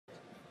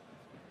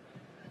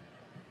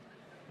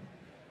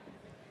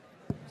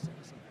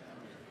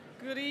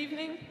Good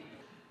evening.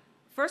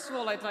 First of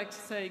all, I'd like to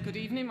say good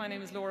evening. My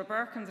name is Laura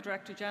Burke. I'm the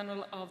Director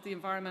General of the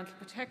Environmental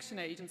Protection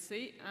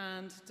Agency,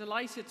 and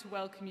delighted to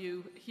welcome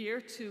you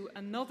here to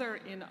another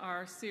in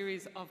our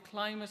series of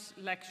climate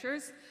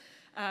lectures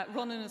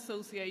run in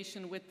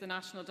association with the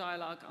National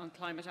Dialogue on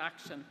Climate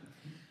Action.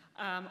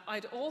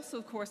 I'd also,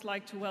 of course,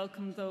 like to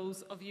welcome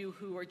those of you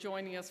who are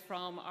joining us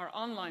from our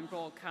online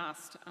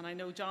broadcast, and I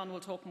know John will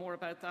talk more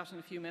about that in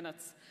a few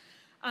minutes.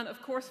 And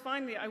of course,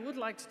 finally, I would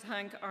like to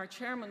thank our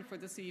chairman for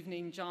this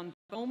evening, John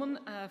Bowman,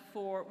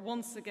 for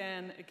once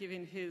again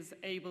giving his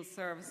able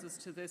services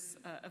to this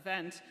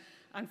event.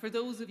 And for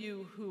those of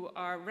you who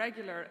are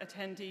regular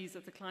attendees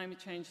of the climate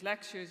change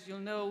lectures, you'll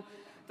know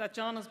that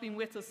John has been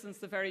with us since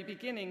the very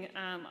beginning,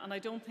 and I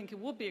don't think it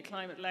would be a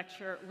climate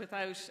lecture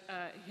without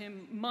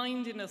him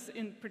minding us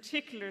in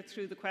particular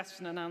through the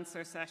question and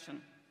answer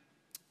session.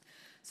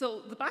 So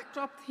the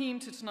backdrop theme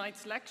to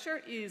tonight's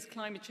lecture is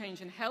climate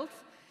change and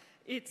health.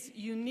 It's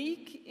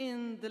unique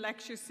in the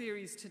lecture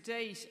series to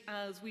date,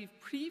 as we've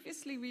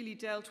previously really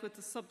dealt with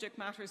the subject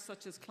matters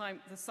such as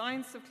the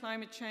science of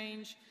climate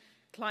change,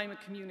 climate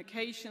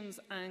communications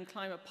and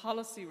climate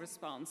policy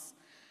response.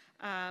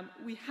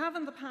 We have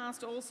in the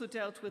past also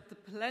dealt with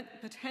the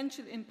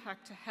potential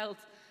impact to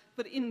health,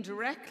 but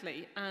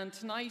indirectly, and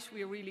tonight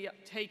we are really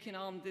taking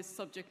on this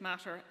subject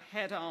matter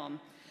head on,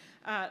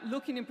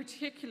 looking in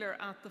particular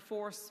at the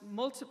force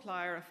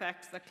multiplier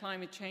effect that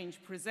climate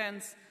change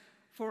presents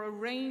for a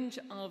range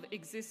of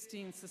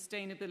existing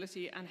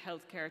sustainability and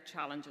healthcare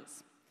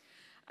challenges.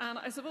 And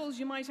I suppose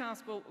you might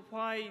ask, well,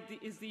 why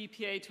is the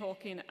EPA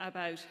talking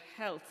about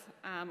health,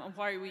 and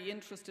why are we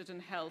interested in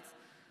health?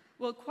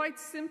 Well, quite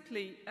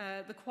simply,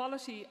 the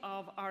quality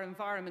of our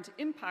environment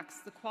impacts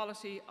the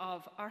quality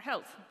of our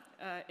health.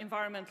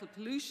 Environmental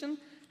pollution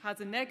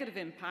has a negative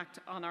impact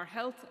on our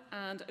health,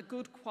 and a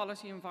good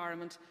quality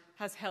environment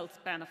has health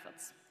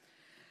benefits.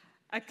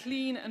 A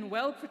clean and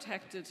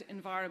well-protected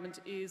environment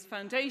is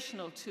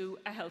foundational to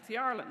a healthy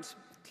Ireland.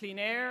 Clean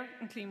air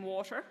and clean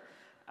water,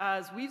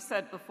 as we've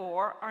said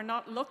before, are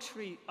not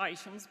luxury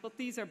items, but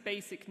these are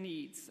basic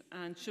needs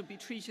and should be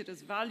treated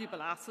as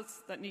valuable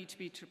assets that need to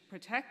be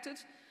protected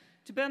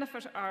to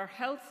benefit our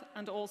health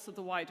and also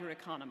the wider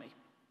economy.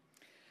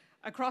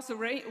 Across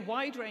a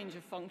wide range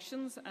of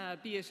functions,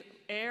 be it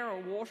air or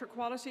water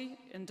quality,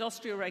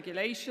 industrial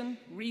regulation,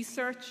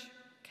 research,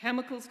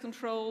 chemicals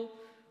control,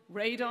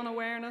 radon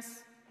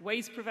awareness,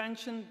 waste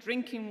prevention,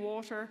 drinking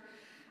water,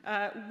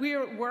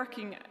 we're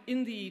working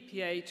in the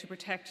EPA to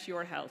protect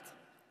your health.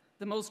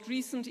 The most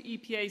recent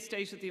EPA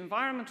State of the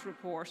Environment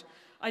report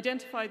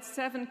identified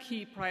 7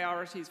 key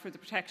priorities for the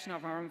protection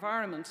of our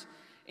environment,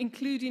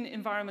 including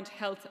environment,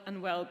 health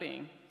and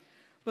well-being.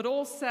 But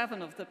all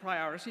 7 of the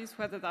priorities,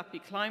 whether that be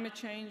climate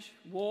change,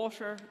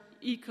 water,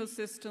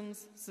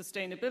 ecosystems,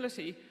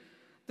 sustainability,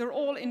 they're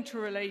all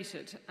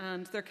interrelated,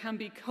 and there can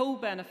be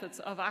co-benefits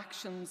of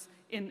actions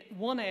in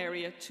one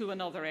area to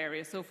another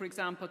area. So, for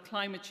example,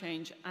 climate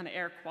change and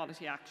air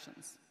quality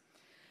actions.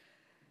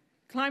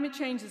 Climate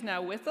change is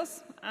now with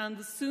us, and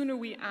the sooner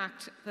we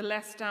act, the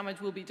less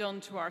damage will be done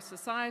to our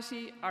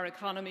society, our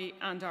economy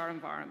and our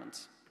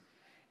environment.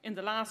 In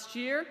the last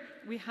year,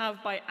 we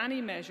have, by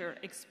any measure,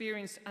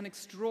 experienced an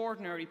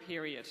extraordinary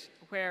period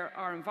where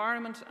our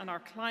environment and our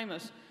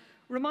climate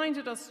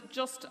reminded us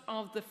just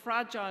of the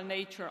fragile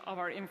nature of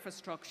our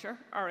infrastructure,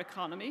 our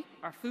economy,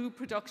 our food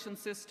production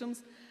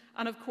systems,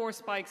 and of course,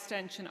 by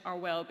extension, our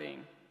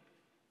well-being.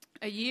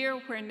 A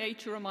year where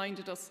nature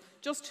reminded us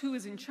just who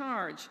is in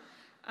charge,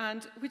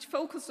 and which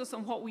focused us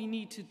on what we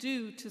need to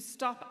do to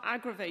stop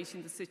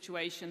aggravating the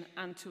situation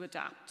and to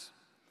adapt.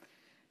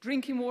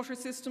 Drinking water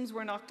systems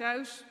were knocked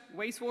out,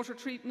 wastewater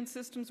treatment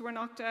systems were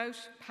knocked out,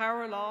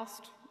 power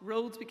lost,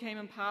 roads became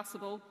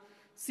impassable,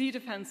 sea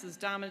defences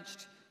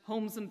damaged,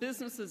 homes and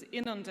businesses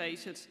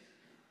inundated,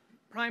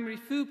 primary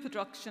food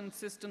production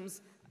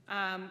systems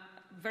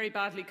very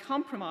badly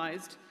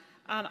compromised,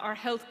 and our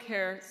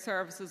healthcare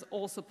services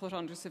also put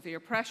under severe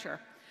pressure.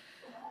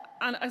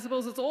 And I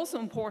suppose it's also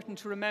important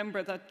to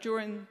remember that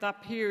during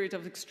that period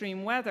of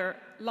extreme weather,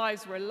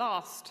 lives were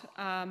lost,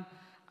 and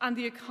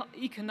the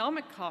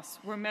economic costs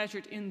were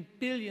measured in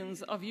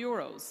billions of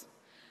euros.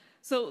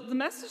 So the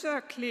messages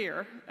are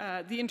clear,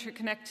 the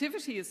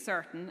interconnectivity is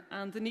certain,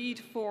 and the need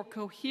for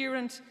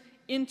coherent,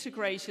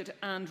 integrated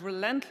and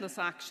relentless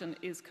action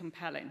is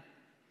compelling.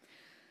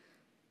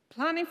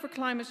 Planning for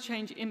climate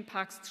change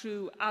impacts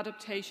through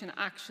adaptation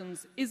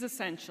actions is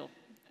essential,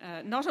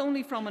 not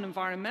only from an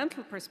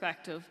environmental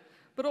perspective,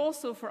 but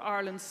also for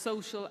Ireland's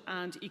social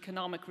and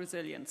economic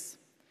resilience.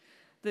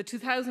 The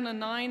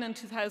 2009 and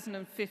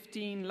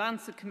 2015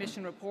 Lancet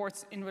Commission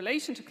reports in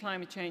relation to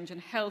climate change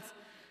and health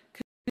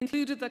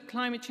concluded that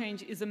climate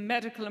change is a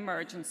medical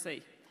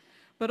emergency,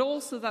 but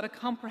also that a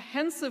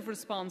comprehensive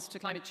response to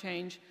climate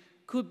change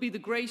could be the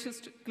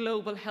greatest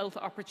global health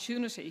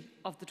opportunity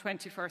of the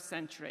 21st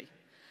century.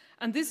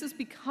 And this is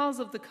because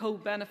of the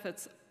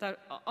co-benefits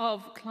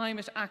of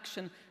climate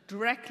action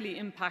directly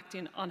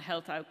impacting on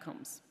health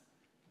outcomes.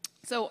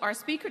 So our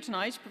speaker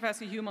tonight,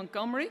 Professor Hugh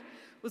Montgomery,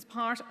 was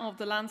part of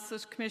the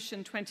Lancet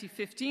Commission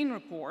 2015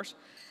 report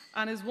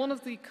and is one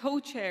of the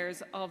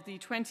co-chairs of the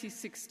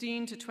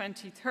 2016 to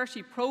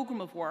 2030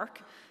 programme of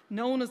work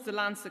known as the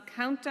Lancet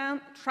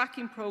Countdown,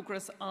 Tracking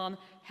Progress on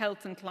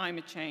Health and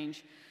Climate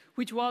Change,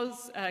 which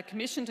was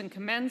commissioned and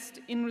commenced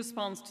in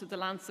response to the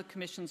Lancet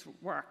Commission's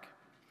work.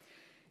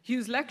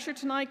 Hugh's lecture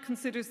tonight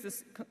considers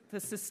the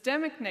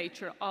systemic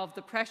nature of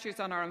the pressures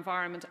on our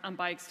environment and,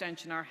 by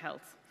extension, our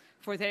health,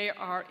 for they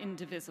are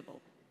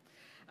indivisible.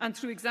 And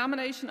through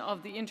examination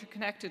of the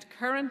interconnected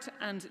current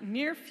and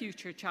near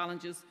future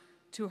challenges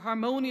to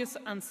harmonious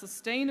and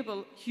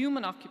sustainable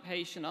human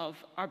occupation of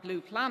our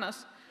blue planet,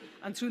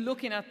 and through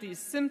looking at these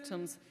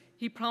symptoms,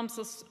 he prompts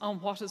us on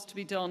what is to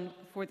be done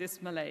for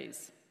this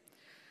malaise.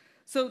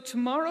 So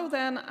tomorrow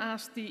then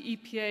at the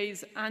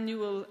EPA's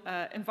annual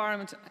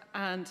Environment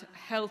and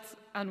Health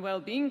and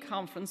Wellbeing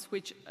Conference,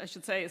 which I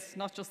should say is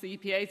not just the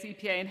EPA, it's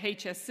EPA and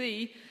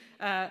HSE,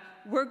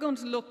 we're going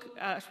to look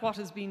at what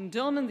has been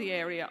done in the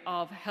area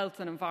of health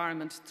and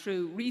environment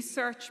through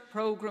research,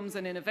 programmes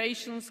and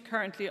innovations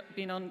currently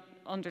being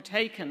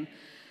undertaken,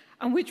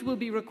 and which will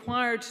be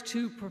required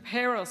to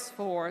prepare us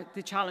for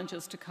the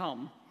challenges to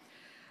come.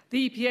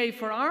 The EPA,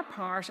 for our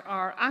part,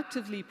 are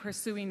actively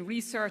pursuing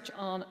research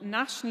on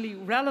nationally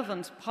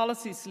relevant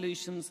policy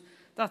solutions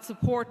that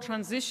support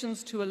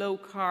transitions to a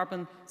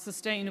low-carbon,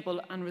 sustainable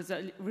and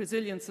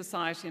resilient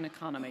society and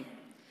economy.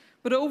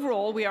 But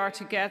overall, we are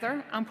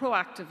together and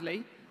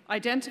proactively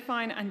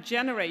identifying and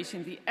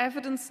generating the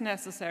evidence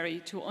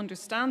necessary to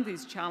understand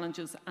these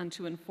challenges and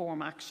to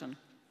inform action.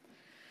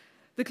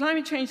 The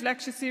Climate Change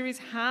Lecture Series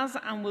has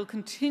and will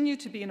continue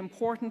to be an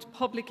important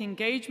public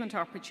engagement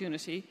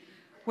opportunity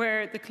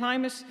where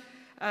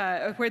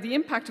the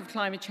impact of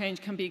climate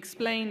change can be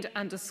explained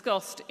and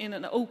discussed in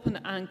an open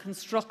and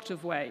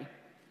constructive way.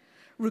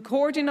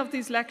 Recording of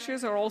these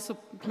lectures are also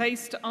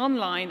placed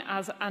online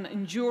as an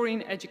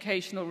enduring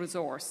educational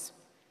resource.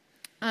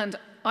 And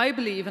I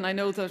believe, and I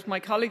know that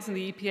my colleagues in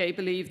the EPA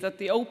believe, that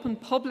the open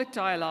public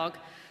dialogue,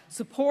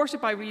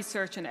 supported by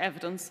research and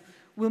evidence,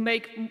 will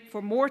make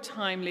for more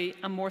timely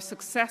and more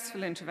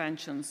successful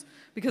interventions,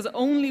 because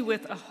only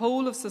with a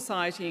whole of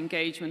society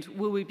engagement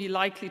will we be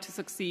likely to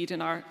succeed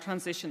in our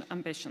transition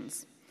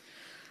ambitions.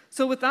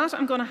 So with that,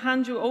 I'm going to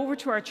hand you over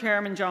to our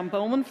chairman, John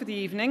Bowman, for the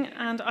evening,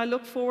 and I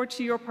look forward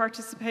to your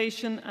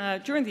participation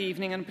during the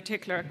evening, and in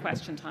particular at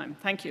question time.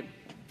 Thank you.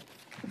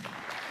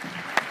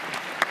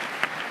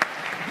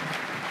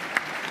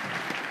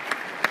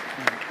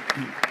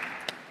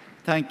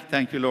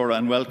 Thank you, Laura,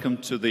 and welcome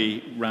to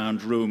the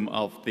round room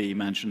of the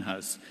Mansion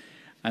House.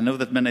 I know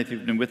that many of you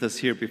have been with us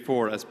here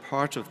before as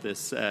part of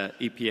this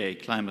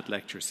EPA Climate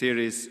Lecture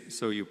Series,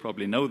 so you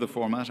probably know the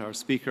format. Our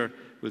speaker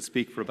will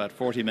speak for about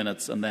 40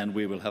 minutes, and then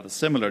we will have a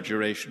similar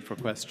duration for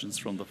questions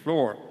from the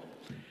floor.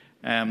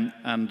 And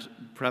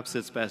perhaps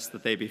it's best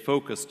that they be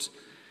focused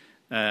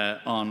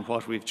on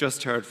what we've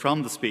just heard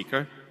from the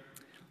speaker.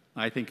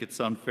 I think it's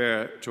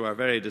unfair to our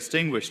very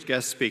distinguished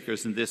guest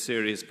speakers in this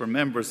series for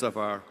members of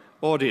our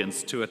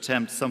audience to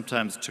attempt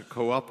sometimes to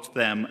co-opt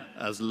them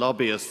as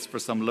lobbyists for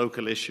some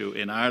local issue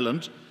in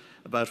Ireland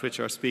about which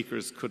our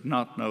speakers could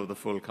not know the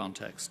full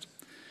context.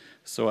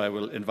 So I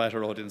will invite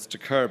our audience to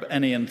curb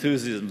any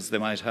enthusiasms they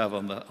might have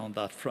on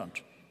that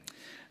front.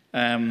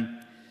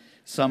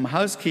 Some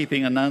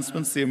housekeeping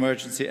announcements. The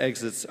emergency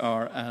exits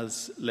are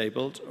as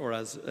labelled or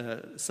as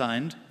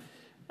signed.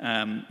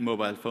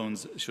 Mobile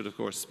phones should, of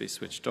course, be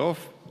switched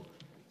off.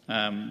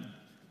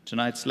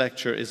 Tonight's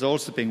lecture is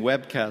also being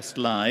webcast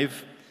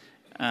live.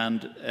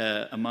 And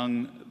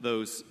among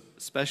those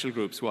special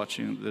groups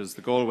watching, there's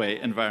the Galway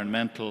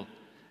Environmental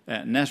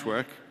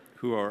Network,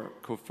 who are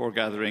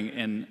foregathering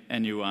in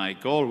NUI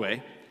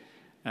Galway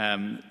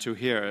to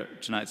hear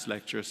tonight's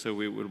lecture, so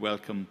we would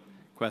welcome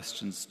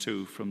questions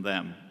too from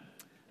them,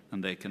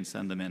 and they can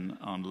send them in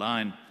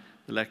online.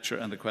 The lecture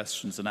and the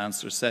questions and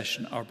answers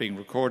session are being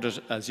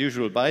recorded as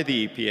usual by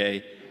the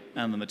EPA,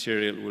 and the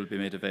material will be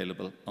made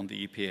available on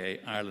the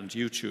EPA Ireland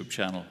YouTube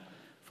channel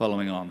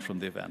following on from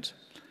the event.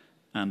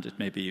 And it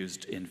may be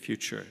used in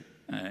future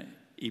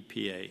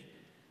EPA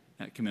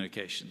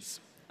communications.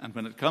 And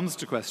when it comes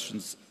to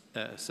questions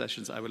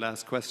sessions, I will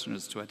ask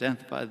questioners to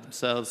identify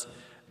themselves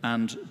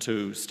and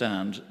to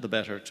stand the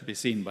better to be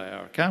seen by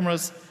our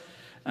cameras,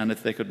 and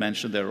if they could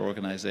mention their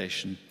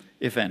organisation,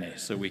 if any,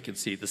 so we can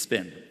see the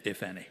spin,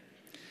 if any.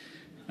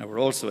 Now, we're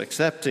also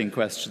accepting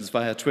questions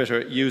via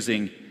Twitter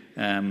using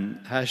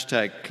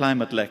hashtag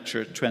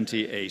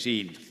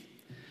ClimateLecture2018.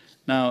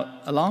 Now,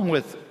 along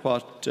with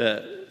what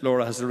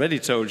Laura has already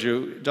told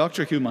you,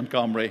 Dr. Hugh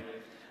Montgomery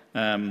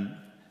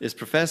is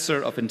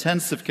Professor of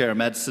Intensive Care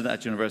Medicine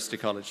at University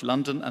College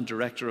London and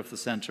Director of the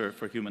Centre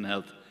for Human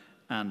Health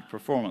and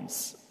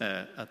Performance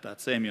at that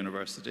same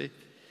university.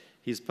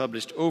 He's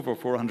published over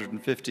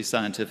 450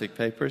 scientific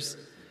papers,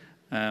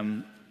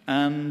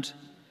 and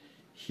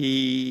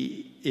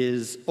he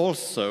has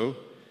also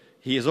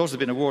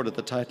been awarded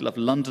the title of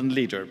London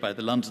Leader by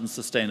the London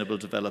Sustainable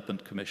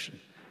Development Commission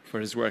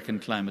for his work in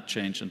climate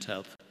change and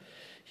health.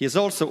 He has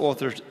also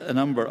authored a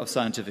number of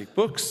scientific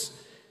books,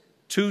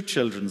 2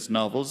 children's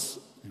novels,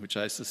 in which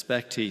I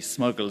suspect he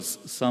smuggles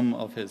some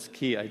of his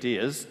key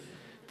ideas,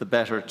 the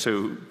better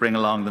to bring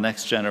along the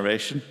next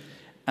generation,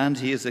 and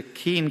he is a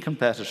keen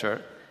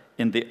competitor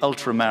in the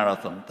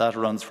ultramarathon. That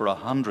runs for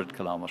 100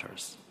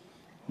 kilometres,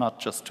 not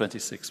just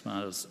 26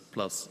 miles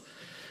plus.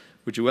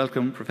 Would you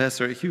welcome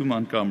Professor Hugh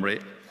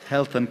Montgomery,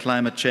 Health and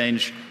Climate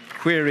Change,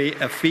 Query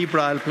a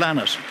Febrile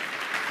Planet.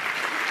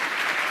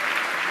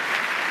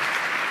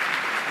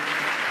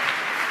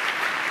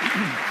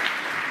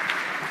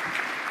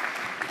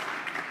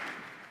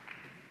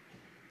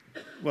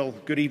 Well,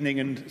 good evening,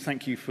 and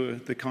thank you for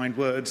the kind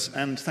words,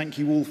 and thank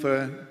you all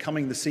for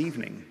coming this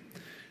evening.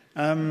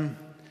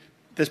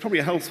 There's probably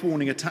a health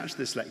warning attached to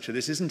this lecture.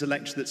 This isn't a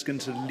lecture that's going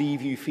to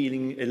leave you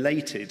feeling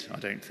elated, I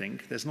don't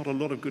think. There's not a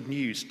lot of good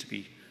news to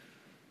be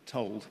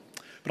told.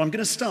 But I'm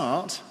going to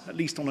start, at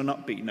least on an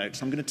upbeat note,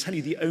 so I'm going to tell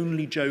you the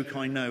only joke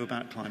I know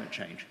about climate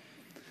change.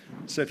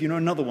 So if you know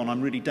another one,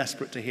 I'm really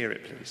desperate to hear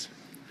it, please.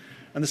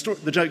 And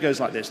the joke goes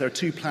like this. There are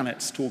 2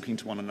 planets talking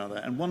to one another,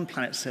 and one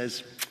planet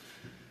says,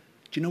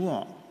 "Do you know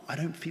what? I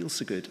don't feel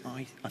so good.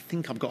 I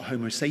think I've got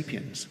Homo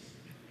sapiens."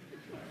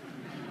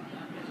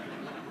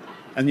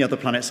 And the other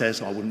planet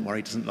says, "Oh, I wouldn't worry,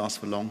 it doesn't last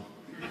for long."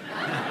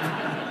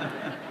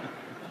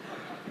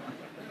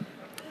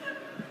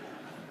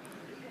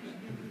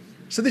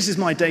 So this is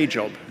my day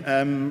job.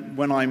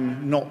 When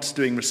I'm not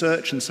doing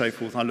research and so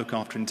forth, I look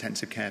after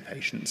intensive care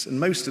patients, and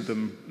most of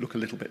them look a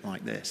little bit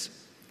like this.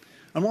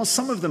 And while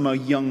some of them are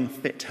young,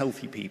 fit,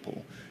 healthy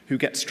people who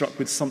get struck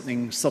with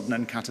something sudden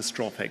and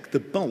catastrophic, the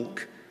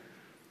bulk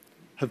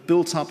have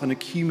built up an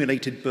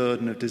accumulated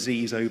burden of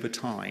disease over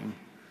time,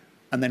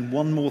 and then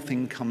one more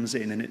thing comes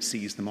in and it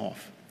sees them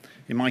off.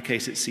 In my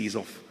case, it sees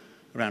off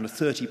around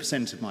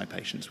 30% of my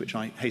patients, which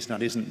I hasten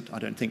out isn't, I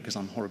don't think, because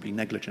I'm horribly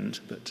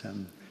negligent, but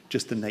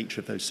just the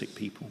nature of those sick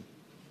people.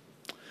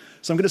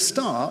 So I'm going to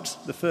start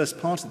the first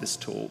part of this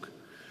talk,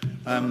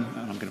 and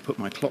I'm going to put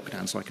my clock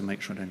down so I can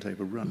make sure I don't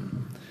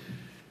overrun,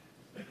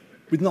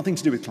 with nothing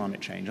to do with climate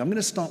change. I'm going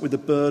to start with the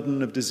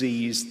burden of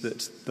disease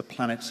that the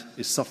planet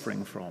is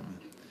suffering from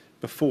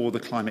before the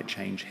climate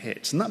change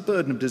hits. And that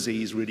burden of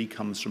disease really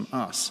comes from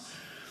us.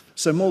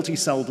 So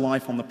multi-celled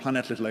life on the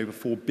planet, a little over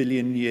 4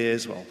 billion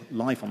years, well,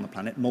 life on the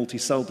planet,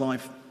 multi-celled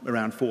life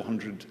around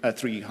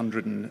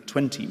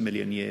 320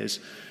 million years.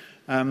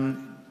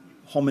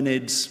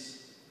 Hominids,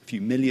 a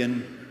few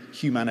million,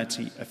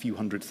 humanity, a few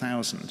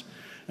 100,000.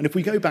 And if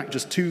we go back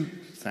just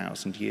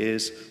 2,000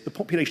 years, the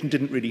population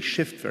didn't really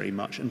shift very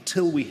much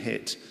until we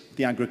hit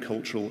the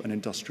agricultural and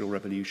industrial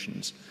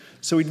revolutions.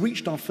 So we'd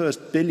reached our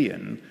first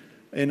billion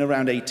in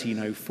around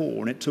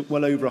 1804, and it took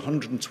well over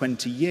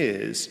 120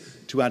 years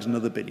to add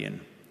another billion.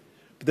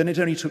 But then it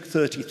only took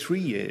 33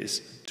 years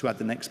to add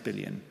the next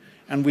billion.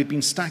 And we've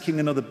been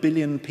stacking another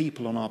billion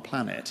people on our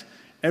planet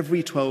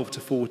every 12 to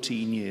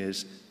 14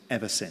 years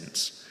ever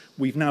since.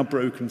 We've now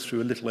broken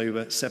through a little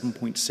over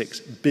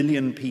 7.6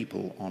 billion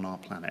people on our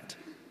planet.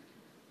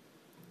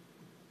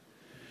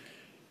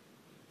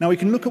 Now, we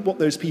can look at what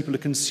those people are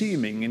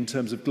consuming in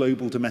terms of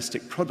global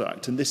domestic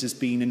product, and this has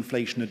been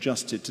inflation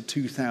adjusted to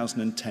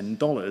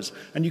 $2010.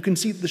 And you can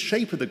see that the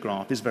shape of the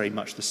graph is very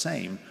much the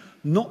same.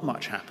 Not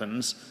much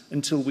happens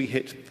until we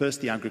hit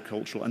first the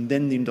agricultural and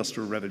then the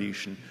industrial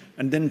revolution,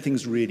 and then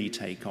things really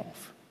take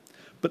off.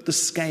 But the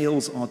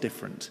scales are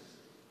different.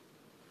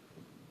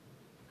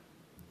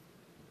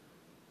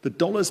 The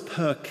dollars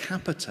per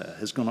capita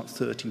has gone up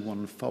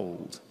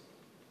 31-fold.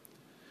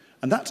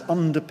 And that's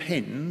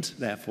underpinned,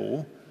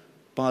 therefore,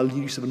 by the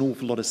use of an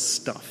awful lot of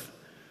stuff.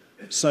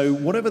 So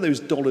whatever those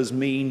dollars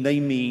mean, they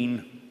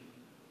mean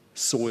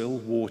soil,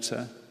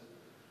 water,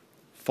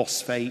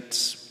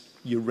 phosphates,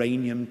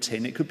 uranium,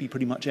 tin. It could be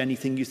pretty much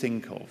anything you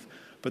think of.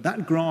 But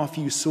that graph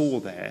you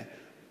saw there,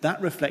 that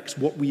reflects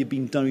what we have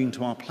been doing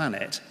to our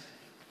planet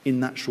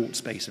in that short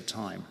space of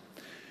time.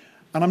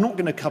 And I'm not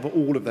going to cover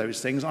all of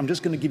those things. I'm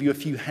just going to give you a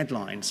few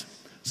headlines.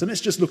 So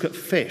let's just look at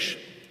fish.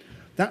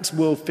 That's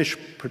world fish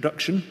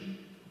production.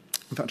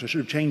 In fact, I should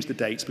have changed the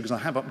dates because I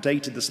have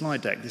updated the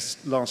slide deck. This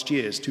last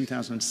year's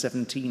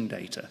 2017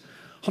 data.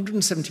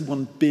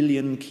 171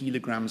 billion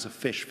kilograms of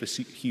fish for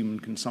human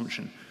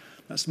consumption.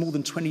 That's more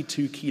than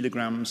 22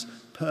 kilograms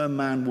per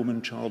man,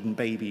 woman, child, and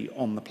baby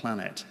on the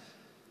planet.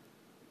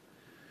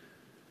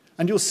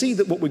 And you'll see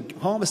that what we're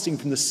harvesting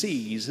from the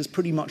seas has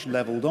pretty much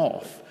leveled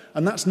off.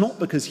 And that's not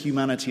because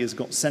humanity has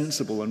got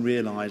sensible and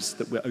realized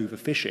that we're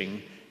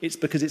overfishing. It's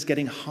because it's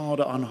getting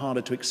harder and harder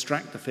to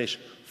extract the fish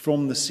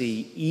from the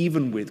sea,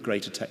 even with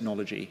greater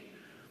technology.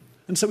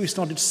 And so we've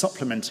started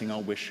supplementing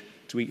our wish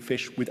to eat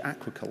fish with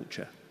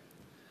aquaculture.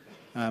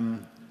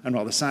 And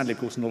rather sadly, of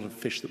course, a lot of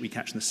fish that we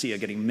catch in the sea are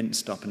getting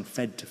minced up and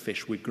fed to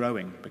fish we're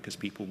growing because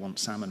people want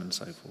salmon and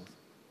so forth.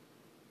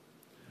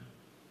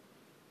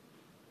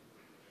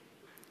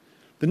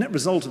 The net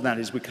result of that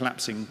is we're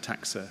collapsing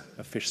taxa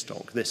of fish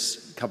stock,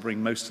 this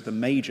covering most of the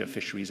major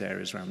fisheries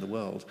areas around the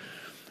world.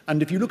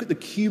 And if you look at the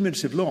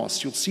cumulative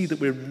loss, you'll see that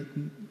we're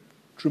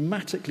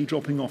dramatically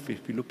dropping off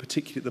if you look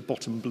particularly at the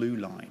bottom blue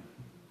line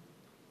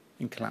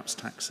in collapsed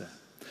taxa.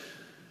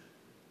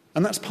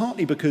 And that's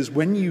partly because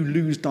when you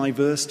lose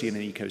diversity in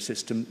an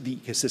ecosystem, the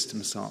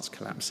ecosystem starts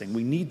collapsing.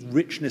 We need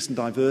richness and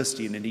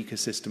diversity in an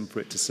ecosystem for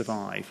it to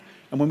survive.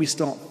 And when we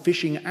start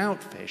fishing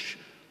out fish,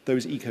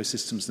 those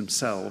ecosystems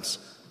themselves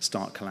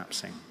start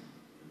collapsing.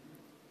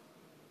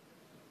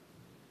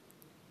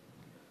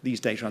 These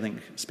data, I think,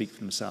 speak for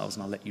themselves,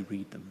 and I'll let you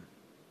read them.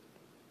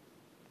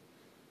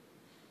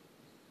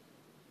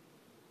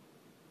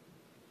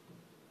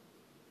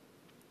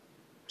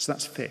 So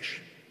that's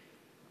fish.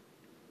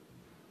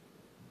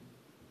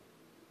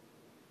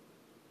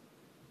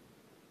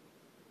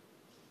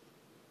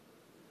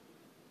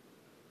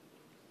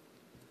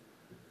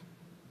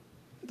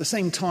 At the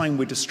same time,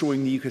 we're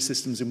destroying the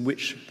ecosystems in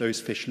which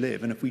those fish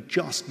live. And if we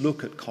just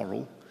look at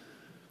coral,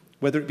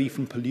 whether it be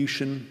from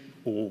pollution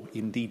or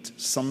indeed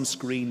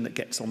sunscreen that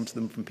gets onto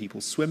them from people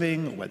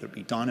swimming, or whether it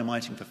be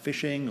dynamiting for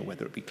fishing, or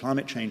whether it be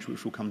climate change,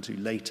 which we'll come to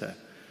later,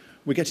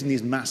 we're getting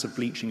these massive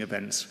bleaching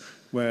events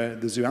where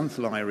the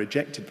zooanthellae are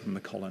ejected from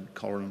the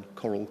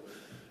coral,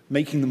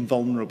 making them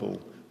vulnerable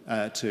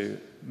to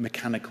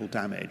mechanical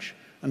damage.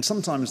 And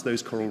sometimes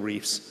those coral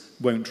reefs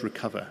won't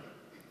recover.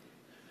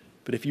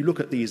 But if you look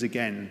at these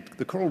again,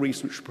 the coral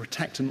reefs which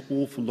protect an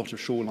awful lot of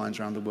shorelines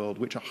around the world,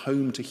 which are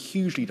home to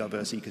hugely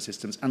diverse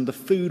ecosystems, and the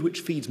food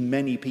which feeds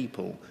many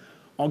people,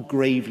 are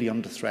gravely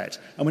under threat.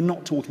 And we're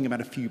not talking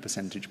about a few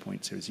percentage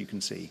points here, as you can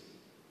see.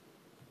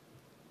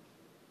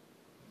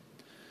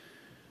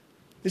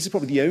 This is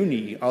probably the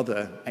only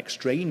other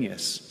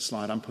extraneous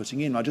slide I'm putting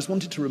in. I just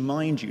wanted to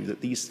remind you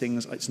that these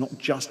things, it's not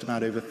just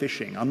about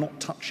overfishing. I'm not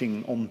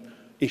touching on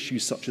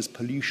issues such as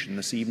pollution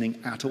this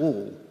evening at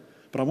all.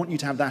 But I want you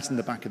to have that in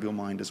the back of your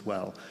mind as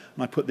well.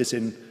 And I put this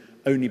in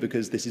only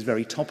because this is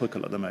very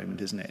topical at the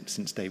moment, isn't it,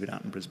 since David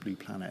Attenborough's Blue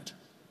Planet.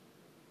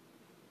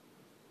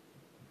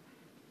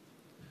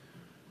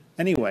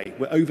 Anyway,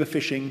 we're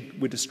overfishing,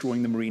 we're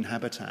destroying the marine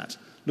habitat.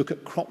 Look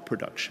at crop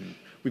production.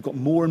 We've got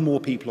more and more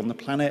people on the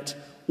planet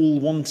all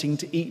wanting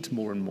to eat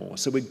more and more.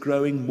 So we're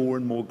growing more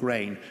and more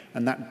grain,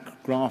 and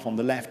that graph on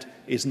the left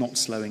is not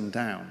slowing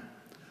down.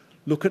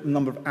 Look at the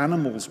number of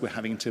animals we're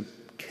having to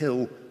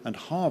kill and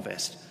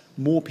harvest.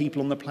 More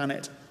people on the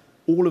planet,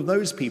 all of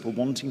those people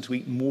wanting to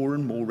eat more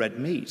and more red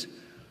meat.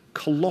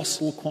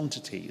 Colossal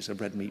quantities of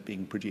red meat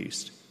being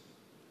produced.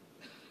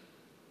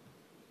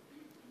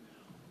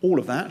 All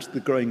of that, the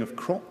growing of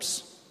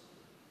crops,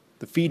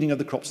 the feeding of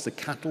the crops to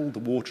cattle, the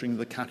watering of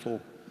the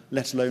cattle,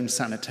 let alone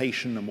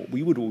sanitation and what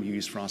we would all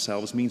use for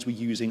ourselves, means we're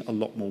using a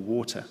lot more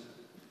water.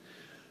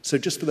 So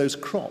just for those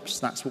crops,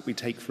 that's what we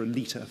take for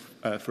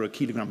a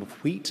kilogram of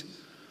wheat.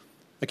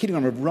 A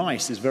kilogram of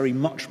rice is very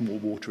much more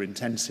water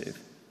intensive.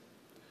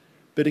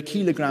 But a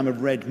kilogram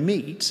of red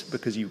meat,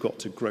 because you've got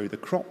to grow the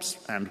crops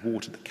and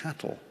water the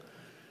cattle,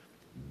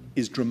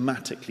 is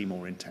dramatically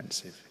more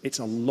intensive. It's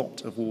a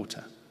lot of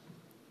water.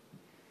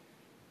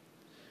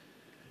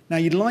 Now,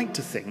 you'd like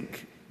to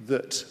think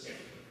that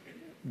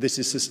this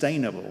is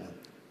sustainable,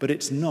 but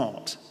it's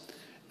not.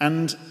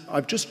 And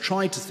I've just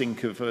tried to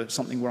think of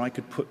something where I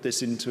could put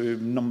this into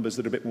numbers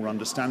that are a bit more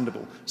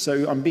understandable.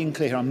 So I'm being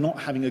clear here, I'm not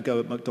having a go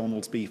at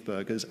McDonald's beef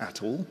burgers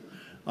at all.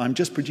 I'm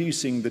just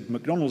producing the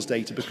McDonald's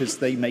data because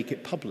they make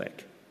it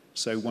public,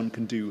 so one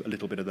can do a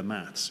little bit of the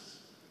maths.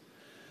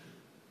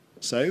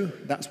 So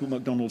that's what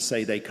McDonald's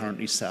say they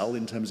currently sell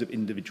in terms of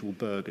individual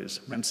burgers,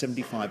 around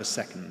 75 a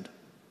second.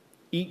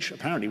 Each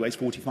apparently weighs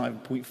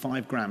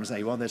 45.5 grams. There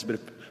you are, there's a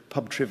bit of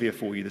pub trivia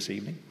for you this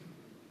evening.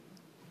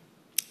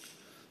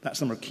 That's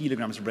the number of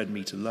kilograms of red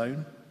meat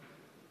alone.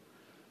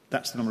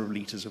 That's the number of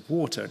litres of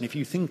water. And if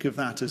you think of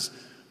that as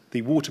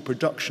the water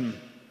production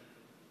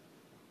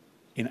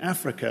in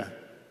Africa,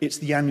 it's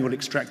the annual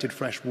extracted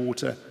fresh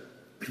water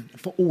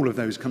for all of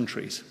those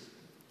countries.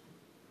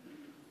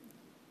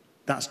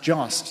 That's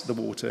just the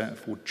water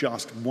for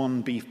just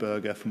one beef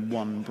burger from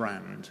one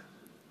brand.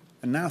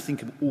 And now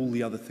think of all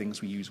the other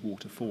things we use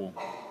water for.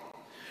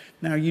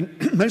 Now,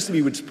 most of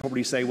you would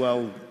probably say,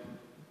 well,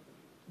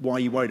 why are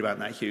you worried about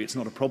that, Hugh? It's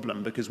not a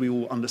problem because we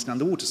all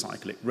understand the water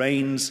cycle. It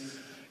rains,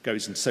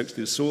 goes and soaks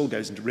through the soil,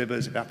 goes into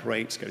rivers,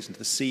 evaporates, goes into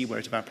the sea where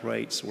it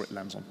evaporates, or it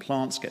lands on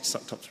plants, gets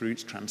sucked up through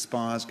roots,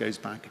 transpires, goes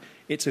back.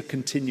 It's a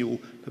continual,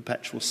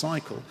 perpetual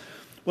cycle.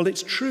 Well,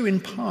 it's true in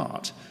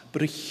part,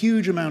 but a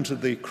huge amount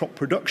of the crop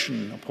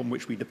production upon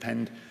which we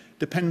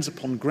depends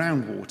upon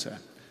groundwater,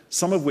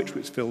 some of which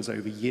fills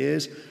over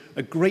years,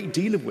 a great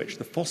deal of which,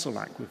 the fossil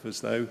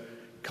aquifers, though,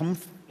 come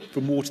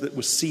from water that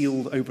was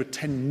sealed over a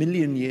 10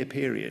 million year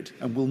period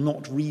and will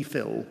not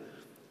refill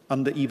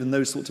under even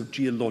those sorts of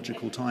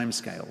geological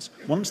timescales.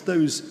 Once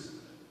those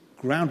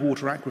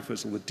groundwater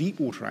aquifers or the deep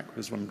water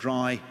aquifers run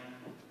dry,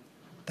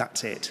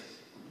 that's it.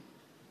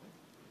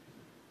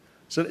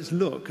 So let's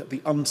look at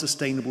the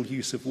unsustainable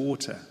use of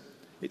water.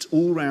 It's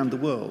all around the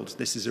world.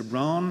 This is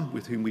Iran,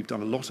 with whom we've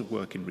done a lot of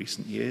work in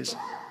recent years.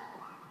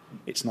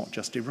 It's not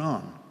just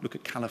Iran. Look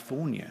at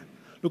California.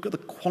 Look at the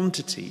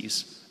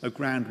quantities of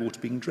groundwater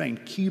being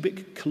drained,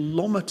 cubic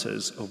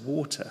kilometers of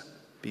water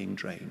being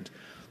drained.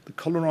 The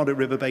Colorado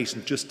River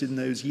Basin, just in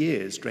those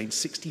years, drained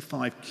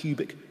 65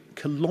 cubic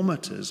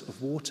kilometers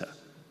of water.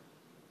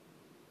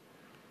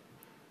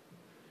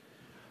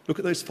 Look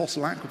at those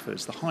fossil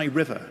aquifers, the High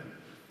River,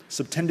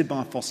 subtended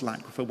by a fossil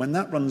aquifer. When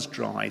that runs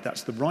dry,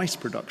 that's the rice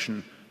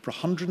production for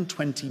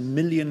 120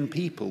 million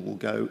people will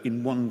go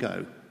in one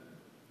go.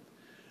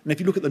 And if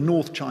you look at the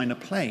North China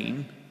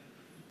Plain,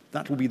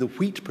 that will be the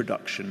wheat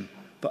production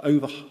for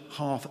over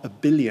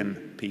 500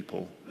 million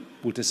people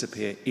will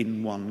disappear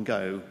in one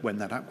go when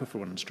that aquifer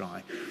runs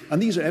dry.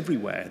 And these are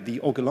everywhere. The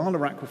Ogallala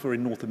aquifer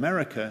in North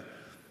America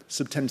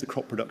subtends the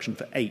crop production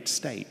for 8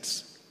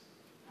 states.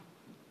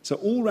 So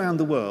all around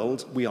the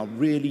world, we are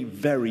really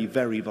very,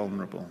 very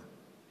vulnerable.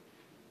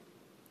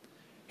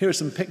 Here are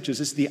some pictures.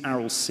 This is the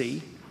Aral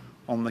Sea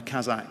on the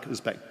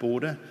Kazakh-Uzbek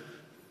border.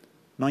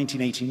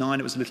 1989,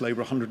 it was a little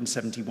over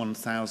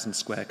 171,000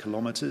 square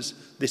kilometers.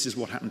 This is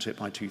what happened to it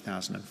by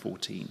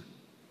 2014.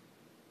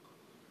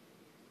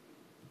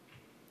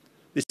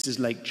 This is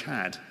Lake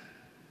Chad.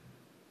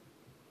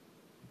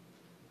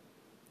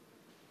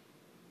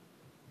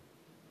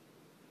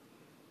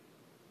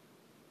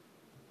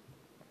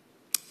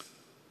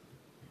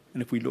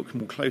 And if we look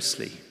more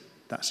closely,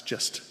 that's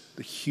just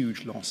the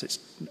huge loss. It's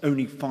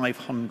only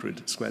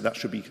 500 square, that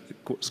should be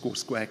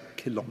square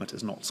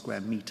kilometers, not square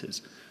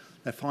meters.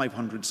 There are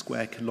 500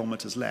 square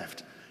kilometers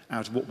left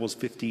out of what was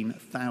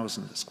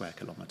 15,000 square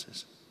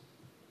kilometers.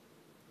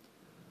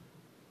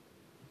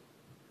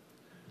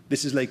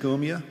 This is Lake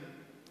Urmia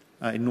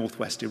in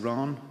northwest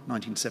Iran,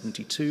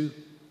 1972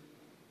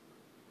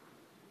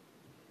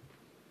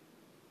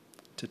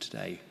 to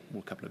today, or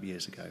a couple of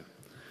years ago.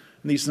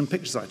 And these are some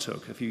pictures I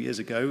took a few years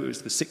ago. It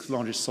was the 6th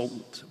largest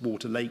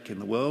saltwater lake in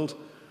the world,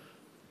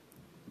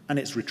 and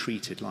it's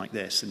retreated like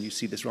this. And you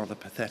see this rather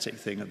pathetic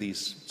thing of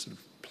these sort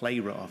of play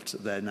rafts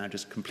that they're now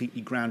just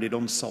completely grounded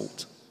on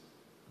salt.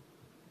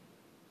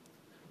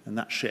 And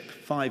that ship,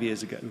 5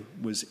 years ago,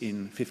 was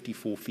in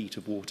 54 feet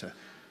of water.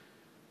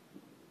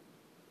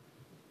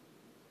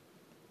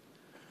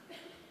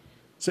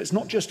 So it's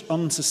not just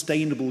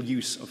unsustainable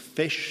use of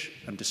fish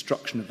and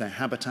destruction of their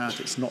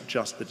habitat. It's not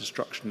just the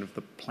destruction of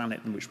the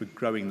planet in which we're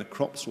growing the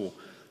crops or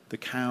the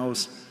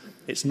cows.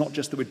 It's not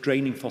just that we're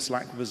draining fossil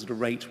aquifers at a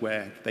rate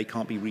where they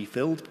can't be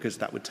refilled, because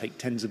that would take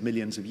tens of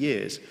millions of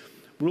years.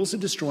 We're also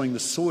destroying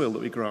the soil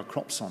that we grow our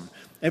crops on.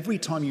 Every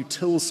time you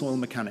till soil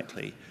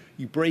mechanically,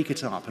 you break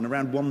it up, and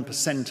around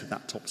 1% of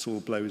that topsoil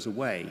blows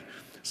away.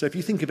 So if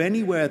you think of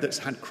anywhere that's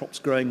had crops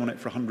growing on it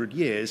for 100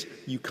 years,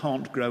 you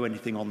can't grow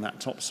anything on that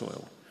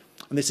topsoil.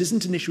 And this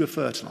isn't an issue of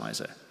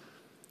fertilizer.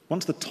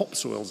 Once the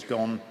topsoil's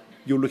gone,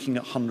 you're looking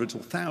at hundreds or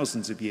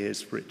thousands of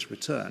years for it to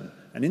return.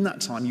 And in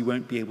that time, you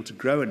won't be able to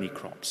grow any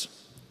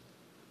crops.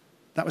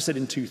 That was said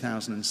in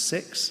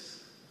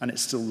 2006, and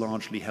it's still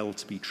largely held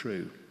to be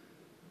true.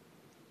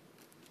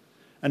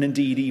 And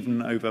indeed,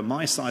 even over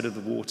my side of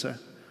the water,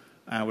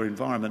 our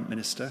Environment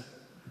Minister,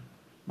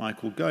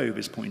 Michael Gove,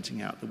 is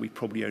pointing out that we've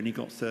probably only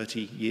got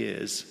 30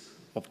 years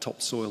of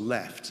topsoil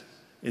left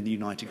in the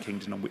United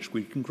Kingdom on which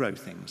we can grow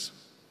things.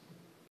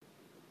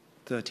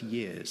 30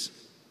 years.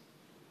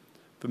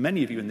 For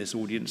many of you in this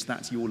audience,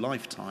 that's your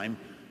lifetime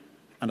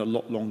and a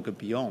lot longer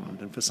beyond.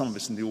 And for some of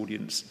us in the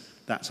audience,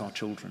 that's our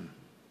children.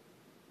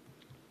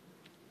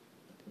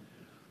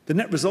 The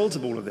net result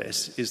of all of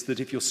this is that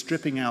if you're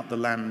stripping out the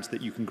land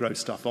that you can grow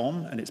stuff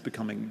on and it's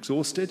becoming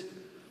exhausted,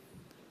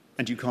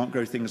 and you can't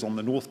grow things on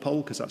the North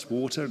Pole because that's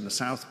water, and the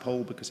South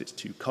Pole because it's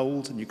too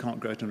cold, and you can't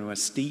grow it anywhere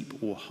steep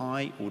or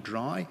high or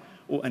dry,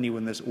 or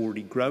anywhere that's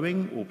already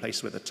growing, or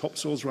places where the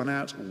topsoil's run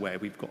out, or where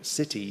we've got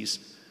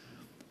cities,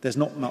 there's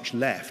not much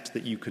left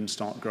that you can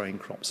start growing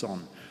crops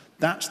on.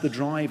 That's the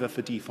driver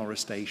for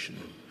deforestation.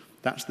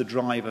 That's the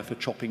driver for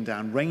chopping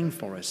down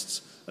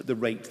rainforests at the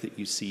rate that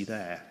you see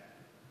there.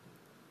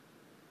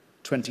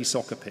 20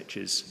 soccer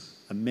pitches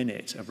a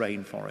minute of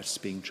rainforests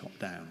being chopped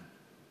down.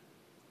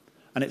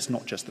 And it's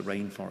not just the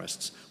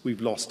rainforests.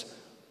 We've lost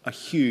a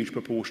huge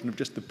proportion of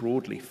just the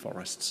broadleaf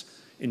forests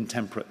in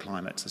temperate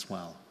climates as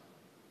well.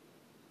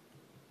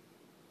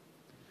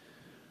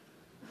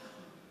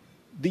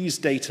 These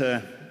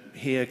data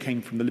here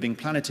came from the Living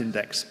Planet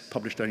Index,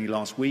 published only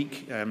last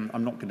week.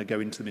 I'm not going to go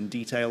into them in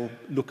detail.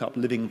 Look up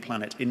Living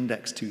Planet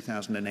Index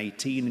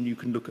 2018, and you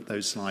can look at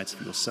those slides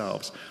for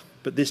yourselves.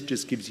 But this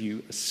just gives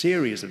you a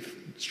series of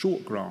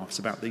short graphs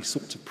about these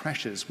sorts of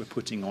pressures we're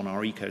putting on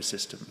our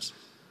ecosystems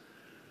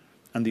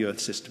and the Earth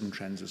system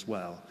trends as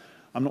well.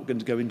 I'm not going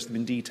to go into them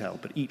in detail,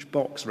 but each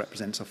box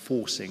represents a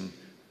forcing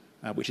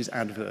which is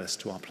adverse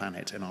to our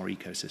planet and our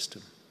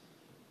ecosystem.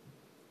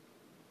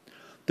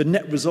 The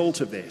net result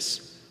of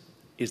this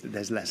is that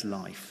there's less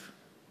life,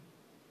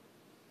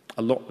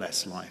 a lot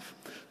less life.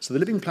 So the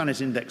Living Planet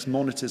Index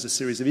monitors a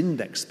series of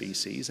index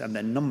species and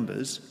their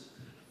numbers,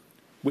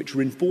 which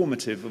are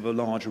informative of a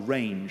large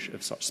range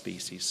of such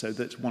species, so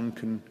that one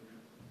can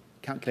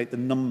calculate the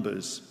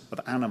numbers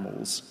of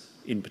animals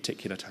in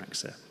particular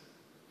taxa.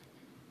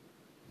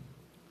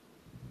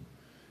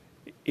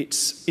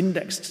 It's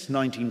indexed to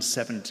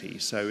 1970,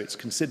 so it's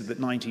considered that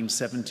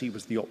 1970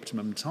 was the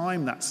optimum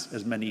time. That's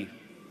as many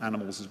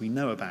animals as we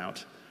know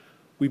about.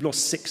 We've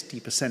lost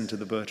 60% of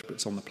the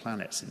vertebrates on the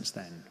planet since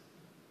then.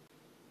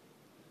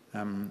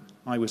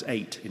 I was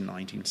 8 in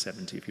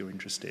 1970, if you're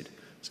interested.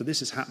 So this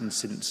has happened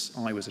since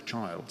I was a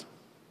child,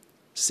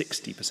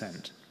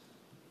 60%.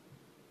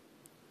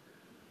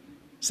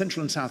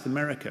 Central and South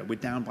America, we're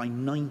down by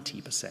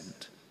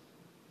 90%.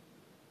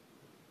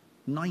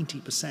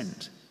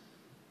 90%.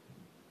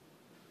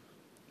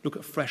 Look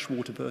at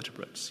freshwater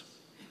vertebrates,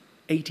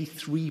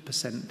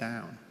 83%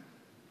 down.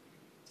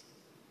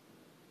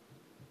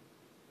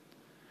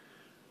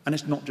 And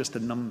it's not just the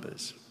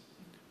numbers.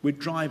 We're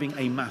driving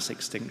a mass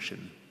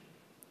extinction.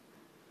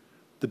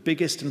 The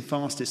biggest and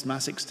fastest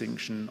mass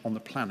extinction on the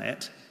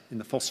planet in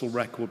the fossil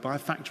record by a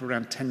factor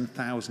around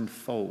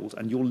 10,000-fold,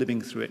 and you're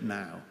living through it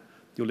now.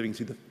 You're living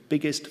through the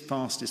biggest,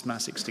 fastest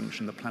mass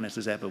extinction the planet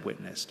has ever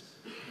witnessed.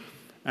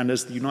 And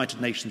as the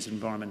United Nations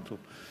Environmental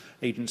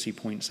Agency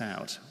points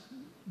out,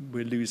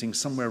 we're losing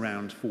somewhere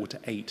around 4 to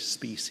 8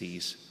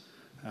 species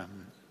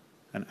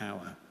an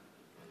hour.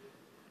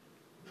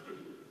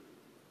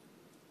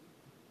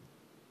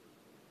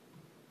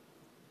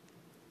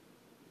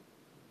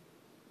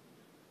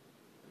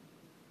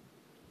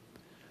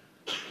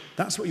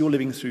 That's what you're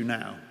living through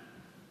now.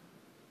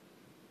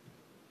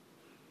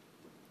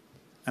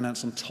 And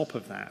that's on top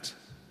of that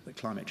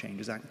climate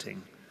change is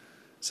acting.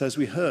 So as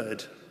we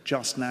heard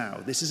just now,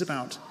 this is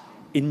about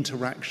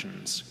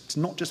interactions. It's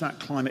not just about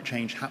climate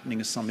change happening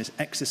as some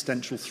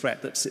existential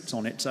threat that sits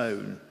on its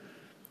own.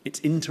 It's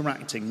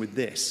interacting with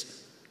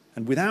this.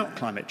 And without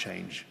climate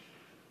change,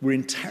 we're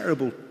in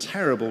terrible,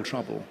 terrible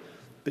trouble.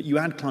 But you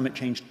add climate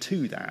change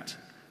to that,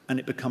 and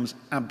it becomes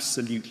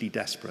absolutely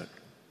desperate.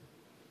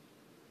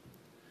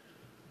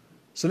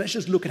 So let's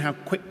just look at how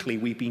quickly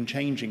we've been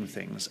changing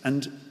things.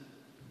 And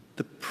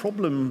the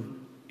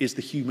problem is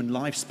the human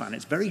lifespan.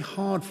 It's very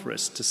hard for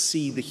us to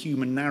see the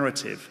human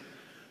narrative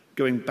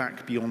going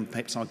back beyond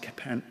perhaps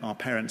our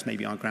parents,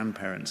 maybe our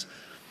grandparents.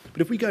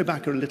 But if we go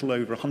back a little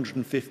over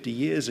 150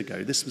 years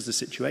ago, this was the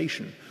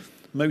situation.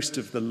 Most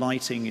of the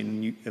lighting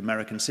in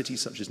American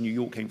cities such as New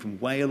York came from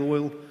whale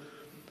oil.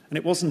 And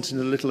it wasn't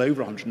until a little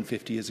over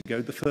 150 years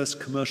ago the first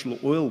commercial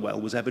oil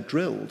well was ever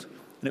drilled.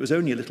 And it was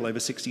only a little over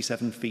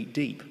 67 feet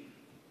deep.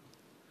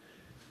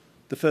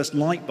 The first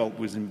light bulb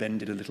was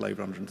invented a little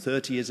over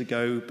 130 years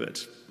ago,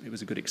 but it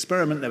was a good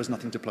experiment. There was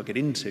nothing to plug it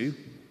into.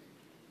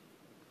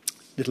 A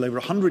little over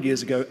 100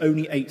 years ago,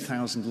 only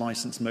 8,000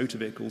 licensed motor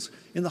vehicles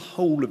in the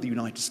whole of the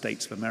United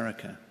States of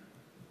America.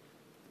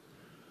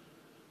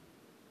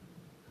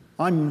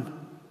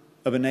 I'm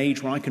of an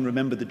age where I can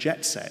remember the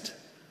jet set,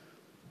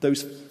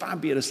 those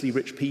fabulously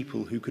rich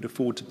people who could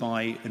afford to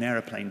buy an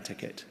aeroplane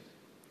ticket,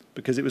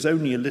 because it was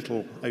only a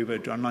little over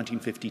around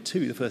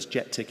 1952 the first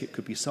jet ticket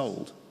could be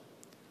sold.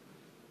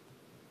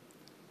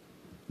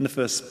 And the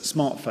first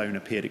smartphone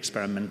appeared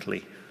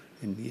experimentally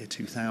in the year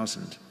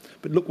 2000.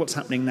 But look what's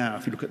happening now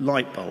if you look at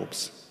light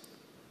bulbs.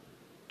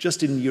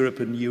 Just in Europe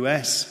and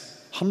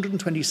US,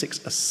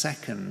 126 a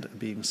second are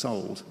being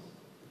sold.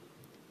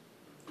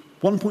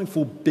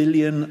 1.4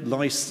 billion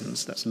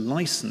licensed, that's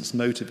licensed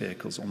motor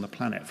vehicles on the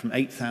planet, from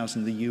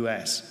 8,000 in the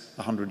US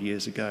 100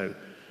 years ago.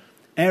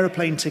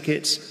 Aeroplane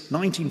tickets,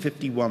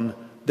 1951,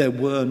 there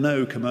were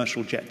no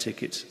commercial jet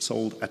tickets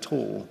sold at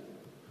all.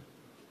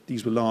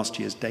 These were last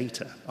year's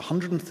data.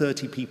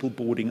 130 people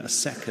boarding a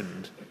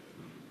second.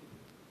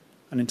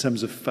 And in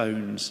terms of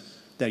phones,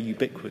 they're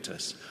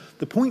ubiquitous.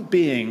 The point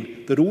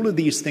being that all of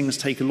these things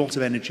take a lot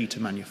of energy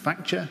to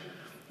manufacture,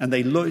 and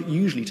they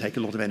usually take a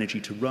lot of energy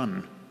to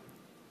run.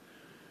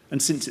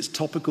 And since it's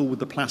topical with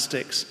the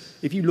plastics,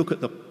 if you look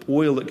at the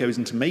oil that goes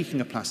into making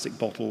a plastic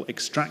bottle,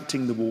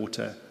 extracting the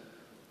water,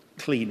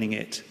 cleaning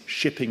it,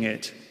 shipping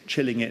it,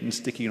 chilling it, and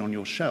sticking it on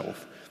your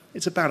shelf,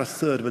 it's about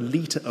 1/3 of a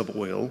litre of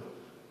oil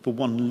for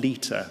 1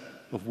 litre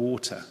of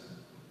water.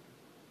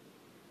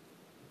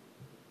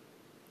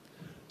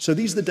 So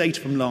these are the data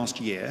from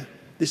last year.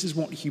 This is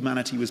what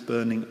humanity was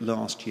burning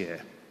last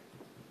year.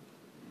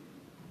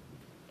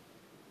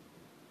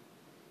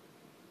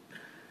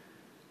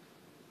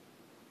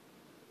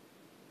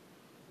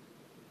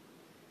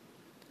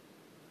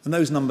 And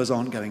those numbers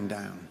aren't going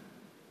down.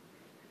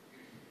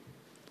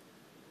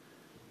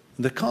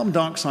 The carbon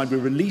dioxide we're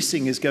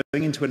releasing is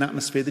going into an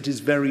atmosphere that is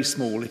very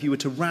small. If you were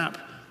to wrap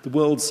the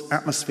world's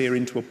atmosphere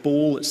into a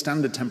ball at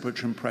standard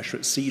temperature and pressure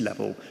at sea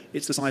level,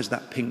 it's the size of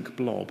that pink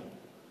blob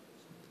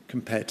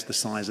compared to the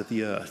size of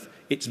the Earth.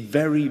 It's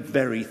very,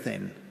 very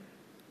thin,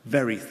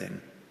 very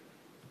thin.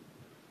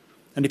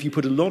 And if you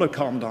put a lot of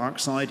carbon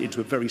dioxide into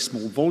a very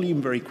small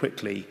volume very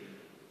quickly,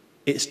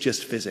 it's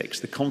just physics.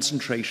 The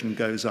concentration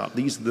goes up.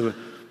 These are the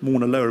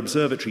Mauna Loa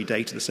Observatory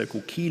data, the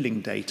so-called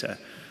Keeling data.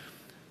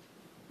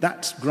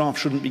 That graph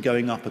shouldn't be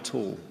going up at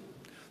all.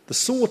 The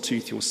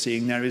sawtooth you're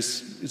seeing there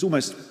is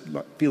almost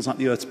feels like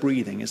the Earth's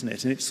breathing, isn't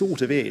it? And it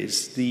sort of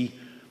is. The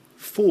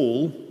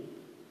fall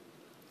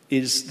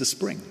is the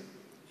spring.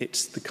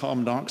 It's the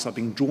carbon dioxide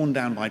being drawn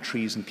down by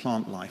trees and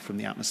plant life from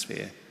the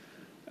atmosphere.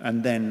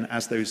 And then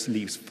as those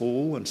leaves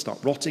fall and start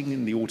rotting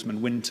in the autumn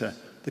and winter,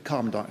 the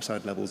carbon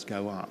dioxide levels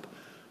go up.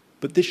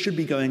 But this should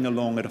be going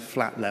along at a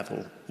flat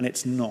level, and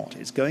it's not.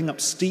 It's going up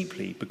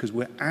steeply because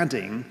we're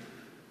adding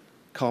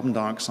carbon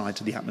dioxide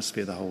to the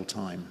atmosphere the whole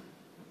time.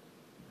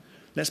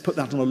 Let's put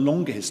that on a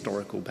longer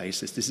historical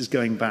basis. This is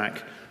going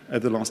back over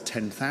the last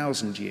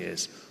 10,000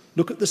 years.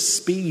 Look at the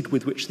speed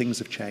with which things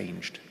have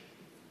changed.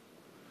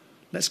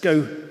 Let's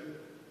go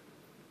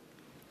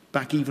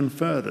back even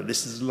further.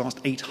 This is the last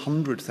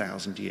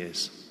 800,000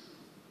 years.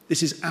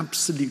 This is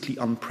absolutely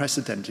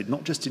unprecedented,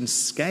 not just in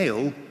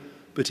scale,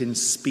 but in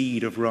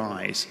speed of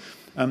rise.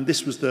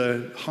 This was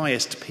the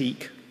highest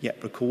peak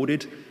yet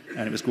recorded,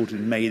 and it was recorded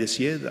in May this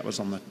year. That was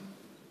on the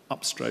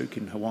upstroke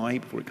in Hawaii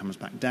before it comes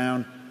back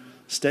down.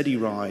 Steady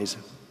rise,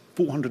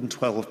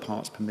 412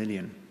 parts per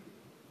million.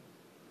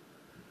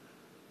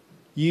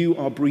 You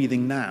are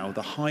breathing now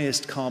the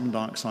highest carbon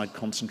dioxide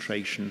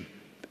concentration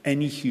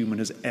any human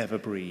has ever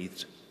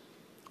breathed,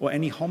 or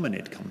any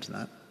hominid, come to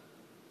that.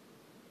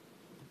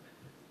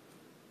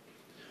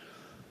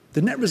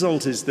 The net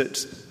result is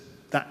that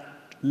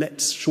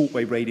lets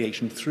shortwave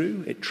radiation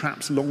through, it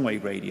traps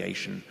longwave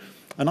radiation.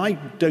 And I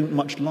don't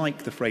much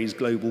like the phrase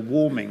global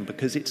warming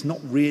because it's not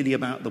really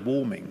about the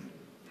warming.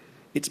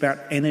 It's about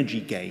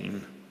energy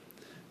gain.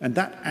 And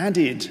that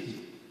added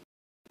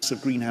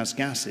of greenhouse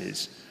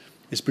gases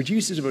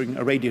produces a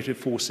radiative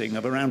forcing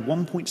of around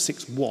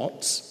 1.6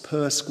 watts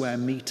per square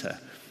metre.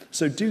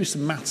 So do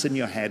some maths in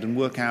your head and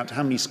work out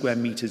how many square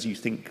metres you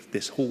think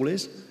this hall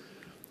is,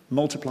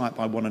 multiply it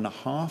by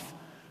 1.5,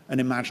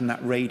 and imagine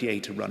that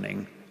radiator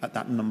running at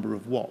that number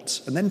of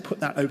watts, and then put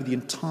that over the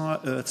entire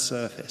Earth's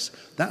surface.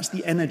 That's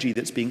the energy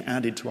that's being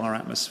added to our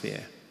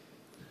atmosphere.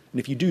 And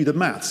if you do the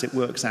maths, it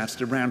works out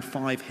at around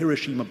 5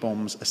 Hiroshima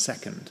bombs a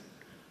second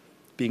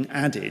being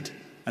added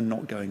and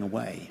not going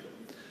away.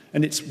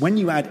 And it's when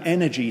you add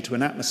energy to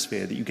an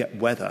atmosphere that you get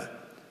weather.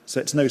 So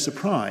it's no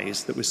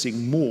surprise that we're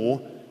seeing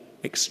more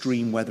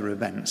extreme weather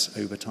events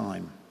over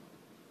time.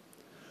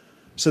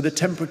 So the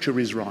temperature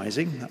is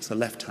rising. That's the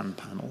left-hand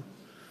panel.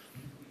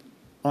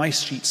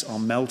 Ice sheets are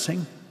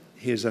melting.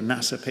 Here's a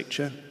NASA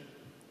picture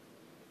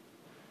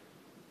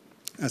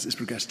as it's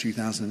progressed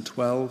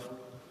 2012.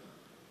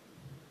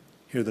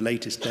 Here are the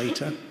latest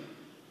data.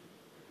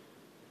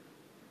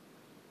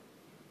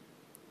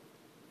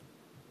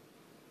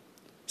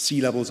 Sea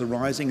levels are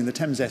rising in the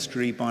Thames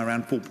estuary by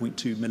around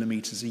 4.2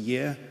 millimetres a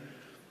year.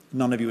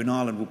 None of you in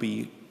Ireland will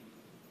be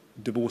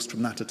divorced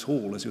from that at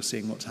all, as you're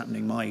seeing what's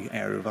happening in my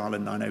area of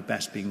Ireland, I know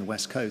best, being the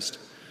West Coast.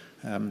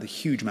 The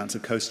huge amounts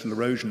of coastal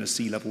erosion as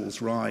sea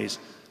levels rise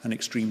and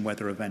extreme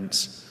weather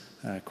events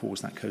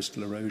cause that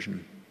coastal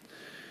erosion.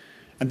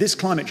 And this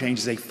climate change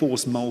is a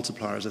force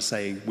multiplier, as I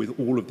say, with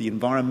all of the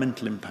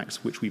environmental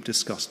impacts which we've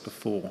discussed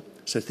before.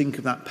 So think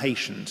of that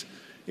patient.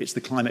 It's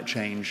the climate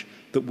change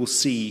that will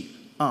see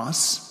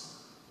us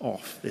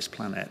off this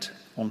planet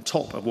on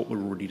top of what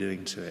we're already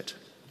doing to it.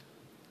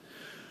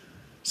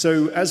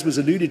 So, as was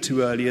alluded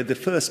to earlier, the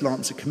first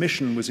Lancet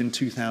Commission was in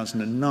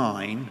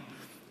 2009,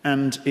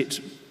 and it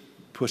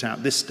put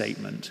out this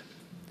statement.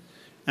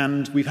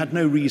 And we've had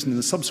no reason in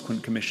the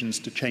subsequent commissions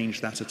to change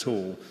that at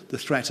all. The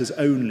threat has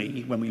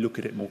only, when we look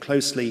at it more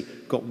closely,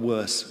 got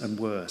worse and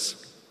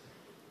worse.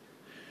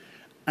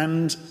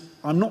 And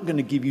I'm not going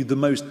to give you the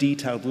most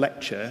detailed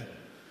lecture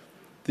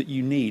that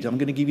you need. I'm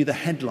going to give you the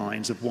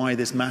headlines of why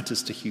this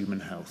matters to human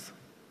health.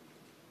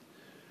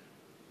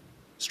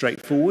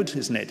 Straightforward,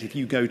 isn't it? If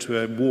you go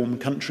to a warm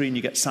country and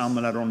you get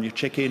salmonella on your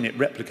chicken, it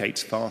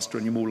replicates faster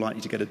and you're more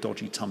likely to get a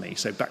dodgy tummy.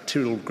 So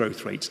bacterial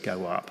growth rates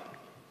go up.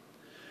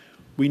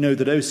 We know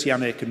that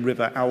oceanic and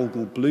river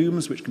algal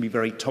blooms, which can be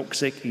very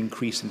toxic,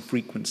 increase in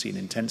frequency and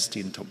intensity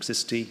and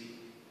toxicity.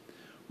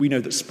 We know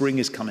that spring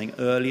is coming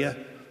earlier,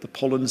 the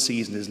pollen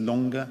season is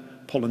longer,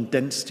 pollen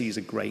densities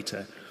are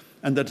greater,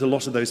 and that a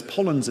lot of those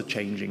pollens are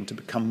changing to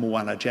become more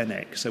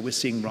allergenic. So we're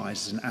seeing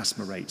rises in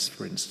asthma rates,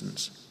 for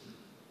instance.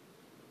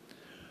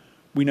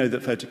 We know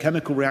that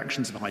photochemical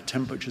reactions of high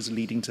temperatures are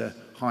leading to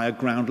higher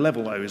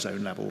ground-level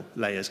ozone level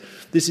layers.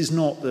 This is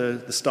not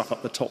the stuff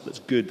up the top that's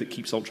good that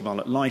keeps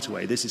ultraviolet light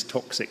away. This is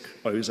toxic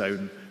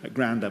ozone at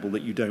ground level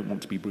that you don't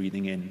want to be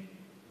breathing in.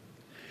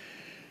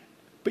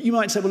 But you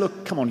might say, well,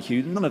 look, come on,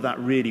 Hugh, none of that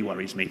really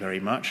worries me very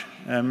much.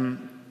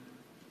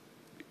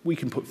 We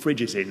can put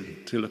fridges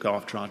in to look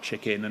after our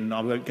chicken, and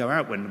I won't go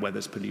out when the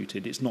weather's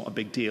polluted. It's not a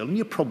big deal. And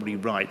you're probably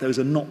right. Those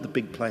are not the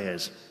big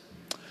players.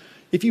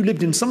 If you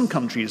lived in some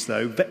countries,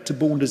 though,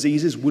 vector-borne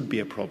diseases would be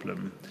a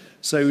problem.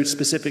 So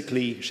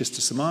specifically,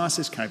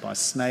 schistosomiasis carried by a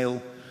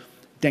snail,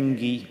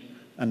 dengue,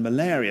 and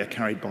malaria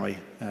carried by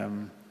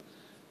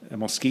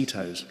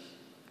mosquitoes.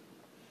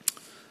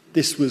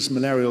 This was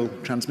malarial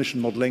transmission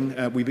modelling.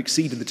 We've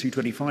exceeded the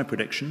 225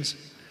 predictions.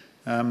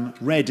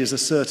 Red is a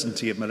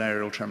certainty of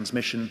malarial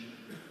transmission,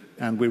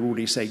 and we're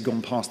already, say,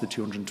 gone past the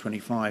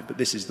 225, but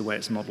this is the way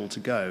it's modelled to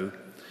go.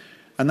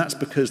 And that's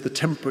because the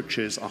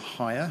temperatures are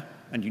higher,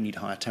 and you need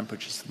higher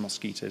temperatures for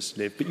mosquitoes to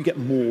live, but you get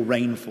more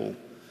rainfall.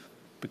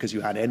 Because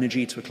you add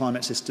energy to a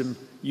climate system,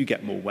 you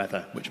get more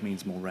weather, which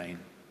means more rain.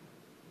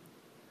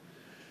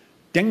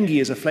 Dengue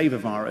is a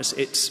flavivirus.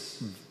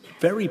 It's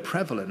very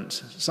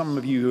prevalent. Some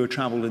of you who have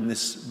travelled in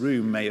this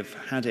room may have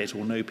had it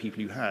or know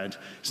people who had.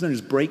 It's known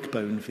as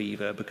breakbone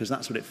fever because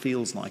that's what it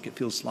feels like. It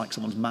feels like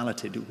someone's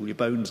malleted all your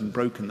bones and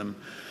broken them.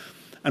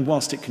 And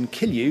whilst it can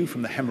kill you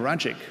from the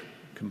hemorrhagic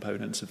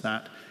components of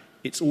that.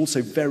 It's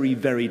also very,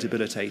 very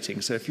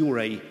debilitating. So if you're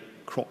a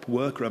crop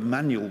worker, a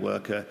manual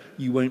worker,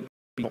 you won't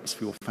be crops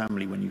for your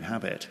family when you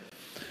have it.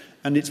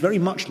 And it's very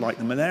much like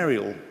the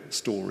malarial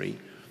story.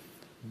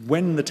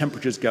 When the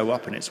temperatures go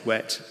up and it's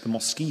wet, the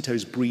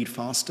mosquitoes breed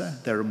faster,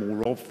 there are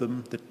more of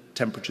them, the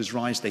temperatures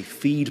rise, they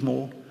feed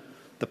more,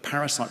 the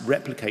parasite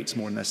replicates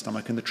more in their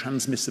stomach, and the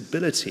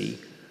transmissibility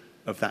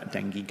of that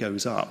dengue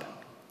goes up.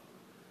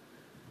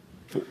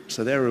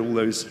 So there are all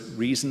those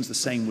reasons. The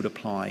same would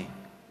apply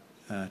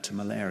to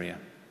malaria.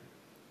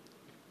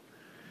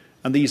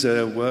 And these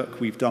are work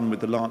we've done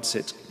with the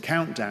Lancet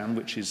Countdown,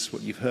 which is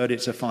what you've heard.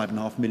 It's a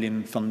 $5.5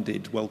 million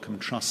funded Wellcome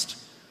Trust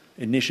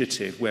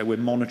initiative where we're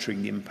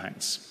monitoring the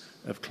impacts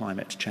of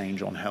climate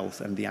change on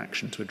health and the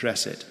action to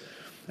address it.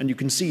 And you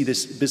can see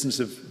this business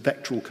of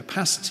vectoral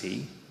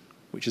capacity,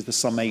 which is the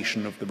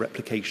summation of the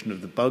replication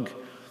of the bug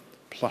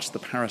plus the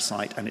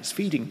parasite and its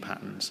feeding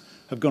patterns,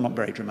 have gone up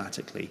very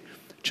dramatically.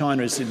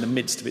 China is in the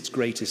midst of its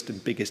greatest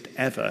and biggest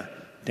ever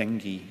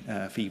dengue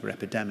fever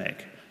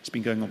epidemic. It's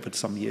been going on for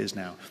some years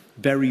now.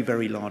 Very,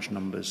 very large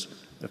numbers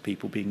of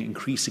people being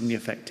increasingly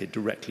affected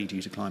directly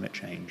due to climate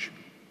change.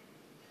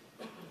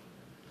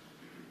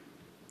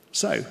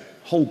 So,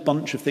 a whole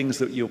bunch of things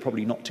that you're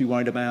probably not too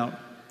worried about.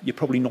 You're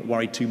probably not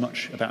worried too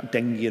much about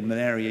dengue and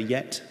malaria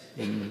yet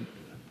in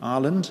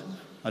Ireland.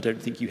 I don't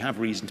think you have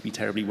reason to be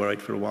terribly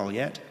worried for a while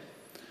yet.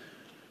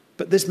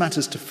 But this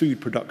matters to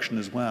food production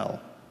as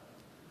well.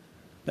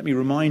 Let me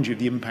remind you of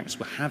the impacts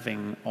we're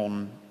having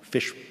on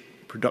fish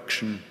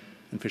production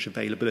and fish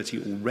availability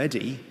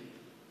already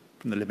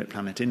from the Limit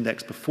Planet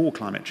Index before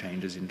climate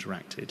change has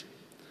interacted.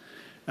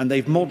 And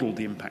they've modelled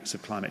the impacts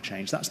of climate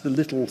change. That's the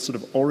little sort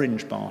of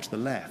orange bar to the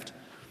left.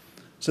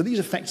 So these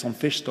effects on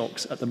fish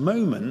stocks at the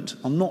moment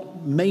are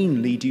not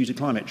mainly due to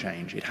climate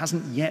change. It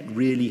hasn't yet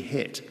really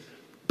hit,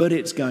 but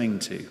it's going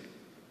to.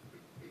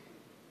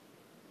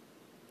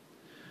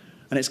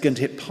 And it's going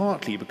to hit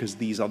partly because of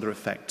these other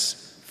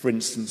effects, for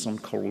instance, on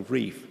coral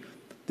reef,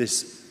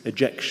 this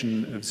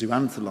ejection of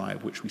zooanthuli,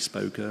 of which we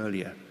spoke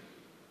earlier.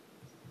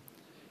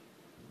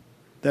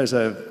 There's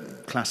a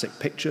classic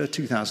picture,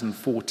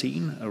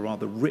 2014, a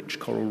rather rich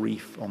coral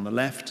reef on the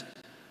left.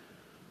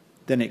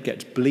 Then it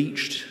gets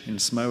bleached in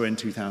Samoa in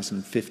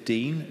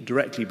 2015,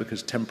 directly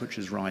because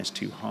temperatures rise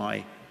too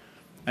high,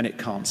 and it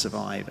can't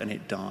survive, and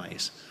it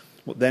dies.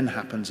 What then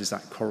happens is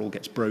that coral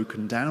gets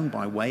broken down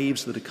by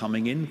waves that are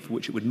coming in, for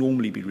which it would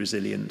normally be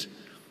resilient.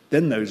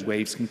 Then those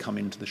waves can come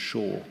into the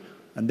shore,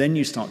 and then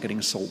you start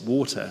getting salt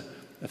water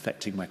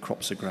affecting where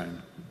crops are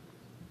grown.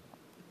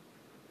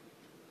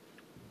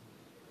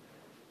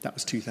 That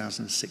was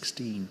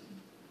 2016.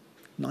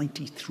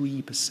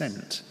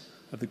 93%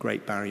 of the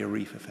Great Barrier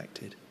Reef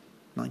affected.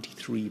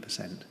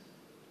 93%.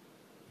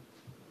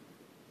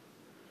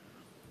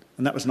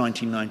 And that was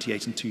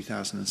 1998 and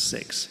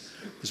 2006.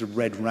 There's a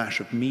red rash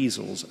of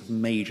measles, of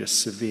major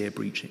severe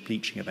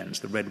bleaching events,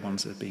 the red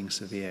ones that are being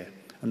severe.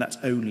 And that's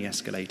only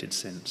escalated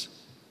since.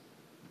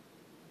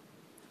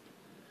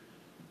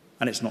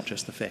 And it's not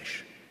just the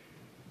fish.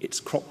 It's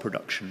crop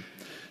production.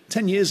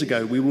 10 years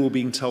ago, we were all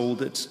being told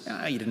that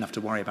you didn't have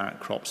to worry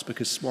about crops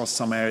because while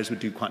some areas would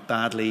do quite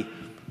badly,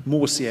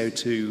 more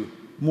CO2,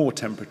 more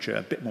temperature,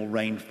 a bit more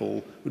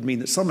rainfall would mean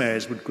that some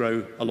areas would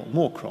grow a lot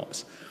more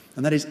crops.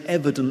 And that is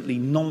evidently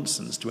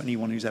nonsense to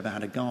anyone who's ever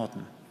had a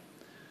garden.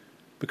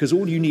 Because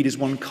all you need is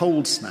one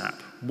cold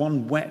snap,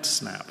 one wet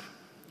snap,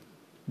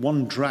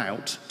 one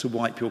drought to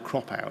wipe your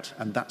crop out,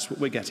 and that's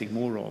what we're getting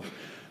more of.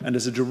 And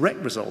as a direct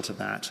result of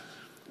that,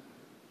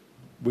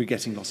 we're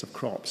getting loss of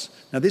crops.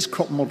 Now, this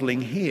crop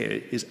modelling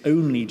here is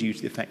only due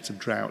to the effects of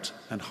drought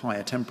and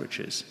higher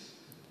temperatures.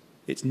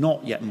 It's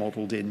not yet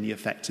modelled in the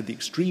effects of the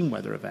extreme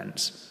weather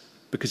events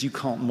because you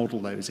can't model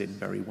those in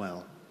very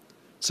well.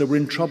 So we're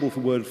in trouble for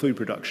world food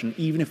production,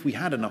 even if we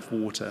had enough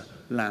water,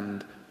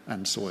 land,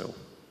 and soil.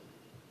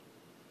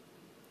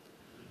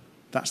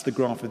 That's the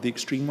graph of the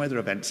extreme weather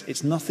events.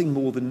 It's nothing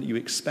more than you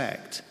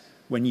expect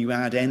when you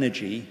add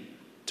energy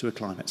to a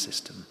climate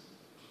system.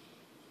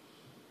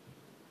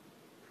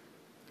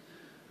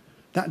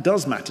 That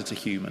does matter to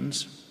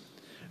humans.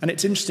 And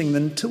it's interesting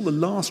that until the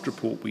last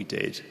report we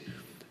did,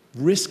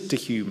 risk to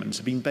humans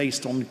have been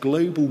based on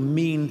global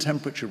mean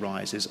temperature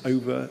rises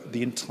over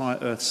the entire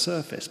Earth's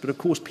surface. But of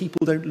course,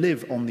 people don't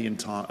live on the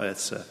entire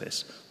Earth's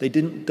surface. They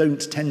don't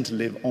tend to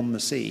live on the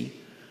sea,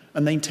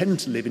 and they tend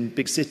to live in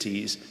big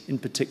cities in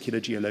particular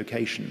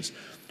geolocations.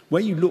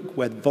 Where you look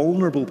where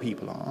vulnerable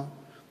people are,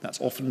 that's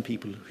often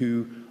people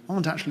who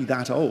aren't actually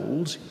that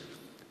old.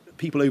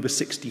 People over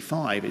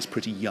 65 is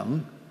pretty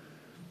young.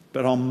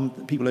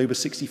 But people over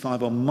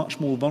 65 are much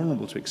more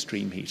vulnerable to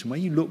extreme heat. And where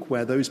you look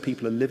where those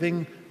people are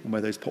living and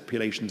where those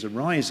populations are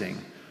rising,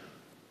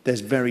 there's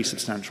very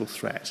substantial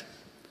threat.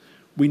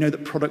 We know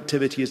that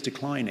productivity is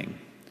declining.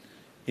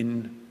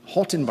 In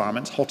hot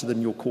environments, hotter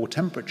than your core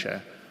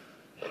temperature,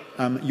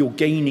 you're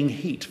gaining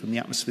heat from the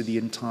atmosphere the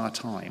entire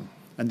time.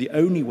 And the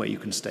only way you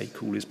can stay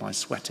cool is by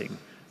sweating.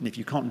 And if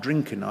you can't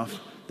drink enough,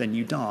 then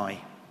you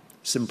die.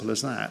 Simple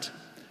as that.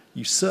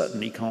 You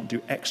certainly can't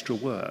do extra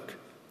work.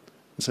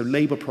 So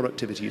labour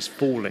productivity is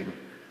falling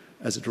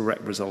as a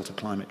direct result of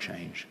climate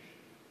change.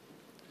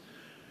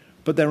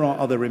 But there are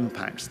other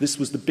impacts. This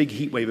was the big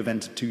heatwave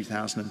event of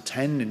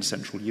 2010 in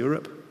Central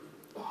Europe,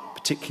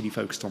 particularly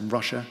focused on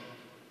Russia.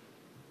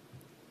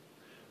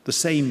 The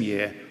same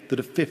year that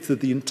a fifth of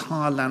the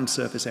entire land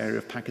surface area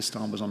of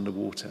Pakistan was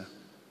underwater.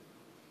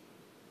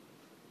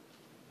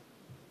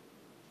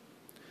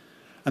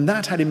 And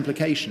that had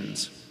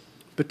implications,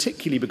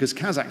 particularly because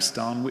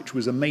Kazakhstan, which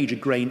was a major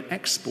grain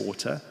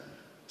exporter,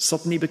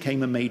 suddenly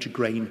became a major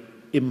grain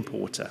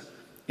importer.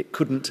 It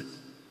couldn't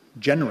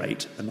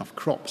generate enough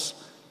crops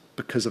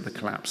because of the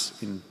collapse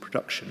in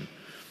production.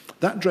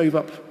 That drove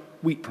up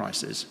wheat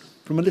prices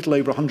from a little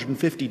over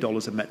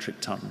 $150 a metric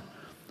ton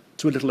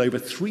to a little over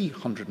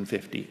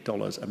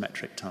 $350 a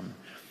metric ton.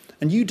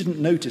 And you didn't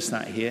notice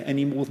that here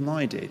any more than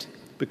I did,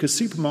 because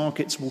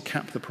supermarkets will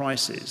cap the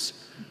prices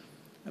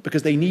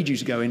because they need you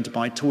to go in to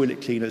buy toilet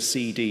cleaners,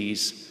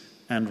 CDs,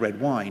 and red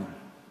wine.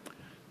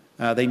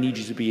 They need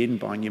you to be in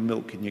buying your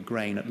milk and your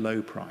grain at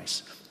low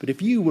price. But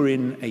if you were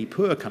in a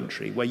poor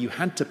country where you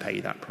had to pay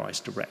that price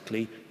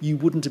directly, you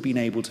wouldn't have been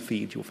able to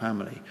feed your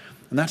family.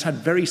 And that had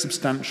very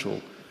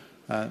substantial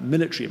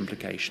military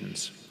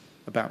implications,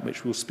 about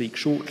which we'll speak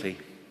shortly.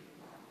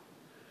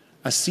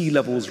 As sea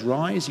levels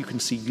rise, you can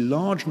see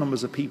large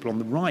numbers of people. On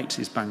the right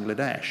is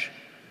Bangladesh,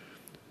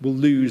 will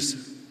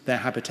lose their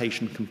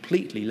habitation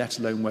completely, let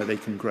alone where they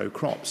can grow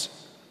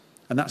crops.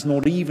 And that's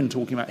not even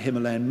talking about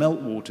Himalayan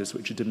meltwaters,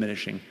 which are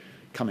diminishing,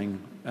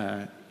 coming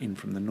in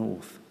from the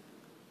north.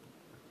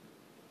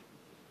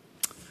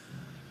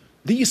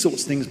 These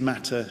sorts of things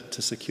matter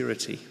to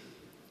security.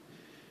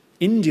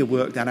 India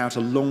worked that out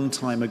a long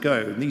time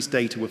ago, and these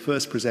data were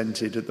first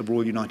presented at the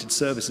Royal United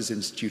Services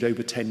Institute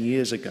over 10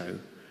 years ago,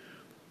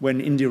 when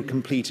India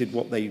completed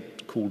what they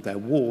called their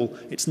wall.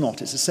 It's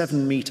not. It's a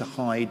 7-metre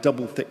high,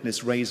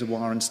 double-thickness razor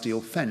wire and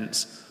steel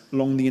fence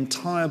along the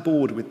entire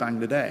border with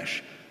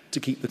Bangladesh to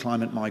keep the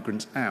climate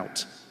migrants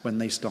out when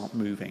they start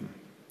moving.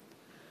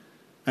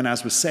 And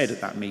as was said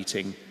at that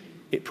meeting,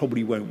 it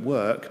probably won't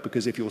work,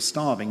 because if you're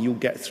starving, you'll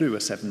get through a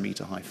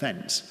 7-metre high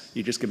fence.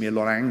 You're just going to be a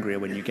lot angrier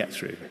when you get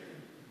through.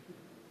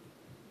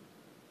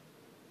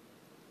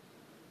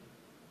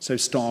 So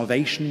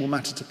starvation will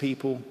matter to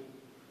people.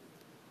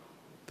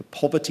 The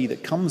poverty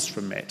that comes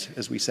from it,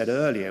 as we said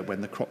earlier,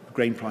 when the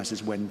grain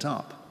prices went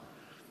up,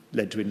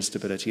 led to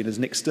instability. And as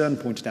Nick Stern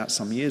pointed out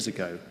some years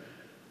ago,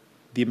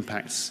 the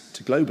impacts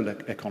to global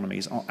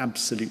economies are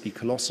absolutely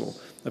colossal.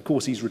 Of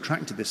course, he's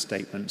retracted this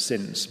statement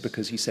since,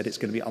 because he said it's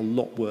going to be a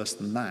lot worse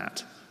than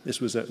that.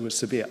 This was a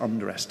severe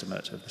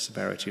underestimate of the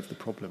severity of the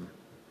problem.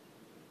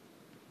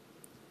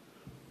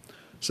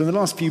 So in the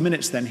last few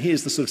minutes then,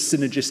 here's the sort of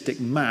synergistic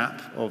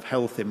map of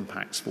health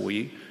impacts for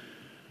you.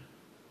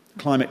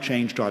 Climate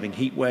change driving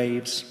heat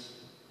waves,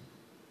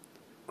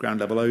 ground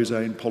level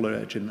ozone, pollen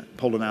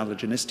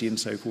allergenicity and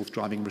so forth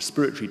driving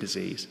respiratory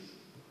disease.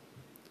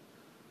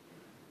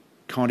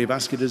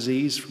 Cardiovascular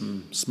disease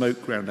from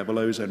smoke, ground level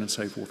ozone and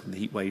so forth, and the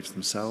heat waves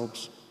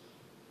themselves.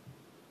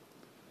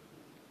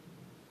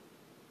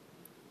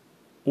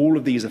 All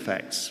of these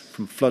effects,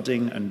 from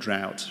flooding and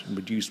drought and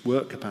reduced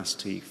work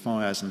capacity,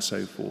 fires and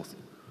so forth,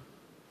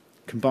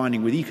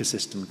 combining with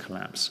ecosystem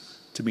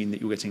collapse to mean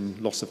that you're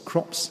getting loss of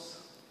crops,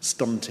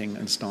 stunting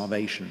and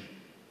starvation.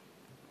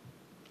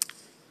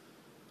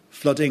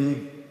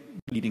 Flooding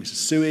leading to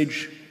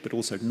sewage, but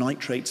also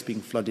nitrates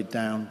being flooded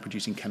down,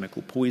 producing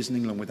chemical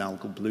poisoning along with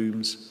algal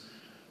blooms,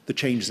 the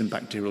changes in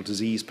bacterial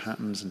disease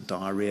patterns and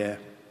diarrhea,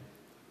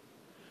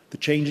 the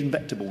change in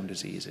vector-borne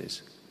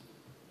diseases.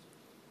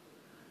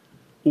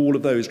 All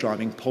of those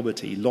driving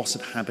poverty, loss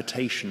of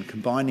habitation,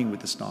 combining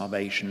with the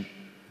starvation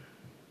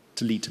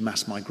to lead to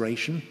mass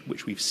migration,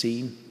 which we've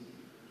seen.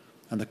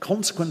 And the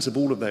consequence of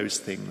all of those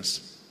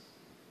things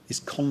is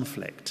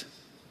conflict.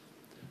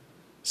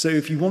 So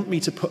if you want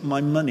me to put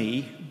my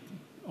money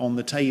on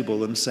the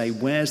table and say,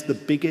 where's the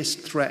biggest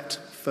threat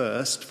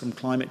first from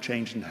climate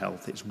change and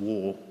health? It's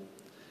war.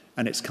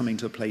 And it's coming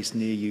to a place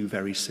near you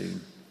very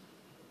soon.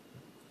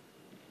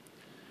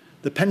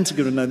 The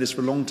Pentagon have known this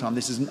for a long time.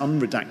 This is an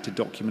unredacted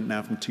document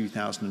now from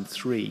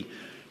 2003.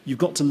 You've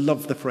got to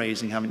love the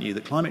phrasing, haven't you?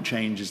 That climate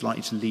change is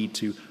likely to lead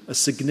to a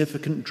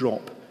significant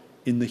drop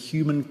in the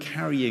human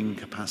carrying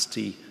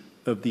capacity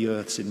of the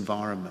Earth's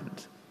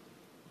environment.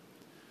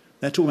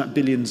 They're talking about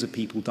billions of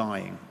people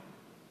dying.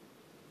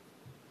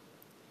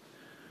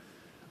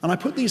 And I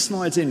put these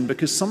slides in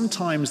because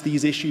sometimes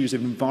these issues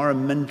of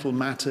environmental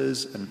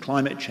matters and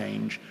climate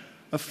change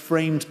are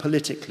framed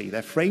politically.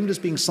 They're framed as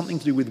being something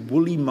to do with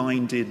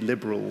woolly-minded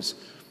liberals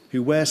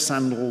who wear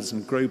sandals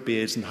and grow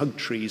beards and hug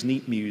trees and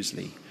eat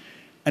muesli.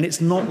 And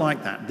it's not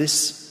like that.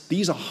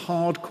 These are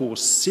hardcore,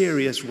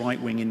 serious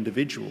right-wing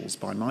individuals,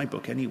 by my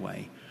book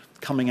anyway,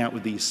 coming out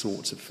with these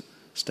sorts of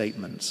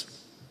statements.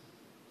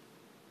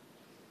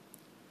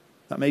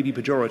 That may be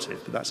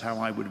pejorative, but that's how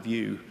I would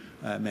view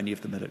many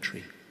of the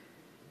military.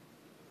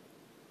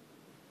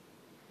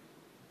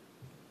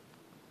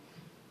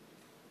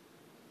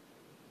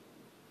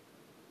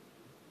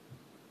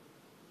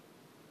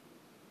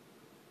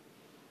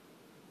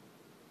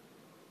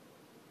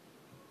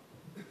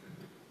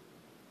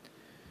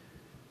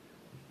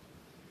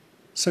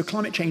 So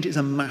climate change is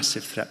a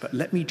massive threat, but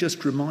let me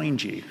just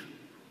remind you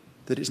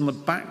that it's on the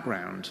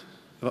background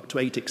of up to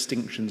 8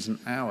 extinctions an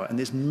hour and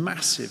this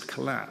massive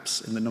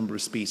collapse in the number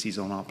of species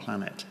on our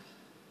planet.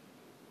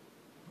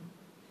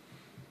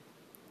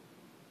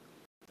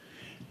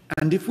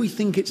 And if we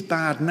think it's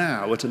bad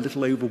now at a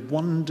little over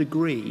 1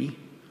 degree,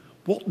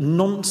 what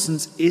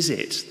nonsense is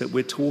it that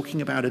we're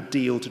talking about a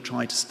deal to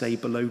try to stay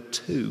below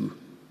 2?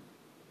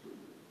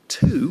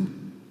 2?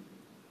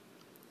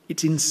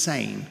 It's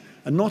insane.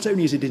 And not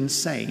only is it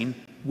insane,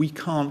 we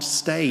can't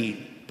stay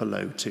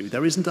below 2.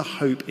 There isn't a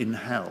hope in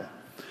hell.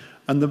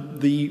 And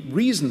the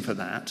reason for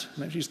that,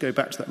 let's just go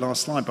back to that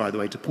last slide, by the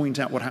way, to point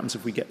out what happens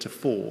if we get to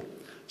 4.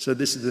 So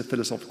this is the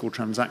philosophical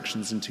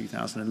transactions in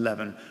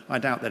 2011. I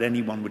doubt that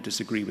anyone would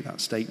disagree with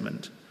that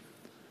statement.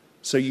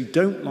 So you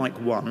don't like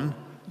 1,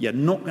 you're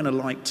not going to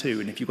like 2,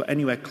 and if you've got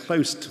anywhere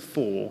close to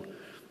 4,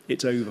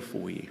 it's over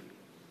for you.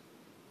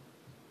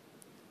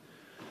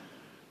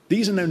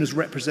 These are known as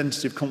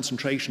representative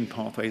concentration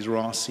pathways, or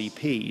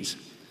RCPs.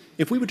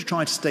 If we were to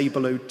try to stay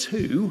below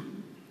 2,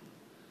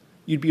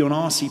 you'd be on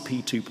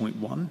RCP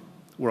 2.1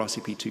 or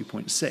RCP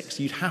 2.6.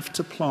 You'd have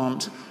to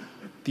plant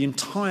the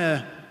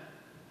entire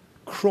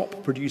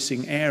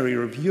crop-producing area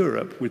of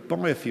Europe with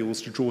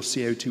biofuels to draw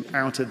CO2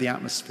 out of the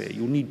atmosphere.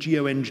 You'll need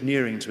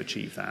geoengineering to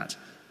achieve that.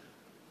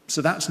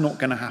 So that's not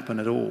going to happen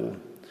at all.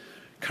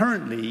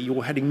 Currently,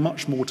 you're heading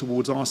much more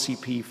towards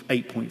RCP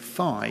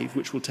 8.5,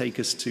 which will take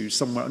us to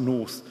somewhere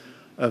north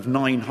of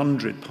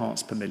 900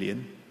 parts per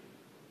million.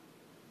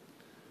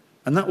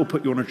 And that will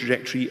put you on a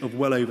trajectory of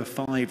well over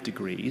 5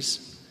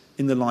 degrees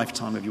in the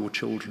lifetime of your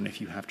children,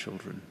 if you have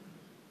children.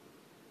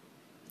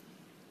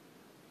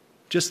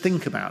 Just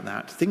think about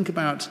that. Think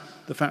about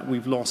the fact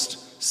we've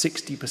lost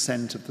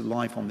 60% of the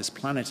life on this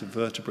planet of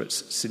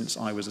vertebrates since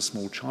I was a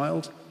small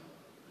child.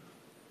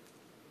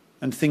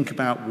 And think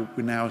about what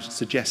we're now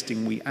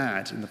suggesting we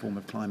add in the form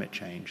of climate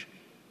change.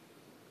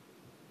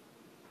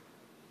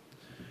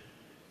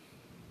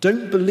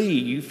 Don't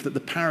believe that the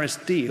Paris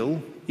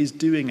deal is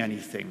doing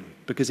anything,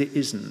 because it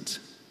isn't.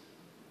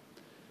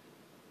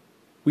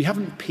 We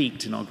haven't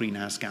peaked in our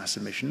greenhouse gas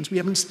emissions. We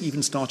haven't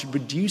even started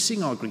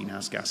reducing our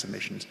greenhouse gas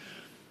emissions.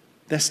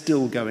 They're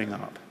still going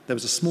up. There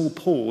was a small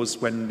pause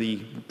when the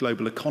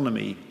global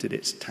economy did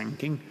its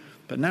tanking,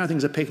 but now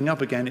things are picking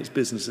up again. It's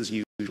business as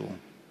usual.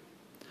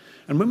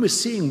 And when we're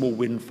seeing more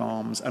wind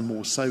farms and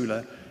more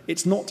solar,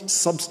 it's not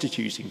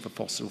substituting for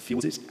fossil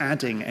fuels, it's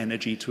adding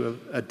energy to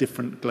a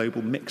different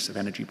global mix of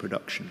energy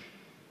production.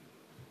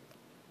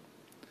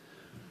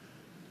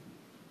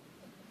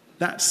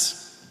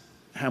 That's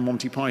how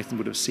Monty Python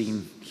would have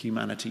seen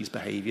humanity's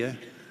behaviour.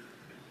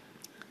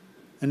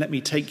 And let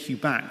me take you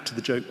back to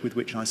the joke with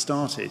which I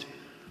started.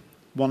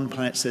 One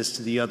planet says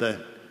to the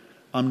other,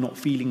 "I'm not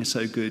feeling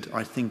so good,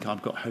 I think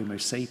I've got Homo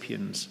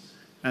sapiens."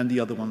 And the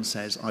other one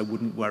says, "I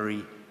wouldn't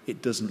worry,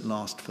 it doesn't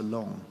last for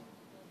long."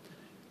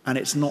 And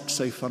it's not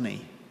so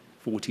funny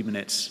 40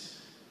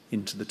 minutes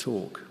into the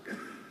talk.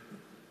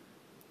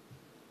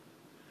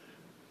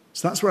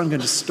 So that's where I'm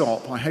going to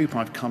stop. I hope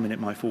I've come in at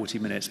my 40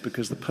 minutes,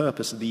 because the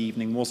purpose of the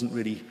evening wasn't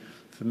really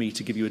for me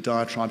to give you a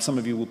diatribe. Some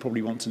of you will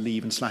probably want to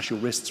leave and slash your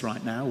wrists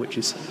right now, which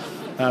is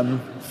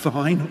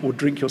fine, or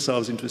drink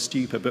yourselves into a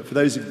stupor. But for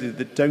those of you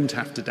that don't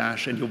have to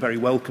dash, and you're very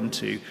welcome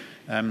to,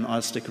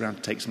 I'll stick around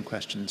to take some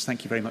questions.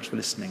 Thank you very much for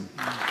listening.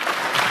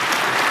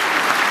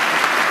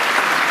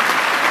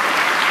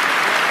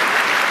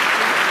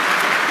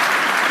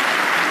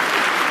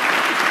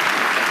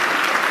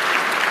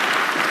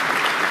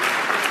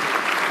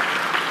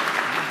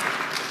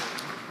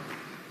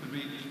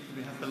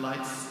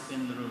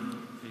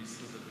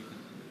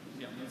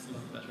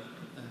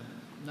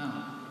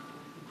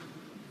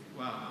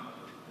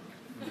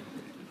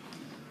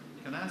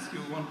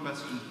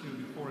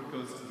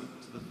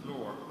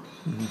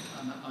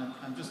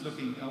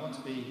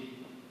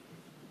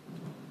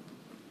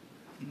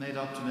 Made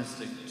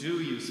optimistic.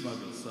 Do you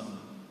smuggle some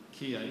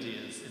key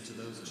ideas into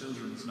those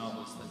children's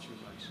novels that you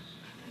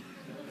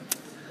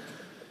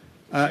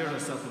write? Share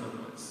us up in other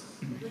words.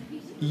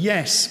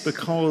 Yes,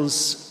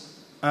 because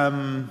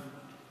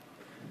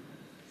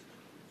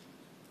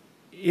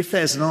if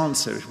there's an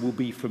answer, it will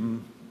be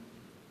from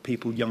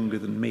people younger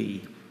than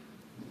me.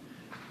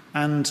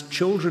 And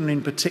children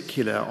in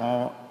particular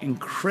are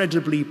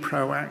incredibly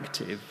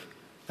proactive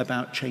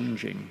about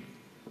changing.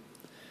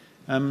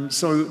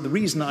 So the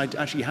reason I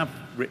actually have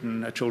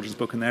written a children's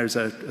book, and there is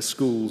a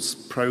schools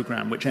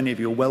programme, which any of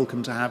you are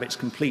welcome to have. It's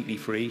completely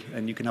free,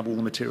 and you can have all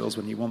the materials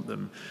when you want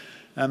them.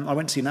 I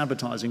went to see an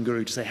advertising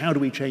guru to say, how do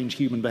we change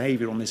human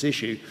behaviour on this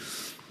issue?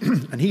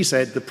 And he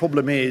said, the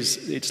problem is,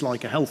 it's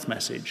like a health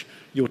message.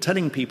 You're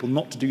telling people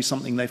not to do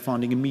something they're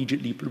finding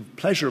immediately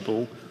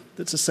pleasurable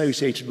that's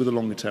associated with a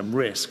longer-term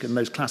risk. And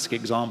those classic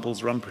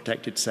examples are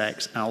unprotected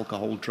sex,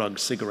 alcohol,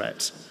 drugs,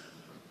 cigarettes.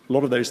 A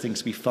lot of those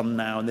things can be fun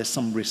now, and there's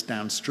some risk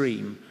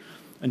downstream.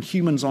 And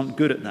humans aren't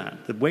good at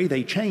that. The way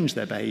they change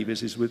their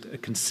behaviours is with a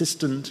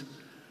consistent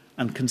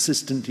and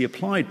consistently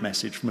applied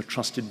message from a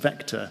trusted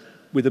vector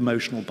with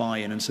emotional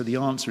buy-in. And so the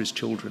answer is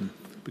children,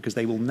 because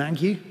they will nag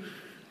you,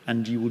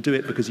 and you will do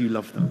it because you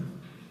love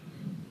them.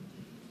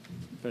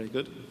 Very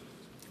good.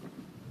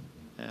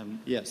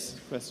 Yes,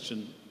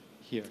 question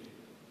here.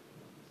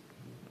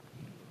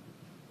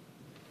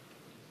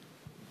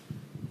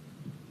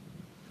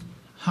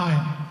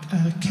 Hi,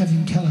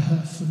 Kevin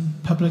Kelleher from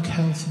Public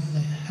Health and the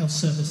Health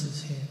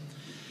Services here.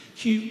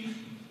 Hugh,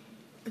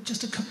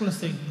 just a couple of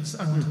things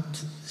I wanted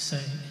to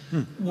say.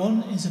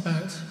 One is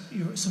about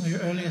some of your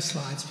earlier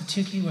slides,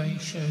 particularly where you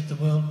showed the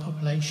world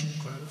population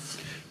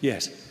growth.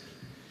 Yes.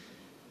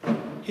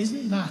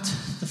 Isn't that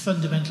the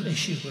fundamental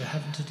issue we're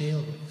having to deal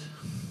with?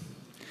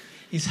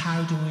 Is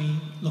how do we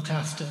look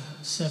after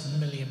 7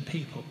 million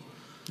people?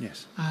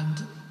 Yes.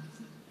 And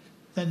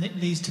then it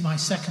leads to my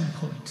second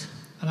point.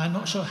 And I'm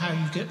not sure how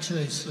you get to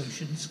those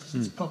solutions, because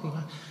it's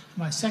problematic.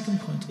 My second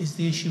point is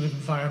the issue of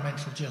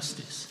environmental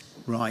justice.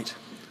 Right.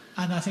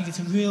 And I think it's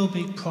a real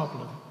big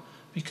problem,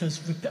 because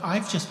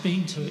I've just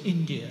been to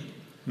India,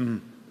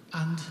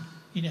 and,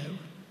 you know,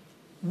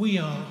 we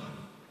are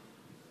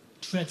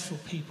dreadful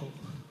people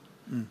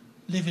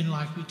living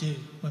like we do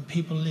when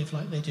people live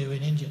like they do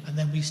in India. And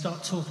then we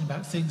start talking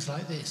about things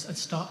like this and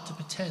start to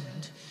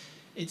pretend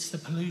it's the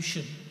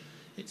pollution,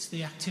 it's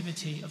the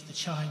activity of the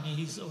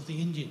Chinese or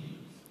the Indian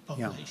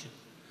population.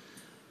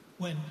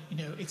 When, you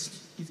know,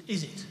 is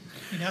it?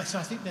 You know, so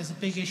I think there's a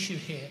big issue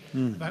here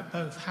about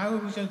both. How are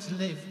we going to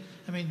live?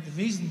 I mean, the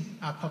reason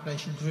our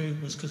population grew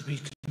was because we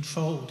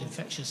controlled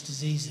infectious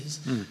diseases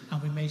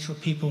and we made sure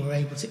people were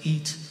able to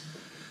eat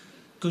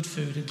good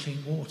food and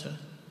clean water.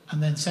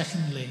 And then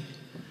secondly,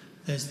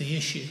 there's the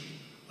issue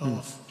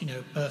of, you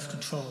know, birth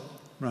control.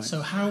 Right.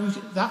 So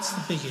that's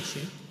the big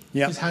issue.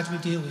 Yeah. Because how do we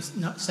deal with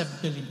not 7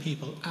 billion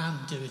people and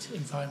do it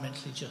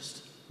environmentally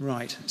just?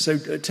 Right. So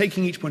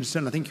taking each point in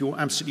turn, I think you're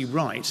absolutely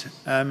right.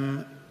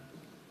 And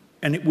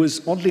it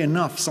was, oddly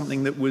enough,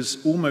 something that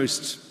was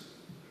almost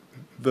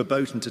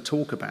verboten to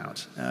talk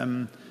about.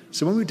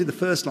 So when we did the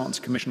first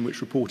Lancet Commission,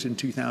 which reported in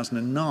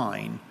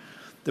 2009,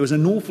 there was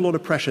an awful lot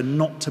of pressure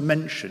not to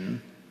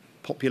mention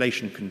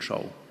population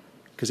control,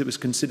 because it was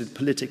considered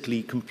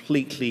politically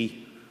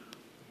completely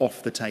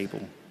off the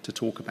table to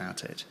talk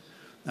about it.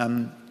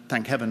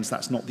 Thank heavens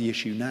that's not the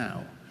issue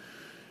now.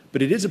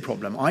 But it is a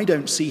problem. I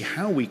don't see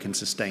how we can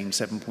sustain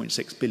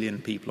 7.6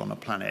 billion people on a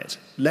planet,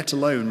 let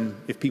alone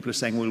if people are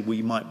saying, well,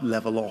 we might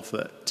level off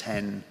at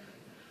 10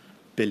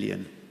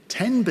 billion.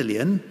 10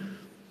 billion,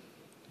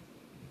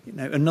 you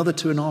know, another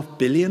 2.5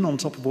 billion on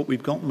top of what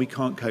we've got, and we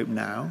can't cope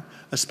now,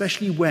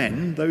 especially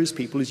when those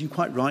people, as you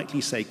quite rightly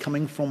say,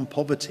 coming from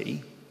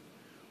poverty,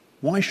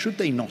 why should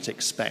they not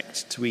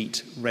expect to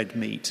eat red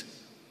meat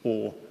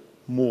or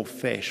more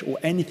fish or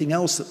anything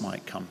else that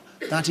might come?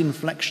 That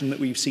inflection that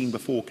we've seen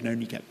before can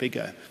only get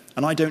bigger,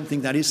 and I don't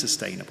think that is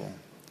sustainable.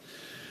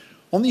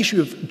 On the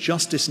issue of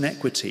justice and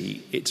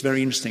equity, it's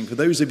very interesting. For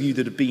those of you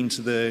that have been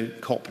to the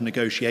COP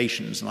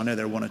negotiations, and I know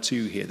there are one or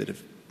two here that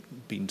have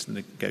been to the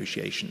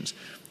negotiations,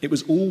 it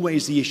was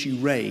always the issue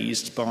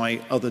raised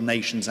by other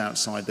nations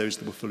outside those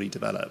that were fully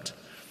developed.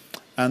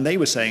 And they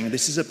were saying,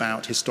 this is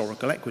about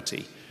historical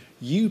equity.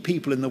 You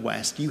people in the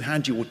West, you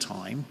had your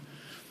time.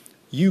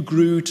 You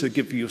grew to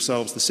give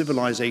yourselves the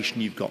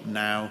civilization you've got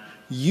now.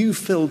 You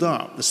filled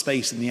up the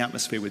space in the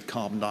atmosphere with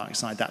carbon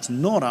dioxide. That's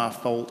not our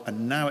fault,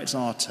 and now it's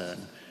our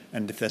turn.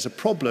 And if there's a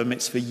problem,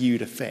 it's for you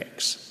to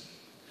fix.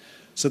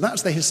 So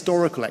that's the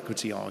historical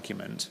equity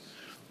argument.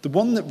 The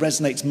one that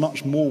resonates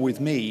much more with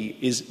me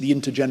is the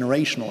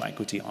intergenerational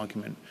equity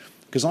argument.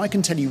 Because I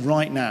can tell you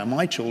right now,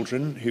 my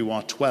children, who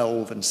are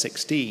 12 and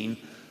 16,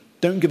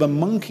 don't give a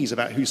monkey's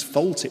about whose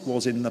fault it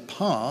was in the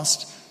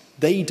past.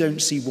 They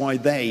don't see why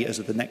they, as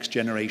the next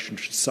generation,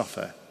 should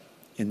suffer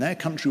in their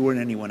country or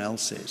in anyone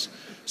else's.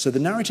 So the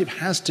narrative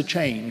has to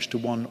change to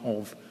one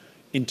of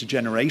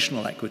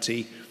intergenerational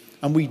equity,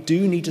 and we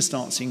do need to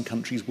start seeing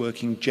countries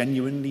working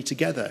genuinely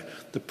together.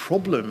 The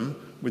problem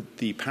with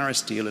the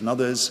Paris deal and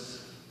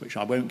others, which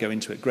I won't go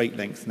into at great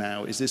length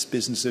now, is this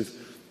business of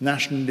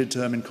nationally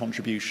determined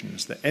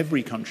contributions, that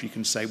every country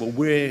can say, well,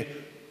 we're,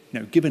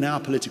 given our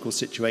political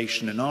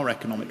situation and our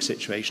economic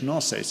situation,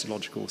 our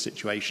sociological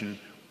situation,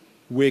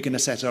 we're going to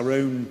set our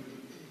own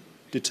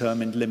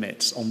determined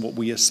limits on what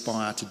we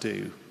aspire to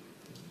do.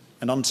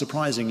 And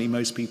unsurprisingly,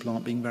 most people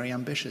aren't being very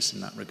ambitious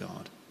in that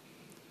regard.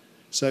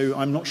 So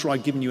I'm not sure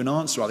I've given you an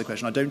answer to the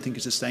question. I don't think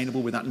it's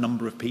sustainable with that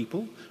number of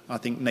people. I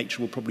think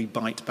nature will probably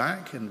bite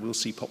back, and we'll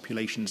see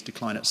populations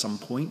decline at some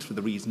point for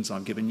the reasons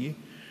I've given you.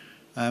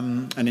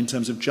 And in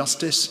terms of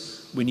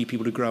justice, we need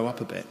people to grow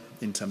up a bit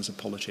in terms of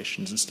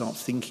politicians and start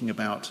thinking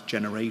about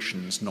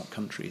generations, not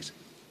countries.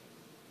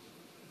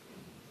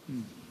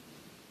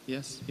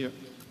 Yes, here.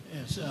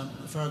 Yes,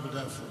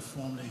 Febrile,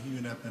 formerly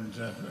UNEP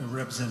and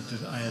represented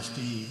ISD,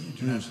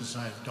 International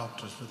Society of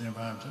Doctors for the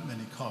Environment at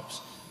many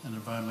COPs and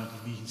environmental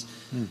meetings.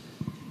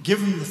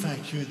 Given the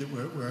fact here that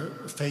we're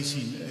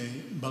facing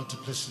a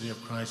multiplicity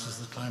of crises,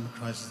 the climate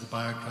crisis, the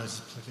bio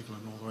crisis, political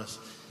and all the rest,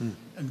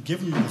 and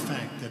given the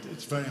fact that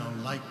it's very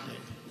unlikely,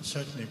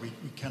 certainly we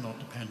cannot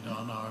depend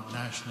on our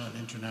national and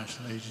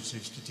international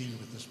agencies to deal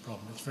with this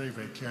problem. It's very,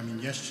 very clear. I mean,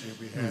 yesterday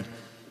we heard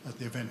at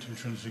the event in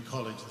Trinity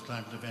College, the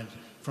climate event,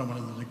 from one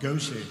of the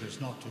negotiators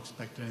not to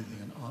expect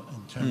anything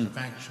in terms of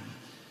action.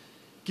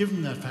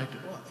 given that fact,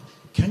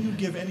 can you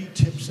give any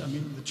tips? I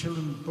mean, the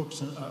children's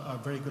books are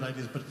very good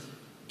ideas, but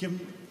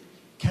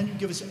can you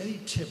give us any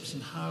tips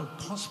on how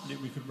possibly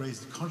we could raise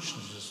the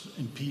consciousness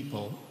in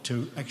people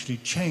to actually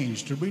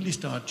change, to really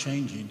start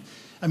changing?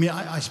 I mean,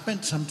 I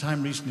spent some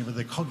time recently with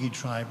the Kogi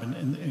tribe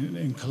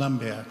in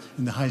Colombia,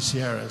 in the High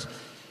Sierras,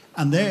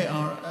 and they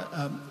are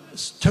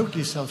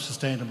totally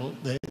self-sustainable.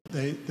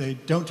 They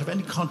don't have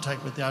any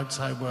contact with the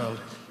outside world,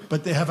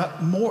 but they have a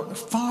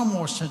far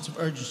more sense of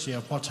urgency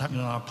of what's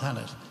happening on our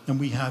planet than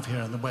we have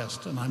here in the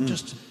West. And I'm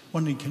just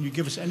wondering, can you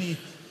give us any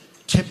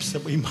tips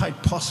that we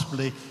might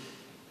possibly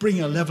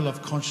bring a level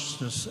of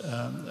consciousness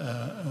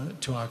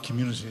to our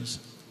communities?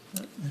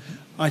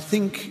 I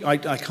think,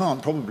 I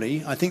can't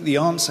probably. I think the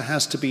answer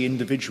has to be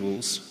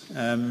individuals.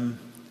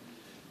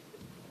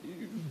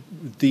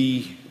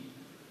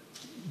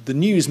 The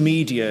news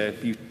media,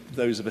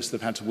 those of us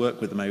that have had to work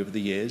with them over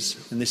the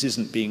years, and this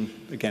isn't being,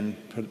 again,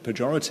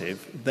 pejorative,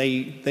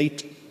 they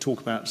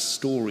talk about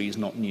stories,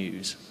 not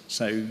news.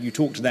 So you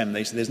talk to them,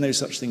 they say there's no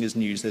such thing as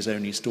news, there's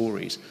only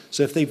stories.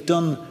 So if they've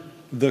done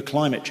the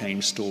climate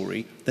change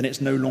story, then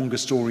it's no longer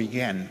story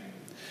again,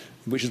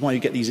 which is why you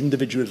get these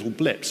individual little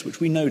blips, which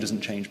we know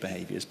doesn't change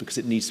behaviours because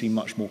it needs to be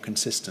much more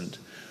consistent.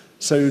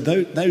 So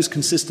those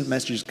consistent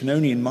messages can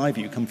only, in my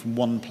view, come from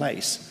one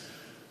place,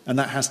 and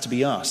that has to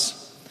be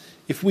us.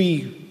 If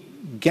we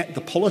get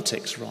the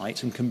politics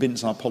right and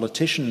convince our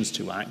politicians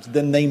to act,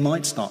 then they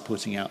might start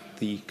putting out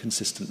the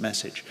consistent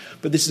message.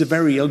 But this is a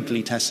very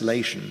ugly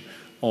tessellation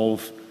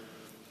of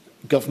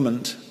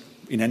government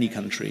in any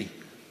country,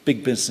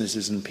 big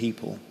businesses and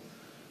people.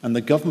 And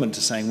the government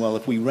is saying, well,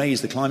 if we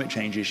raise the climate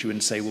change issue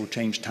and say we'll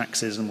change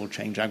taxes and we'll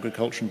change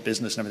agriculture and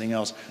business and everything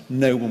else,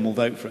 no one will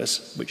vote for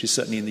us, which is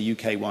certainly in the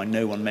UK why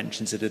no one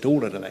mentions it at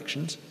all at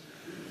elections.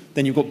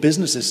 Then you've got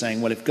businesses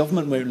saying, well, if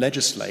government won't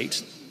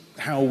legislate,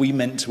 how are we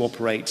meant to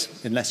operate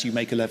unless you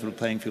make a level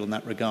playing field in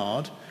that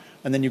regard?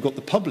 And then you've got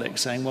the public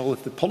saying, well,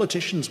 if the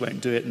politicians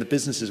won't do it and the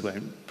businesses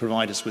won't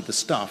provide us with the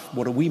stuff,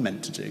 what are we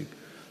meant to do?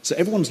 So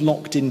everyone's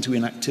locked into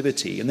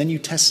inactivity, and then you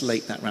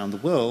tessellate that around the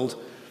world,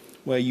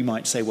 where you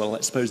might say, well,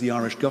 let's suppose the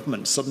Irish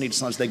government suddenly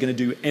decides they're going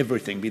to do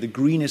everything, be the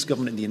greenest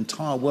government in the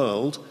entire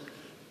world.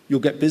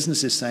 You'll get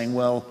businesses saying,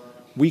 well,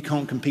 we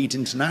can't compete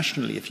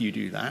internationally if you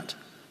do that,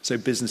 so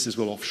businesses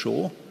will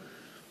offshore.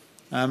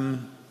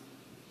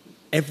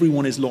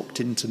 Everyone is locked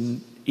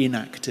into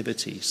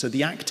inactivity. So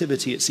the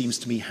activity, it seems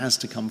to me, has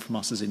to come from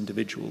us as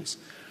individuals.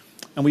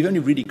 And we've only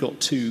really got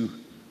two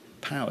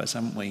powers,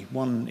 haven't we?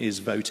 One is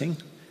voting,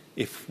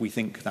 if we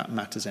think that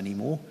matters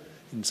anymore.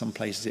 In some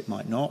places it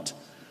might not.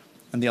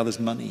 And the other's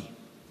money,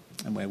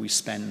 and where we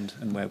spend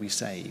and where we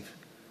save.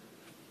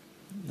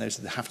 Those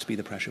have to be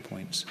the pressure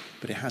points,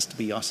 but it has to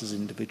be us as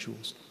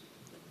individuals.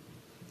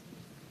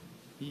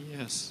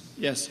 Yes.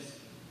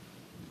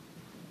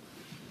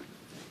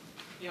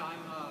 Yeah,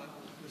 I'm a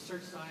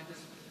research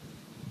scientist.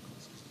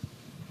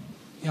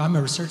 Yeah, I'm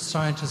a research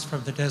scientist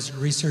from the Desert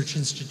Research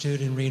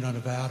Institute in Reno,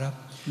 Nevada.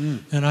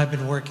 And I've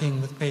been working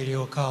with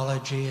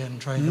paleoecology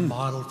and trying to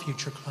model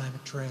future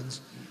climate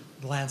trends,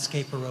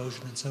 landscape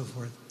erosion, and so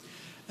forth.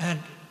 And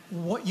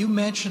what you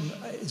mentioned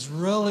is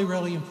really,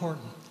 really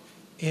important,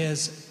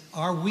 is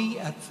are we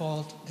at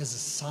fault as a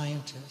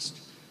scientist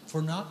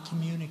for not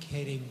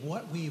communicating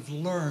what we've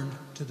learned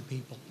to the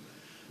people?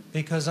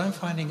 Because I'm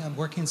finding, I'm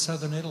working in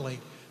southern Italy,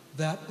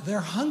 that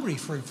they're hungry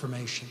for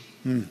information.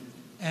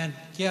 And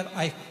yet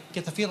I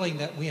get the feeling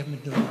that we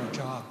haven't been doing our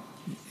job.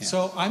 Yeah.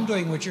 So I'm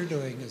doing what you're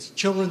doing, is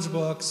children's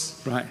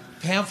books,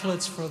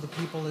 pamphlets for the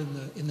people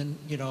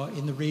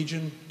in the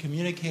region,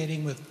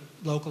 communicating with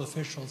local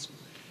officials.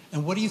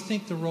 And what do you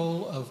think the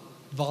role of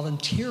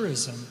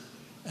volunteerism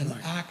and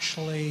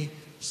actually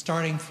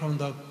starting from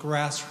the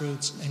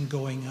grassroots and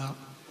going up,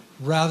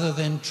 rather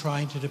than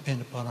trying to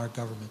depend upon our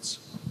governments?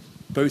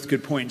 Both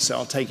good points, so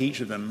I'll take each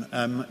of them.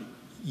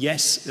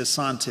 Yes, as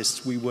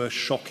scientists, we were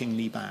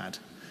shockingly bad.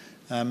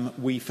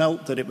 We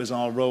felt that it was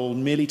our role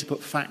merely to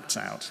put facts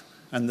out,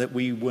 and that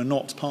we were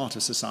not part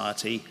of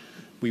society,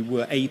 we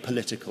were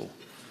apolitical.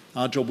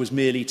 Our job was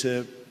merely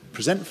to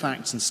present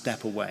facts and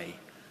step away.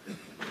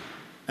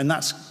 And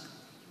that's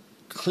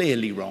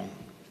clearly wrong,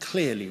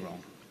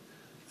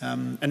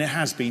 and it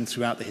has been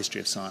throughout the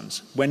history of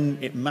science. When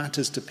it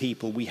matters to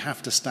people, we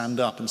have to stand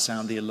up and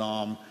sound the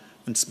alarm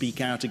and speak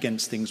out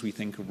against things we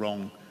think are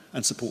wrong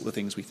and support the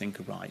things we think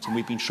are right. And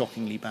we've been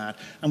shockingly bad.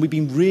 And we've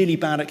been really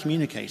bad at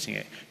communicating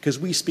it, because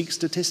we speak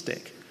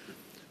statistic.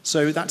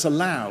 So that's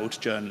allowed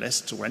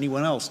journalists or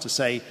anyone else to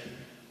say,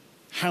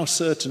 how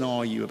certain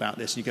are you about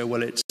this? And you go,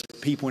 well, it's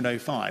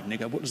P.05. And you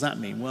go, what does that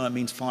mean? Well, it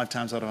means 5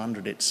 times out of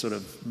 100 it sort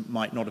of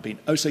might not have been.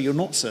 Oh, so you're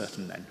not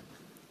certain then?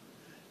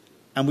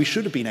 And we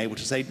should have been able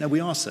to say, no, we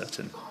are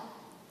certain.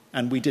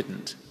 And we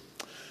didn't.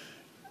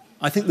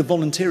 I think the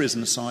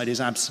volunteerism side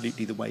is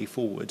absolutely the way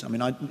forward. I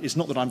mean, it's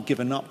not that I've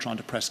given up trying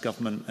to press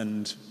government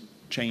and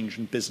change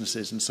and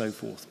businesses and so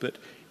forth, but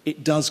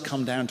it does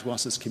come down to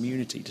us as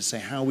community to say,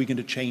 how are we going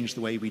to change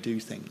the way we do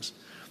things?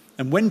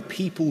 And when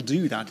people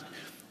do that,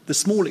 the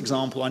small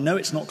example, I know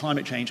it's not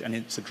climate change and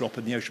it's a drop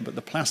in the ocean, but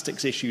the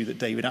plastics issue that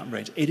David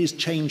raised, it has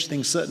changed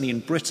things, certainly in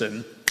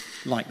Britain,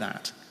 like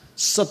that.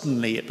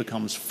 Suddenly it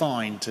becomes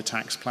fine to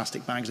tax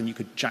plastic bags and you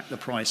could jack the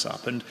price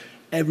up, and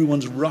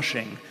everyone's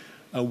rushing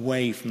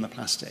away from the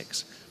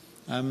plastics.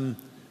 And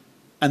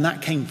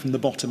that came from the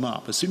bottom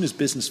up. As soon as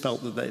business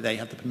felt that they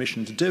had the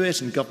permission to do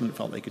it and government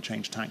felt they could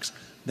change tax,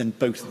 then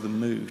both of them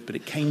moved. But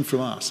it came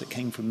from us, it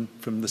came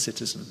from the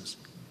citizens.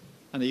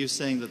 And are you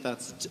saying that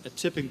that's a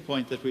tipping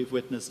point that we've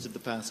witnessed in the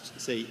past,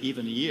 say,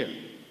 even a year,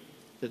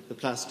 the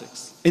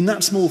plastics? In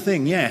that small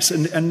thing, yes,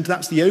 and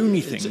that's the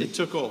only thing. It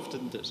took off,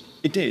 didn't it?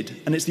 It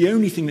did, and it's the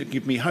only thing that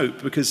gave me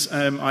hope, because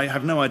I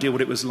have no idea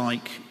what it was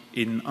like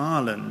in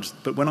Ireland,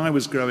 but when I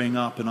was growing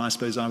up, and I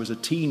suppose I was a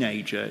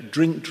teenager,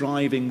 drink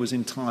driving was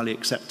entirely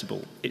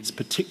acceptable. It's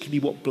particularly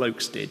what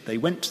blokes did. They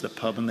went to the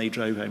pub and they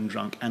drove home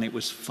drunk, and it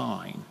was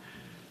fine.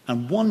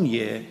 And one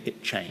year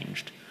it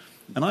changed.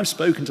 And I've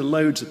spoken to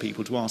loads of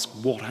people to ask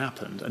what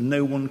happened, and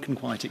no one can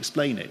quite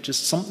explain it.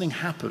 Just something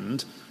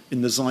happened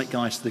in the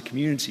zeitgeist of the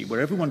community where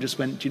everyone just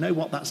went, do you know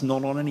what, that's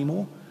not on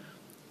anymore?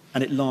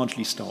 And it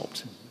largely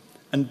stopped.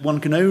 And one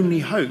can only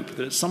hope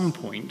that at some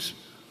point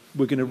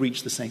we're going to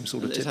reach the same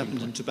sort of tipping point. It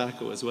happened in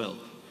tobacco as well.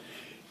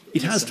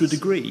 It has to a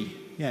degree,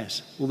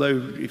 yes.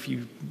 Although if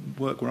you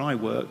work where I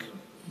work,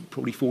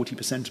 probably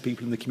 40% of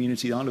people in the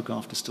community I look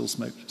after still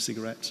smoke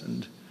cigarettes,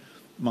 and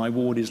my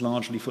ward is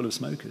largely full of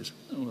smokers.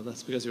 Oh, well,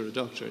 that's because you're a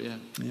doctor, yeah.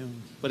 Yeah.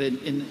 But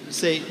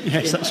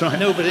Yes, that's right.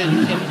 No, but in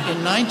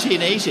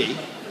 1980,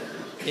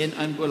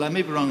 well, I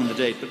may be wrong on the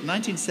date, but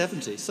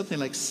 1970, something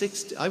like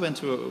 60. I went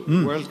to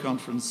a world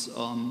conference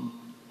on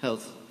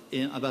health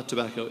about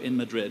tobacco in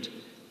Madrid,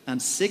 and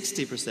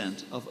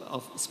 60%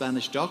 of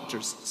Spanish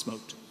doctors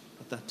smoked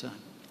at that time.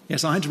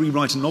 Yes, I had to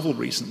rewrite a novel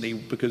recently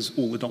because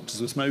all the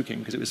doctors were smoking,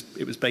 because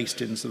it was based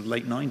in sort of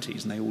late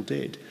 90s, and they all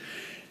did.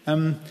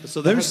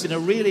 So there has been a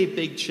really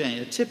big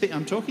change.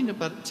 I'm talking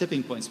about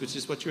tipping points, which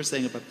is what you're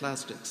saying about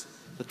plastics,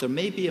 that there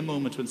may be a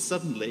moment when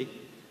suddenly,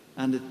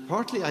 and it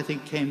partly, I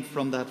think, came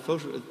from that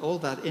photo, all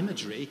that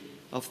imagery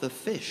of the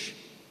fish.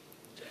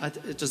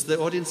 Does the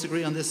audience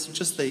agree on this?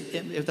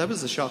 If that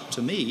was a shock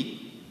to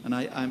me, and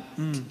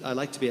I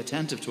like to be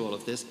attentive to all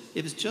of this,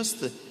 it was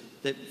just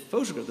the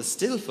photograph, the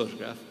still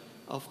photograph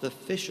of the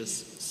fish's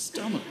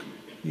stomach.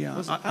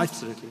 Yeah,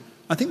 absolutely.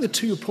 I think the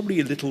two are probably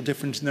a little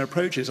different in their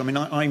approaches. I mean,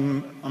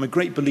 I'm a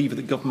great believer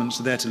that governments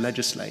are there to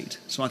legislate.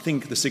 So I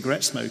think the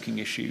cigarette smoking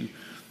issue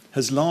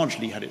has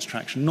largely had its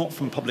traction, not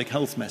from public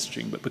health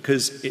messaging, but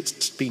because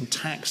it's been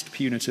taxed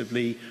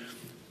punitively.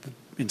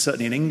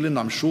 Certainly in England,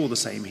 I'm sure the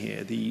same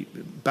here. The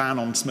ban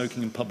on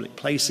smoking in public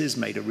places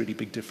made a really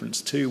big difference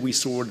too. We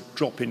saw a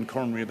drop in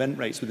coronary event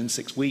rates within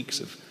 6 weeks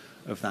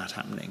of that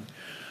happening.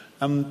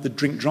 The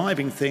drink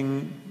driving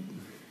thing,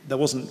 there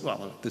wasn't,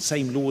 well, the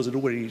same laws had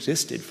already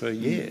existed for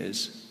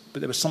years, but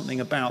there was something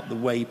about the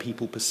way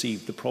people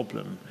perceived the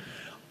problem.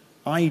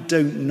 I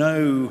don't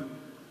know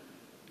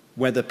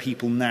whether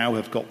people now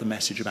have got the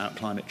message about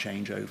climate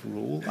change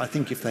overall. I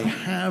think if they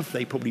have,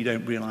 they probably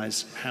don't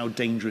realise how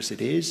dangerous it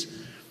is.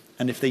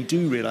 And if they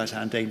do realise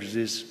how dangerous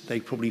it is, they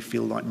probably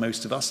feel like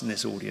most of us in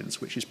this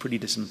audience, which is pretty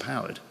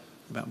disempowered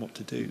about what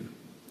to do.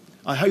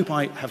 I hope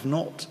I have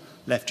not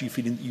left you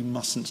feeling that you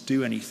mustn't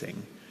do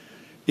anything.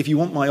 If you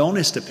want my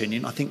honest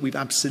opinion, I think we've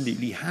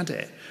absolutely had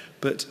it.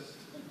 But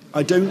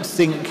I don't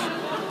think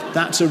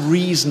that's a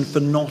reason for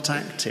not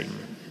acting.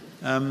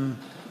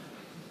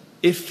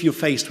 If you're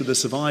faced with a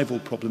survival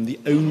problem, the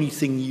only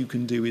thing you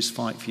can do is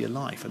fight for your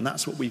life. And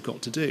that's what we've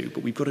got to do.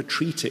 But we've got to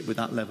treat it with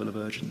that level of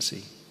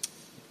urgency.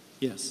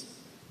 Yes.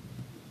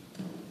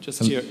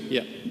 Just here.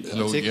 Yeah.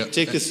 Hello.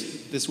 Take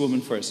this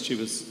woman first. She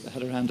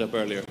had her hand up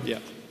earlier. Yeah.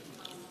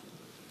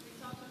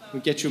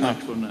 We'll get your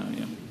microphone now.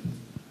 Yeah.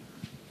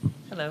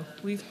 Hello.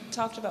 We've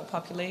talked about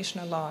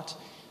population a lot.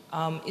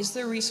 Is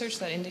there research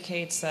that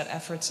indicates that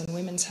efforts in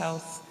women's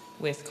health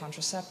with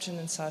contraception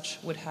and such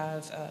would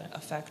have an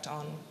effect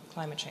on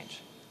climate change?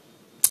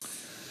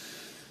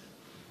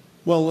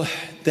 Well,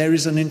 there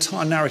is an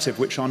entire narrative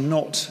which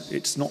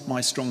it's not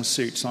my strong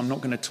suit, so I'm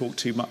not going to talk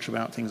too much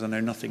about things I know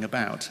nothing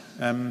about.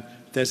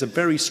 There's a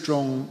very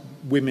strong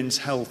women's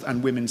health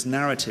and women's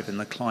narrative in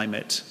the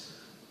climate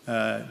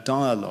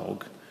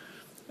dialogue,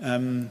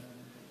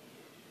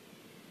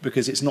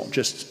 because it's not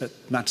just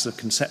matters of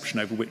conception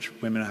over which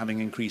women are having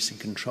increasing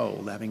control,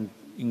 they're having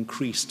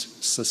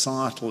increased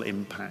societal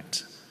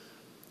impact.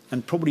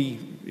 And probably,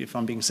 if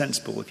I'm being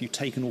sensible, if you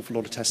take an awful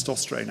lot of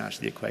testosterone out of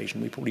the equation,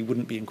 we probably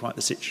wouldn't be in quite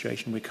the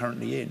situation we're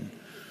currently in.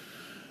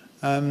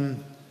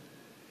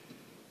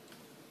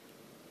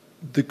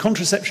 The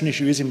contraception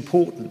issue is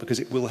important because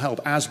it will help,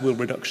 as will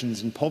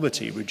reductions in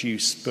poverty,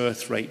 reduce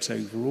birth rates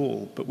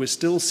overall. But we're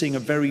still seeing a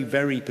very,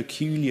 very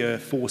peculiar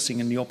forcing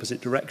in the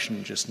opposite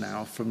direction just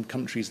now from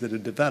countries that are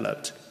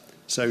developed.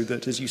 So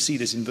that as you see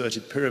this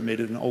inverted pyramid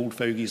and old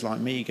fogies like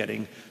me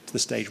getting to the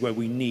stage where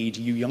we need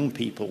you young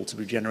people to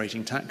be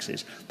generating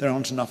taxes, there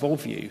aren't enough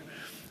of you.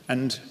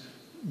 And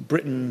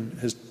Britain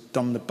has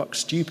done the buck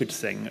stupid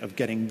thing of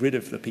getting rid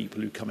of the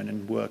people who come in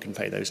and work and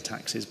pay those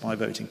taxes by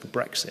voting for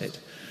Brexit.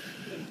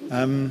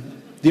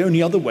 The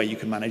only other way you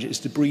can manage it is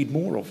to breed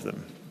more of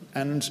them.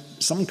 And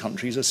some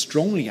countries are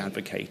strongly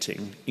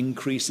advocating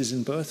increases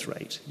in birth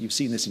rate. You've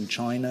seen this in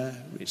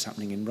China, it's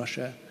happening in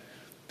Russia.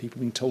 People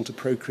being told to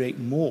procreate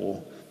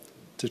more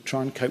to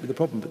try and cope with the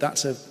problem. But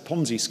that's a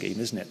Ponzi scheme,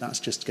 isn't it? That's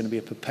just going to be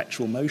a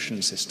perpetual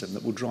motion system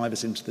that will drive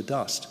us into the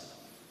dust.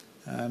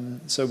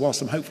 So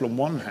whilst I'm hopeful on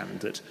one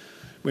hand that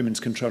women's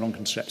control on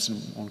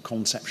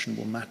conception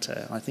will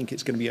matter, I think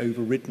it's going to be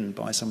overridden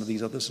by some of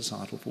these other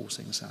societal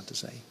forcings, sad to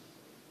say.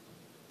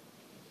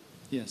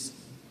 Yes,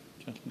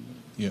 gentlemen.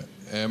 Yeah.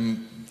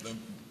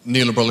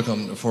 Neil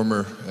O'Brolacon, a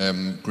former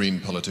Green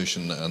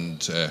politician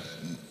and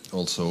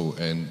also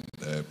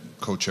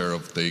co-chair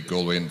of the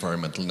Galway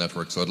Environmental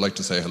Network. So I'd like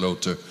to say hello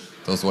to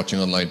those watching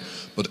online.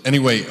 But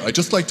anyway, I'd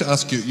just like to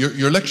ask you,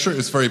 your lecture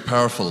is very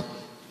powerful.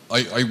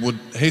 I would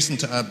hasten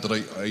to add that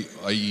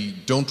I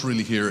don't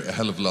really hear a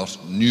hell of a lot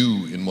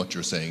new in what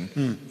you're saying.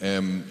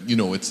 You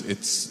know,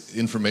 it's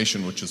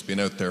information which has been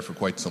out there for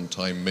quite some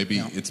time. Maybe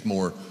it's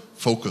more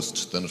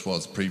focused than it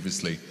was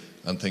previously,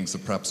 and things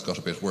have perhaps got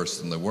a bit worse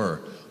than they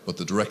were. But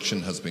the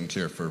direction has been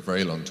clear for a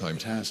very long time.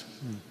 It has.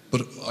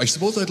 But I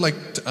suppose I'd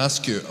like to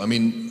ask you, I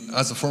mean,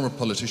 as a former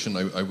politician,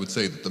 I would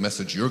say that the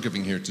message you're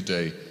giving here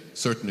today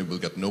certainly will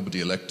get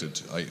nobody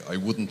elected. I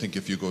wouldn't think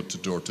if you go to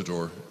door,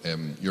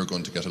 you're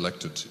going to get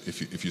elected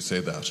if you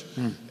say that.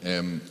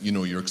 You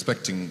know, you're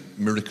expecting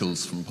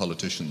miracles from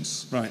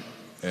politicians, right?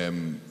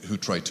 Who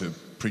try to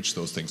preach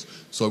those things.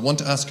 So I want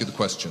to ask you the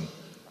question,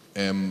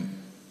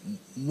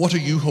 what are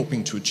you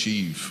hoping to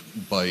achieve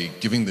by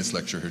giving this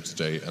lecture here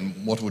today,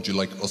 and what would you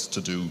like us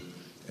to do,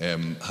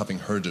 having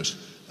heard it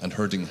and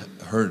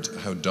heard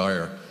how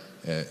dire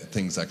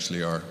things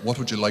actually are? What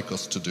would you like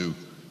us to do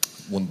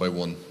one by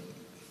one?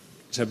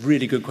 It's a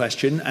really good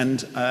question,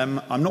 and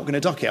I'm not going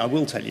to duck it, I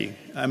will tell you.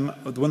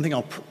 The one thing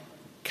I'll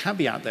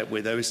caveat that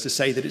with, though, is to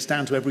say that it's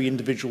down to every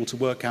individual to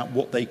work out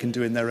what they can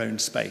do in their own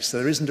space. So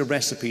there isn't a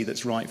recipe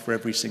that's right for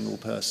every single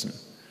person.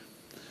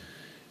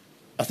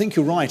 I think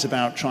you're right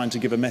about trying to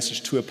give a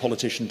message to a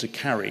politician to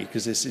carry,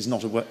 because this is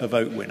not a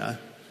vote winner,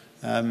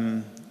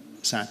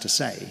 sad to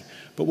say.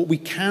 But what we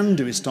can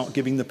do is start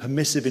giving the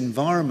permissive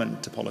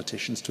environment to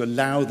politicians to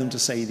allow them to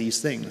say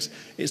these things.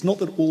 It's not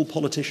that all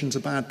politicians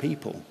are bad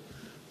people,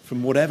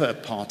 from whatever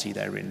party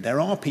they're in. There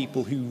are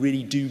people who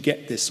really do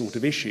get this sort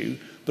of issue,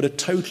 but are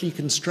totally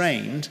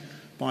constrained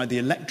by the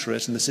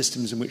electorate and the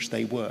systems in which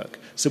they work.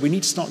 So we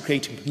need to start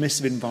creating a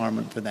permissive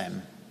environment for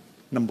them,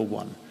 number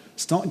one.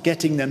 Start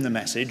getting them the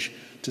message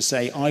to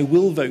say, I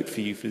will vote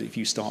for you if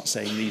you start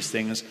saying these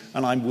things,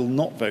 and I will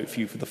not vote for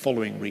you for the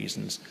following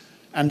reasons.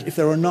 And if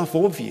there are enough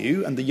of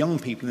you, and the young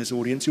people in this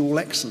audience, you're all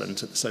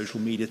excellent at the social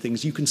media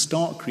things, you can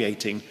start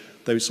creating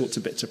those sorts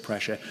of bits of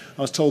pressure.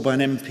 I was told by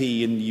an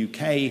MP in the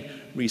UK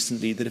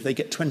recently that if they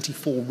get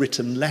 24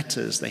 written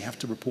letters, they have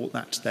to report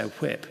that to their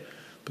whip.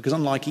 Because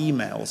unlike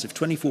emails, if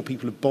 24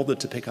 people have bothered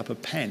to pick up a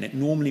pen, it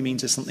normally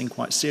means there's something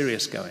quite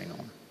serious going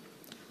on.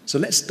 So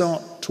let's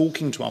start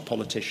talking to our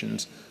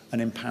politicians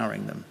and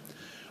empowering them.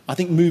 I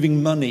think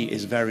moving money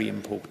is very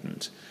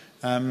important.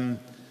 I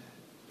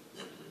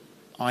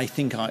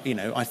think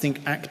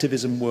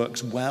activism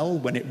works well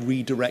when it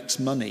redirects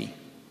money.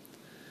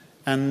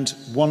 And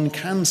one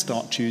can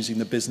start choosing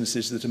the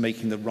businesses that are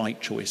making the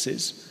right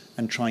choices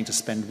and trying to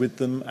spend with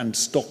them and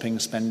stopping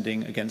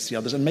spending against the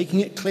others and making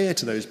it clear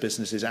to those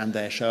businesses and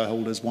their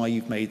shareholders why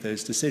you've made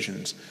those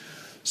decisions.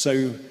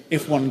 So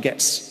if one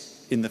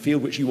gets in the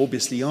field, which you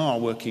obviously are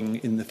working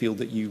in the field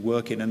that you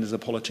work in, and as a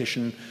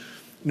politician,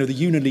 you know, the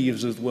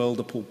Unilevers of the world,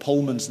 the Paul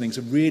Polmans and things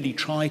have really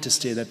tried to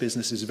steer their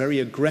businesses very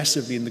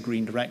aggressively in the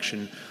green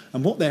direction.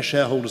 And what their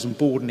shareholders and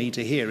board need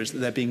to hear is that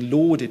they're being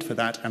lauded for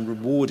that and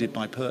rewarded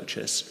by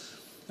purchase.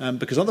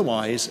 Because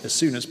otherwise, as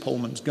soon as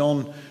Polman's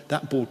gone,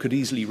 that board could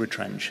easily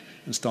retrench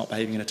and start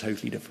behaving in a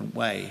totally different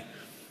way.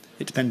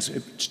 It depends,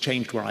 it's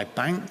changed where I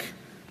bank.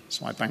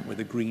 So I bank with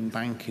a green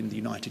bank in the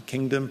United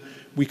Kingdom.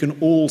 We can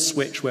all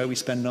switch where we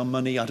spend our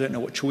money. I don't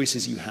know what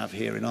choices you have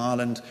here in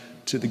Ireland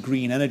to the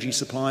green energy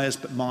suppliers,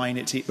 but mine,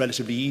 it's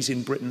relatively easy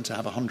in Britain to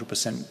have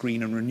 100%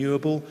 green and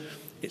renewable.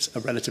 It's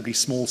a relatively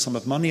small sum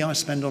of money I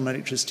spend on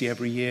electricity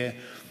every year.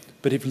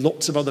 But if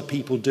lots of other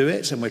people do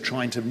it, and we're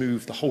trying to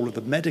move the whole of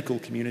the medical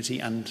community,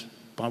 and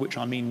by which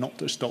I mean not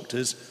just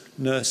doctors,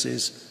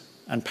 nurses,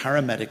 and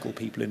paramedical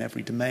people in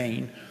every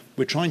domain,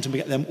 we're trying to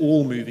get them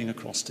all moving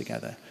across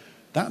together.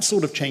 That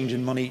sort of change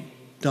in money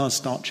does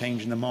start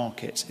changing the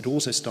markets. It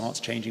also starts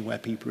changing where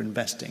people are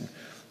investing.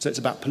 So it's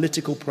about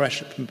political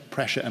pressure and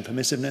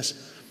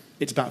permissiveness.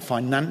 It's about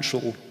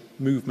financial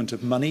movement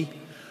of money.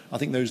 I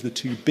think those are the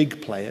two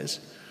big players.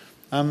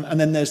 And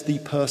then there's the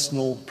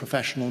personal,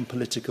 professional, and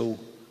political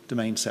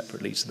domain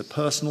separately. So the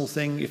personal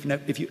thing, if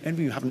any of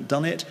you haven't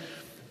done it,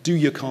 do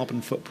your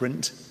carbon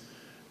footprint.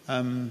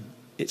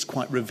 It's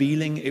quite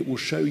revealing. It will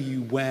show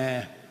you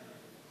where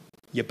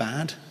you're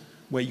bad,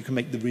 where you can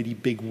make the really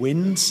big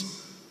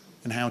wins,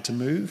 and how to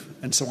move.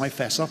 And so I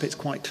fess up, it's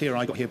quite clear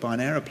I got here by an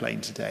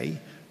aeroplane today.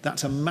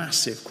 That's a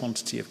massive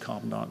quantity of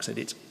carbon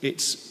dioxide.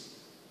 It's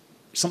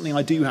something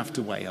I do have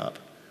to weigh up.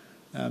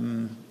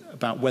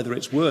 about whether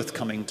it's worth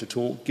coming to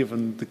talk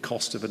given the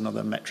cost of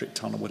another metric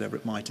ton or whatever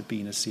it might have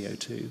been as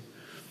CO2.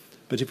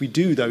 But if we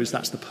do those,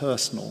 that's the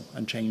personal,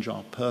 and change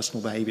our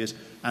personal behaviours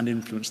and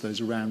influence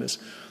those around us.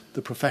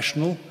 The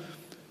professional,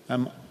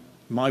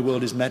 my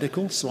world is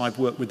medical, so I've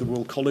worked with the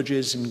Royal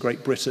Colleges in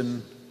Great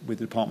Britain, with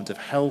the Department of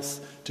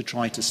Health, to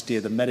try to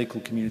steer the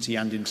medical community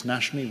and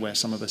internationally, where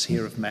some of us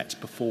here have met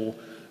before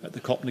at the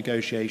COP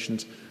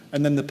negotiations.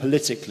 And then the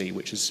politically,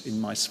 which is,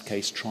 in my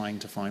case, trying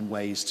to find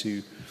ways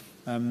to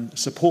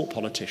support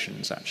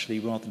politicians, actually,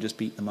 rather than just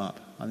beat them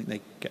up. I think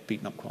they get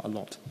beaten up quite a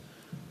lot.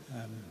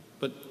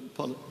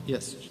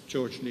 Yes,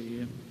 George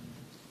Lee.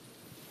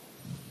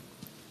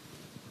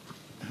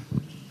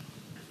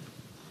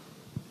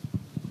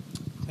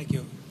 Thank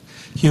you.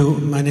 Hugh,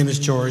 my name is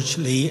George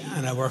Lee,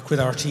 and I work with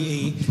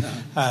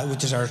RTE,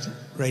 which is our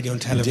radio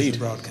and television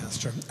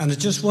broadcaster. And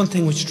it's just one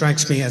thing which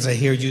strikes me as I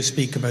hear you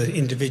speak about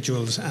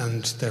individuals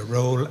and their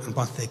role and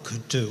what they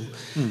could do.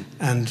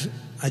 And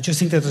I just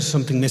think that there's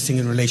something missing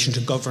in relation to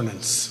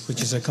governance,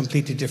 which is a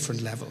completely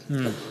different level.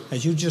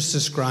 As you just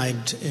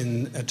described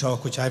in a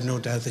talk which I've no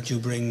doubt that you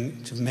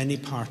bring to many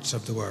parts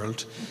of the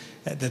world,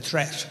 the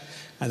threat.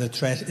 And the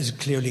threat is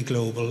clearly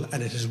global,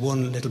 and it is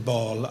one little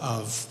ball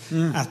of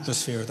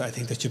atmosphere that I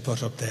think that you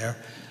put up there.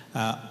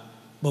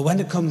 But when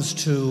it comes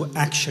to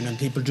action and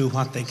people do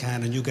what they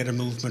can and you get a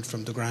movement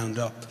from the ground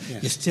up,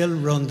 you still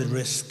run the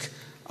risk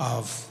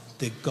of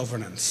the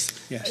governance.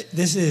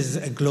 This is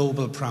a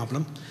global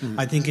problem.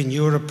 I think in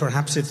Europe,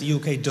 perhaps if the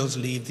UK does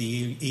leave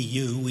the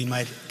EU, we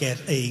might get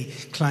a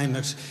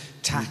climate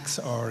tax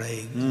or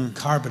a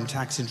carbon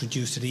tax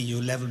introduced at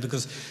EU level,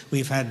 because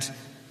we've had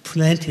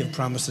plenty of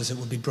promises that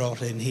would be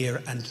brought in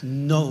here and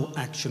no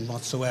action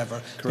whatsoever.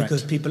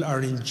 Because people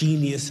are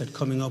ingenious at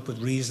coming up with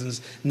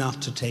reasons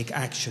not to take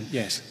action.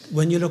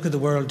 When you look at the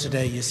world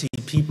today, you see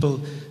people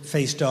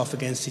faced off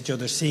against each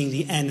other, seeing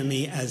the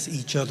enemy as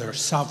each other.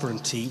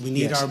 Sovereignty. We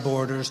need our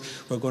borders.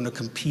 We're going to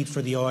compete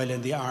for the oil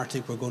in the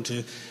Arctic. We're going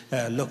to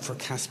look for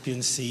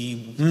Caspian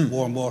Sea,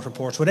 warm water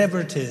ports,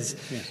 whatever it is.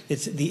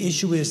 It's, the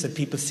issue is that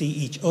people see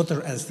each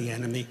other as the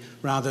enemy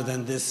rather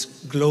than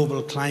this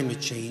global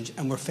climate change,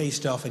 and we're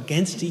faced off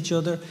against each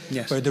other,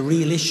 where the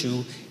real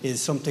issue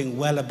is something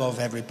well above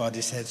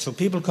everybody's head. So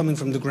people coming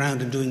from the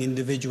ground and doing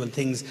individual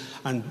things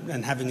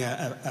and having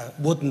a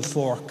wooden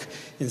fork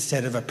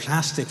instead of a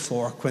plastic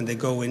fork when they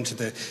go into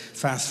the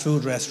fast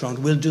food restaurant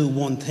will do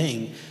one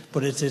thing,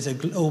 but it is a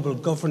global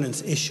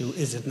governance issue,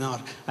 is it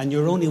not? And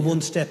you're only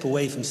one step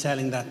away from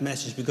selling that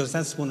message, because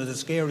that's one of the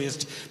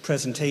scariest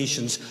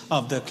presentations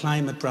of the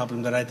climate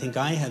problem that I think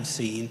I have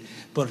seen.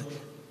 But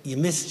you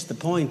missed the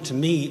point to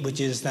me,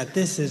 which is that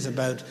this is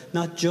about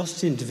not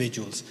just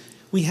individuals.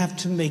 We have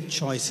to make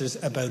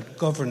choices about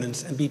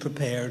governance and be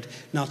prepared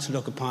not to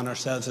look upon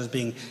ourselves as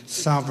being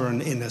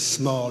sovereign in a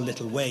small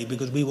little way,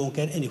 because we won't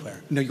get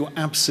anywhere. No, you're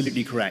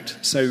absolutely correct.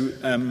 So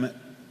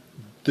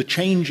the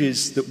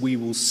changes that we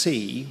will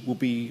see will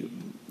be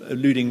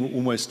alluding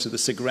almost to the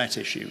cigarette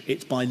issue.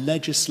 It's by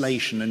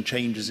legislation and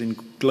changes in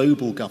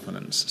global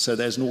governance. So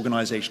there's an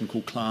organisation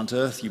called Client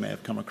Earth, you may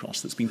have come across,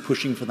 that's been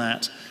pushing for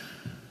that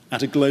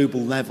at a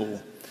global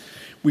level.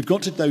 We've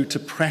got to, though, to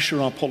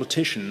pressure our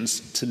politicians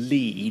to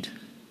lead.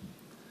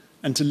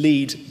 And to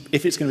lead,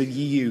 if it's going to be the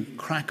EU,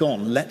 crack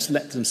on. Let's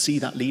let them see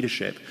that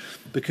leadership.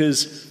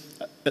 Because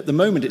at the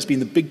moment, it's been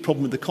the big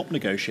problem with the COP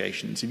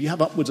negotiations. If you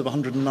have upwards of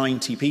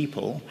 190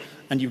 people,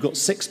 and you've got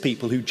 6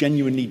 people who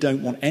genuinely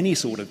don't want any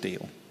sort of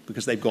deal,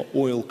 because they've got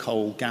oil,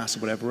 coal, gas,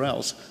 or whatever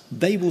else,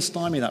 they will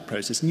stymie that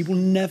process, and you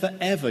will never,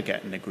 ever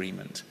get an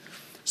agreement.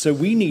 So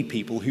we need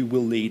people who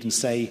will lead and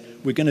say,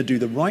 we're going to do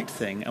the right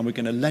thing and we're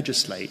going to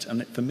legislate.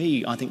 And for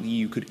me, I think the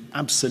EU could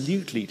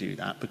absolutely do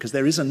that, because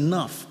there is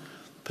enough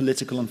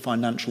political and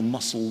financial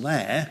muscle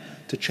there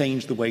to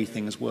change the way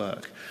things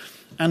work.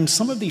 And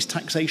some of these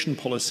taxation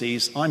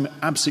policies, I'm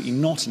absolutely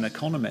not an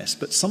economist,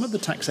 but some of the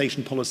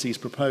taxation policies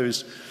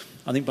proposed,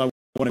 I think by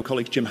one of my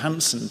colleagues, Jim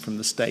Hansen from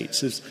the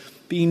States, has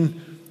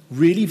been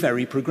really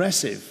very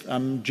progressive.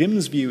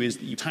 Jim's view is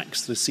that you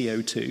tax the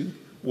CO2,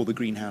 or the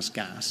greenhouse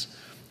gas,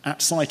 at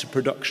site of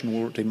production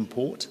or at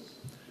import,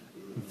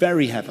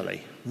 very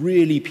heavily,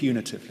 really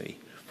punitively.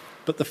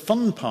 But the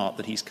fun part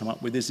that he's come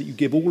up with is that you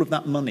give all of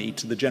that money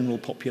to the general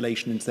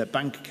population into their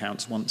bank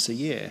accounts once a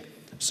year.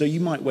 So you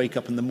might wake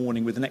up in the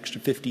morning with an extra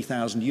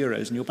 50,000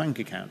 euros in your bank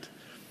account.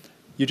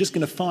 You're just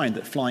going to find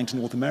that flying to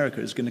North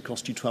America is going to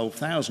cost you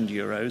 12,000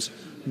 euros,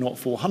 not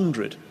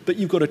 400. But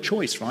you've got a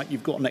choice, right?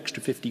 You've got an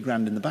extra 50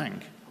 grand in the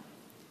bank.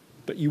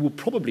 But you will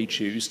probably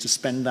choose to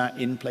spend that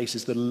in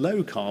places that are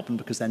low carbon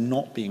because they're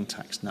not being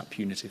taxed in that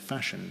punitive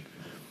fashion.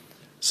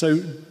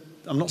 So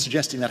I'm not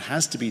suggesting that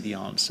has to be the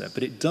answer,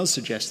 but it does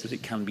suggest that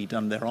it can be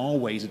done. There are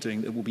ways of doing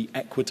it that will be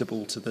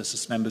equitable to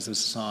the members of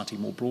society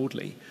more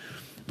broadly.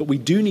 But we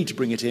do need to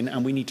bring it in,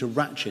 and we need to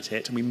ratchet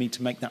it, and we need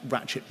to make that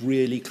ratchet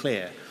really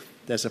clear.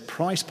 There's a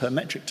price per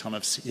metric ton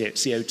of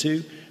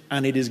CO2,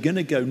 and it is going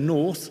to go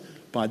north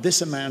by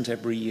this amount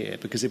every year,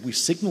 because if we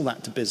signal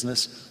that to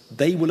business,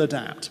 they will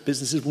adapt.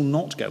 Businesses will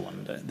not go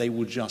under. They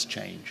will just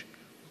change.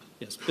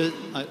 Yes,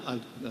 I'll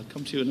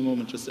come to you in a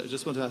moment. I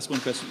just want to ask one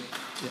question.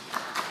 Yeah.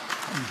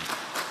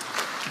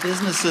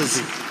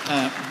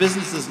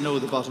 Businesses know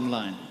the bottom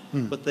line,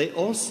 but they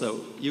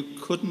also, you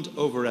couldn't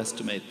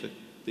overestimate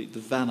the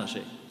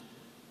vanity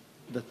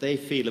that they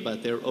feel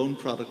about their own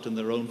product and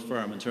their own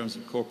firm in terms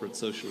of corporate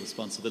social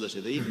responsibility.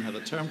 They even have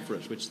a term for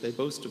it, which they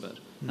boast about.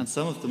 And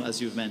some of them,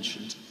 as you've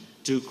mentioned,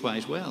 do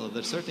quite well.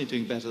 They're certainly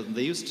doing better than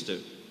they used to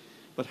do.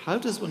 But how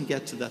does one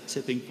get to that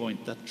tipping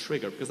point, that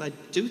trigger? Because I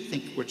do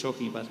think we're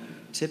talking about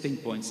tipping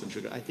points and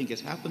trigger. I think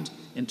it happened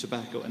in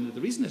tobacco. And the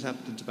reason it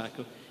happened in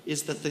tobacco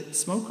is that the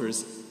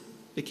smokers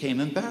became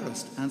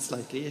embarrassed and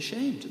slightly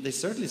ashamed. They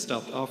certainly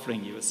stopped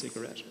offering you a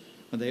cigarette.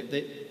 When they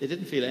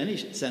didn't feel any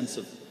sense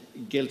of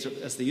guilt,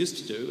 as they used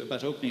to do,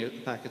 about opening a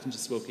packet and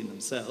just smoking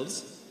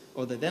themselves.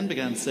 Or they then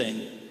began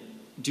saying,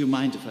 do you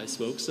mind if I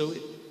smoke? So,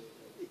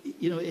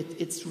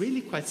 it's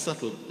really quite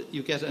subtle.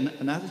 You get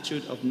an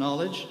attitude of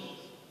knowledge,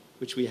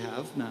 which we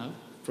have now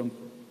from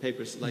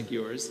papers like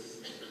yours.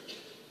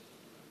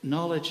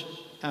 Knowledge,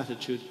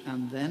 attitude,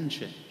 and then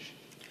change.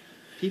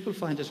 People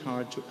find it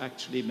hard to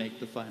actually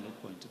make the final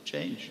point of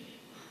change.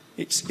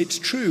 It's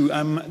true.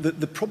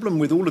 The problem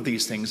with all of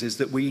these things is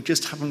that we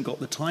just haven't got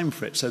the time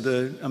for it. So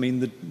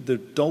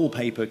the Dole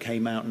paper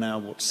came out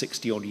now,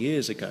 60-odd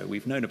years ago.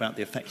 We've known about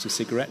the effects of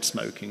cigarette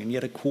smoking, and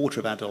yet a quarter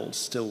of adults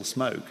still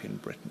smoke in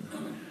Britain.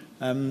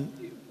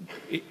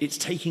 It's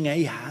taking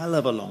a hell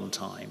of a long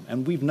time.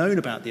 And we've known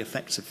about the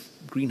effects of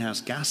greenhouse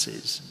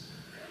gases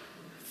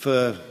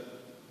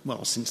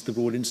since the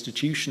Royal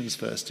Institution's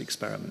first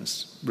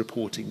experiments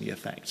reporting the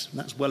effects. And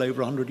that's well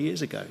over 100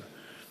 years ago.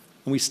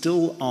 And we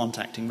still aren't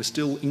acting. We're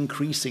still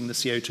increasing the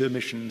CO2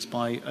 emissions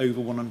by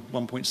over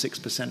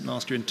 1.6%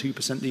 last year and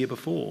 2% the year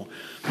before.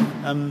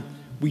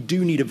 We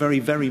do need a very,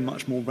 very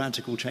much more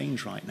radical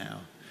change right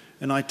now.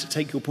 And I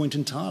take your point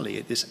entirely.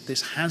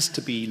 This has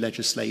to be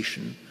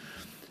legislation.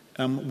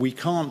 We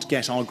can't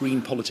get our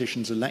green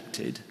politicians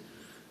elected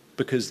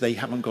because they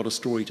haven't got a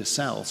story to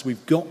sell. So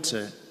we've got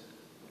to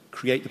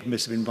create the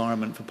permissive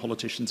environment for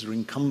politicians who are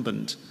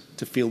incumbent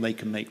to feel they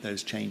can make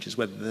those changes,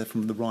 whether they're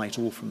from the right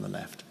or from the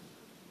left.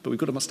 But we've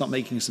got to start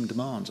making some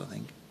demands, I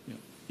think. Yeah.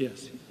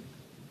 Yes.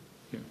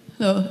 Yeah.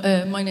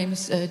 Hello, my name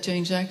is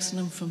Jane Jackson.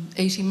 I'm from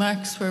 80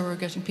 Max, where we're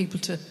getting people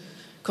to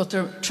cut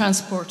their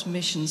transport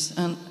emissions.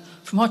 And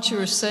from what you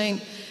were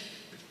saying,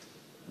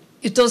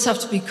 it does have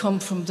to come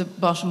from the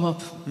bottom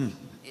up.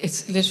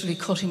 It's literally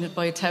cutting it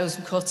by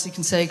 1,000 cuts, you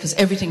can say, because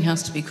everything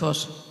has to be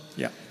cut.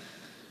 Yeah.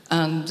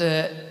 And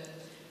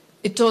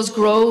it does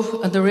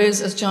grow, and there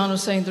is, as John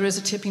was saying, there is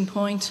a tipping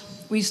point.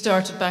 We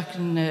started back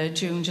in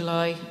June,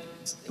 July,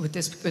 with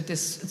this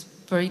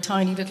very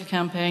tiny little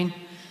campaign,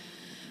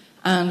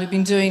 and we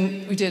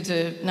did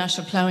the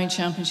National Ploughing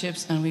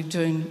Championships, and we've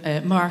doing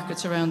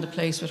markets around the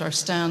place with our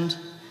stand.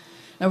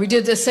 Now we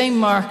did the same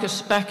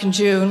market back in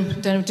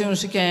June, then we're doing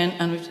it again,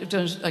 and we've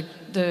done it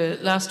the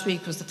last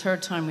week was the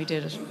third time we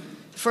did it.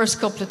 The first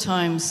couple of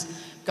times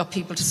got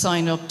people to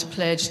sign up to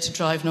pledge to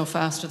drive no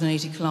faster than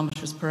 80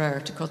 kilometres per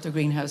hour to cut their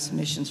greenhouse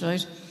emissions,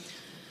 right?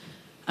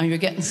 And you're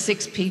getting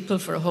 6 people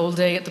for a whole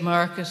day at the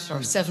market,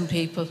 or 7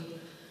 people.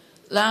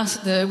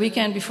 The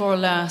weekend before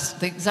last,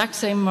 the exact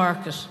same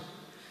market,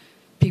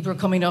 people are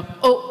coming up,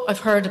 oh, I've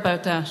heard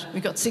about that. We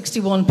got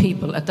 61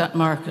 people at that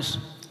market.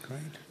 Great.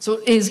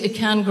 So it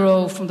can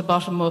grow from the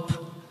bottom up.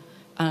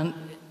 And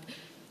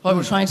what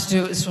we're trying to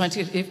do is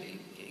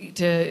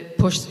to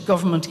push the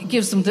government. It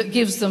gives them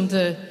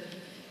the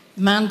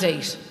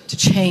mandate to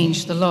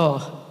change the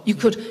law.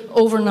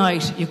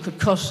 Overnight, you could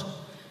cut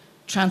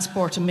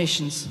transport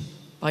emissions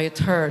by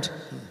 1/3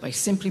 by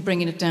simply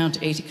bringing it down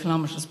to 80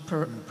 kilometres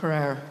per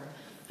hour.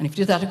 And if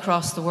you do that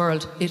across the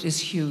world, it is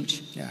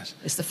huge. Yes.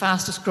 It's the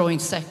fastest growing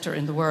sector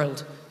in the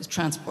world, is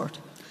transport.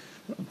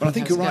 But I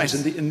think you're right,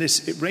 and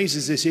it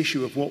raises this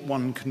issue of what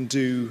one can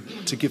do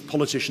to give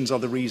politicians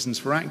other reasons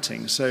for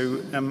acting.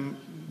 So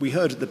we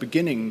heard at the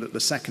beginning that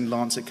the second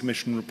Lancet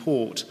Commission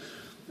report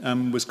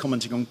was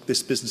commenting on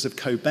this business of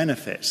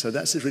co-benefit. So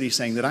that's really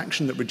saying that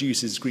action that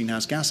reduces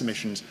greenhouse gas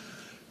emissions,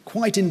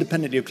 quite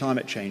independently of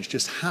climate change,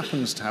 just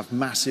happens to have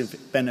massive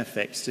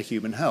benefits to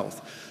human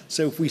health.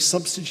 So if we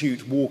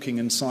substitute walking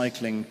and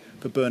cycling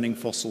for burning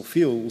fossil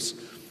fuels,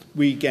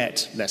 we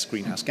get less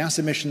greenhouse gas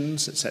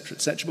emissions, etc.,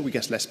 but we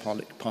get less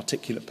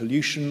particulate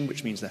pollution,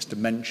 which means less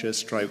dementia,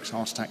 strokes,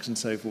 heart attacks, and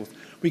so forth.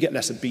 We get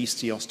less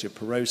obesity,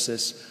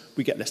 osteoporosis,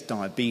 we get less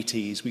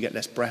diabetes, we get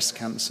less breast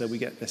cancer, we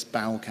get less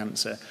bowel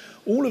cancer.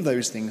 All of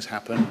those things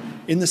happen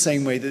in the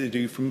same way that they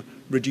do from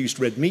reduced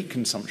red meat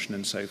consumption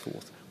and so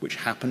forth, which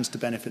happens to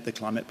benefit the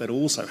climate, but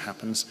also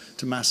happens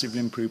to massively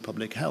improve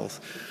public health.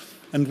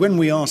 And when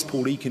we asked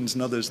Paul Ekins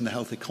and others and the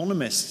health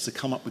economists to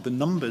come up with the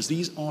numbers,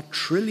 these are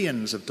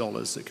trillions of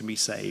dollars that can be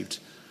saved.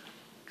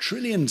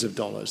 Trillions of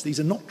dollars. These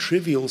are not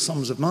trivial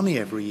sums of money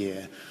every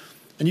year.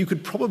 And you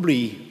could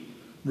probably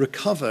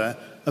recover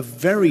a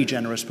very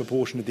generous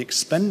proportion of the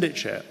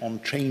expenditure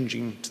on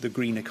changing to the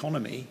green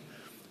economy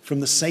from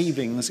the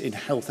savings in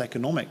health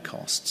economic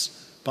costs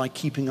by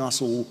keeping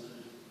us all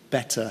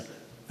better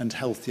and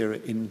healthier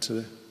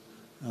into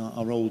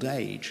our old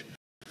age.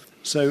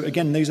 So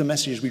again, those are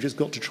messages we've just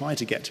got to try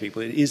to get to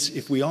people. It is,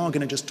 if we are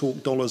going to just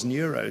talk dollars and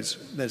euros,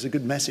 there's a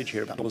good message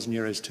here about dollars and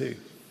euros too.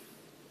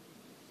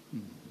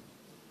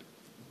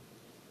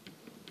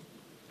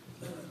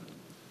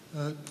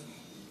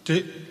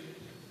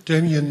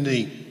 Damien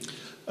Nee,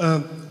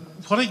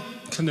 what I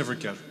can never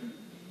get,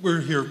 we're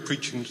here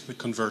preaching to the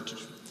converted.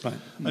 Right.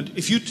 And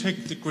if you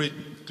take the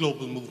great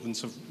global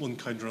movements of one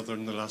kind or other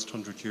in the last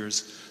 100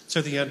 years,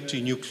 say the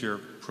anti-nuclear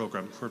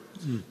program, where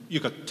you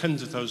got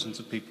tens of thousands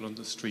of people on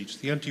the street,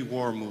 the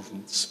anti-war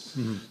movements,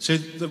 say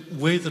the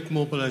way that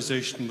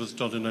mobilization was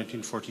done in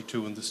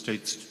 1942 in the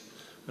States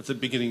at the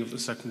beginning of the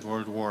Second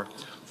World War,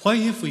 why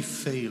have we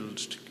failed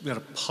to get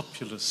a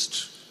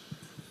populist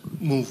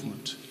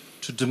movement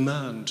to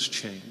demand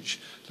change?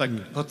 Like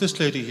what this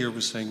lady here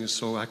was saying is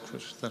so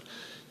accurate, that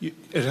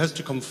it has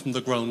to come from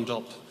the ground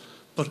up.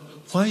 But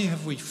why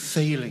have we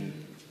failing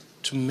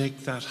to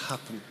make that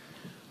happen?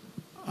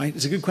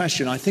 It's a good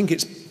question. I think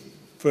it's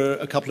for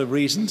a couple of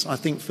reasons. I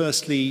think,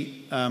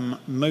 firstly,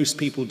 most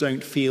people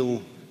don't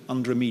feel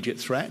under immediate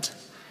threat.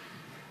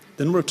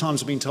 The number of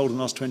times I've been told in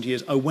the last 20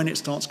 years, oh, when it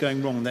starts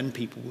going wrong, then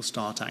people will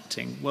start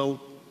acting.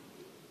 Well,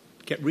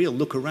 get real,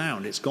 look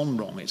around. It's gone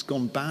wrong. It's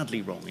gone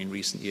badly wrong in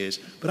recent years.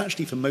 But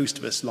actually, for most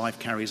of us, life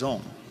carries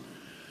on.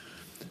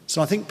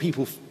 So I think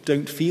people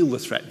don't feel the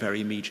threat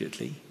very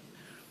immediately.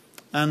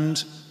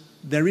 And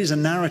there is a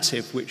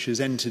narrative which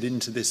has entered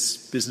into this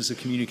business of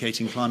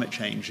communicating climate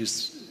change,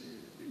 is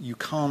you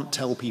can't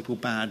tell people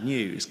bad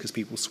news because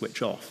people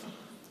switch off.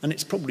 And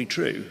it's probably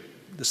true.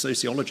 The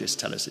sociologists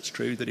tell us it's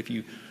true, that if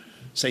you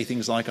say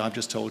things like, I've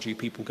just told you,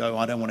 people go,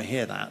 I don't want to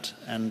hear that,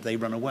 and they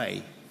run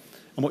away.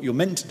 And what you're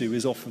meant to do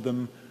is offer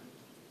them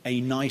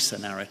a nicer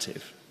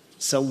narrative,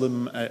 sell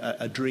them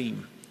a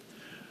dream.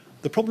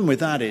 The problem with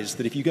that is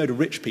that if you go to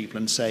rich people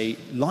and say,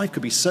 life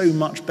could be so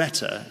much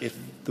better if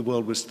the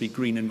world was to be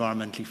green,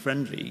 environmentally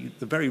friendly,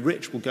 the very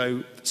rich will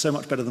go, so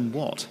much better than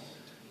what?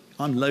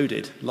 I'm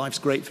loaded. Life's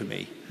great for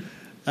me.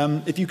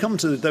 If you come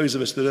to those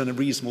of us that earn a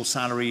reasonable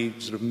salary,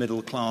 sort of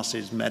middle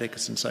classes,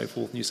 medicus and so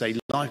forth, and you say,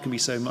 life can be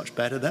so much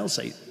better, they'll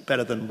say,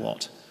 better than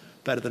what?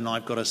 Better than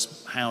I've got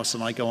a house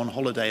and I go on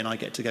holiday and I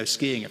get to go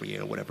skiing every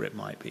year, or whatever it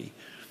might be.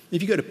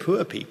 If you go to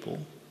poor people,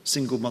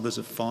 single mothers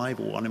of 5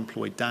 or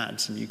unemployed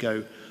dads, and you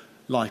go,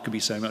 life could be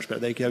so much better,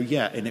 they go,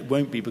 yeah, and it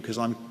won't be because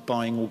I'm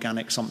buying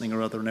organic something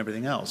or other and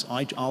everything else.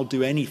 I'll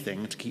do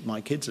anything to keep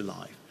my kids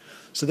alive.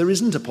 So there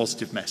isn't a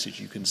positive message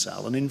you can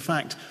sell. And in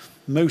fact,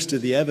 most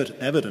of the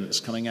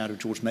evidence coming out of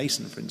George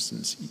Mason, for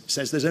instance,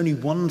 says there's only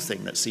one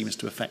thing that seems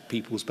to affect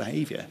people's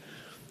behaviour,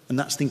 and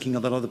that's thinking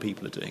that other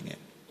people are doing it.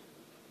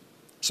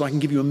 So I can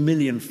give you a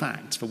million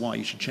facts for why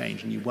you should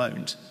change, and you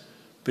won't.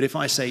 But if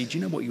I say, do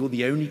you know what, you're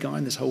the only guy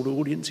in this whole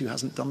audience who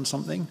hasn't done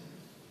something,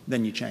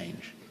 then you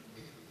change.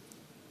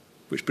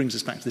 Which brings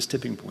us back to this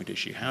tipping point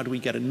issue. How do we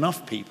get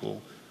enough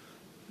people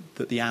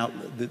that the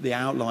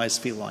outliers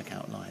feel like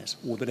outliers,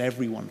 or that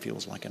everyone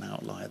feels like an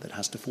outlier that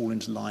has to fall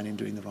into line in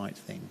doing the right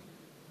thing?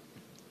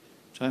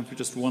 Time for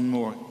just one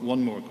more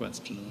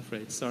question, I'm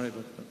afraid. Sorry,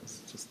 but that's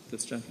just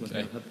this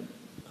gentleman.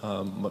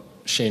 Okay.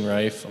 Shane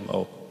Rife, I'm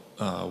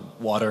a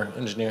water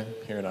engineer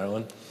here in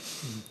Ireland.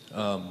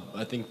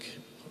 I think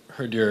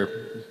heard your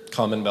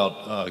comment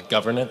about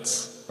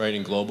governance, right,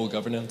 and global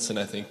governance, and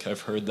I think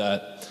I've heard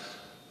that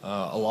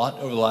a lot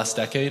over the last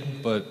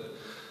decade, but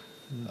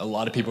a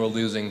lot of people are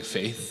losing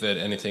faith that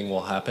anything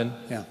will happen,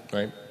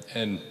 right?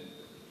 And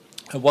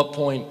at what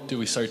point do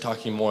we start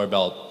talking more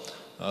about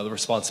the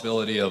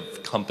responsibility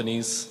of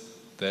companies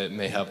that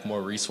may have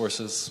more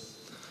resources,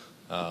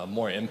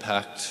 more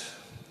impact,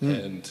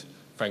 and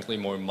frankly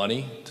more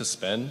money to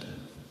spend,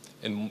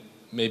 and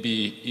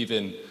maybe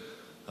even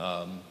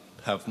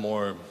have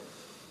more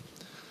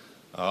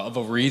of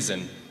a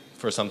reason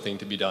for something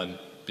to be done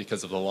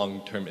because of the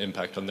long-term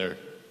impact on their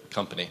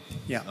company?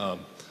 Yeah.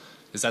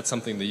 Is that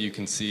something that you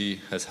can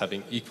see as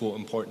having equal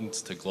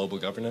importance to global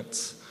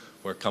governance,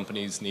 where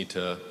companies need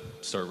to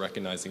start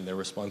recognizing their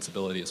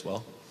responsibility as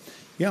well?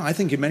 Yeah, I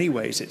think in many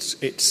ways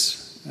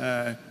it's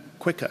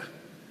quicker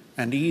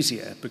and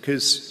easier,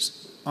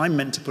 because I'm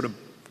meant to put a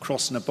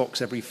cross in a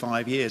box every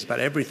 5 years about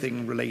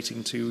everything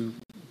relating to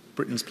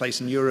Britain's place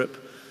in Europe,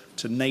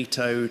 to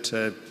NATO,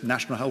 to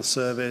National Health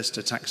Service,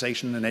 to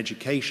taxation and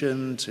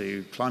education,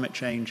 to climate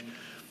change.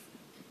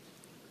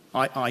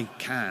 I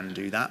can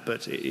do that,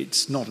 but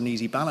it's not an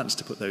easy balance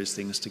to put those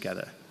things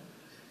together.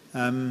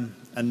 And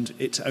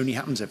it only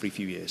happens every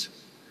few years.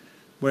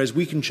 Whereas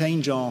we can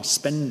change our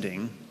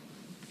spending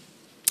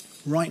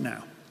right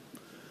now.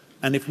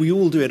 And if we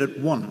all do it at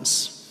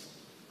once,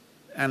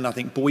 and I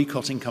think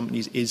boycotting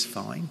companies is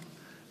fine,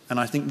 and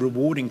I think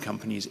rewarding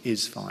companies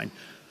is fine,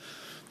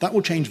 that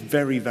will change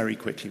very, very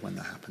quickly when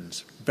that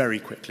happens. Very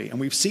quickly. And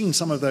we've seen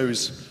some of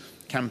those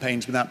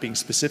campaigns without being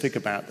specific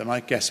about them.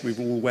 I guess we're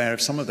all aware of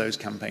some of those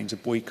campaigns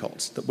of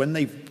boycotts, that when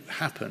they've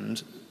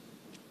happened,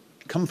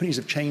 companies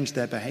have changed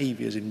their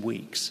behaviours in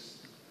weeks.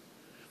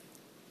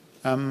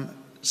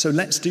 So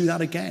let's do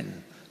that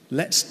again.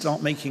 Let's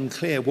start making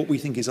clear what we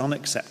think is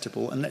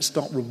unacceptable, and let's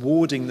start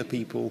rewarding the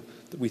people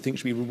that we think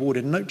should be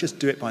rewarded. And not just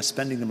do it by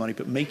spending the money,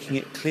 but making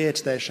it clear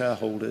to their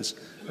shareholders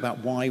about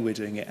why we're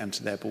doing it and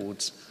to their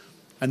boards.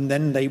 And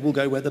then they will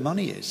go where the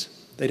money is.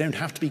 They don't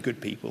have to be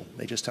good people.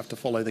 They just have to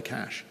follow the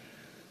cash.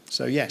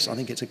 So yes, I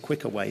think it's a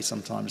quicker way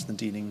sometimes than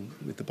dealing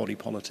with the body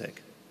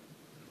politic.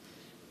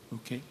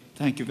 Okay.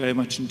 Thank you very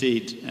much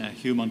indeed,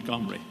 Hugh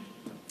Montgomery.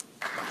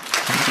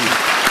 Thank you.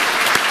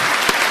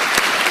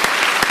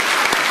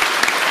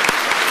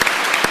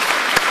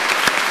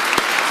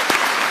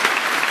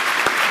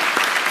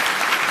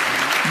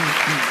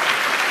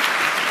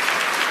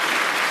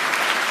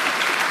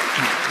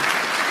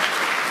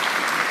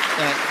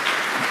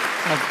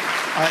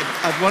 I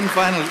have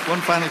one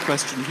final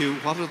question, Hugh.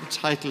 What are the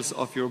titles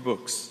of your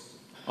books,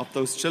 of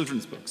those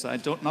children's books?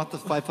 Not the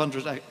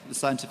 500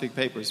 scientific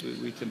papers.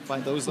 We can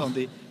find those on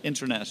the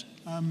internet.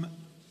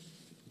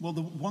 Well,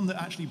 the one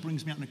that actually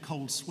brings me out in a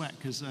cold sweat,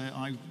 because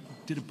I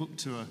did a book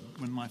tour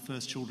when my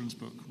first children's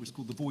book was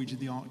called The Voyage of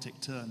the Arctic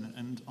Tern,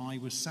 and I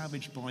was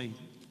savaged by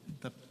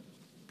the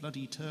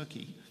bloody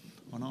turkey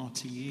on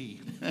RTE.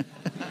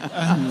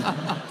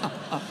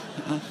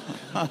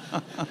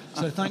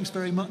 So thanks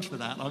very much for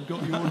that. I've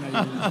got your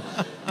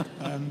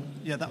name.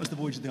 Yeah, that was The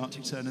Voyage of the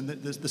Arctic Tern. And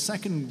the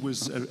second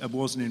was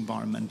an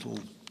environmental,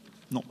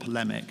 not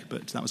polemic,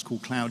 but that was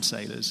called Cloud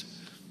Sailors.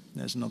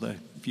 There's another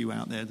few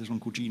out there. There's one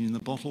called Genie in the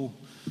Bottle.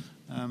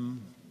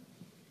 And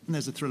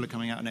there's a thriller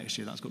coming out next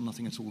year. That's got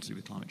nothing at all to do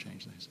with climate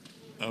change, though.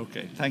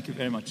 Okay, thank you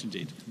very much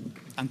indeed.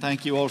 And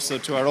thank you also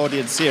to our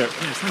audience here.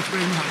 Yes, thank you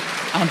very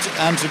much.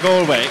 And to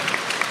Galway.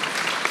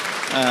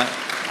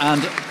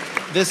 And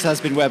this has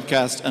been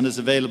webcast and is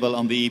available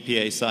on the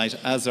EPA site,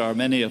 as are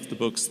many of the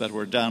books that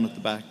were down at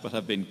the back but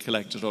have been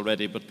collected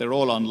already. But they're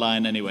all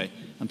online anyway.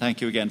 And thank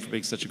you again for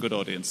being such a good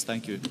audience.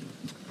 Thank you.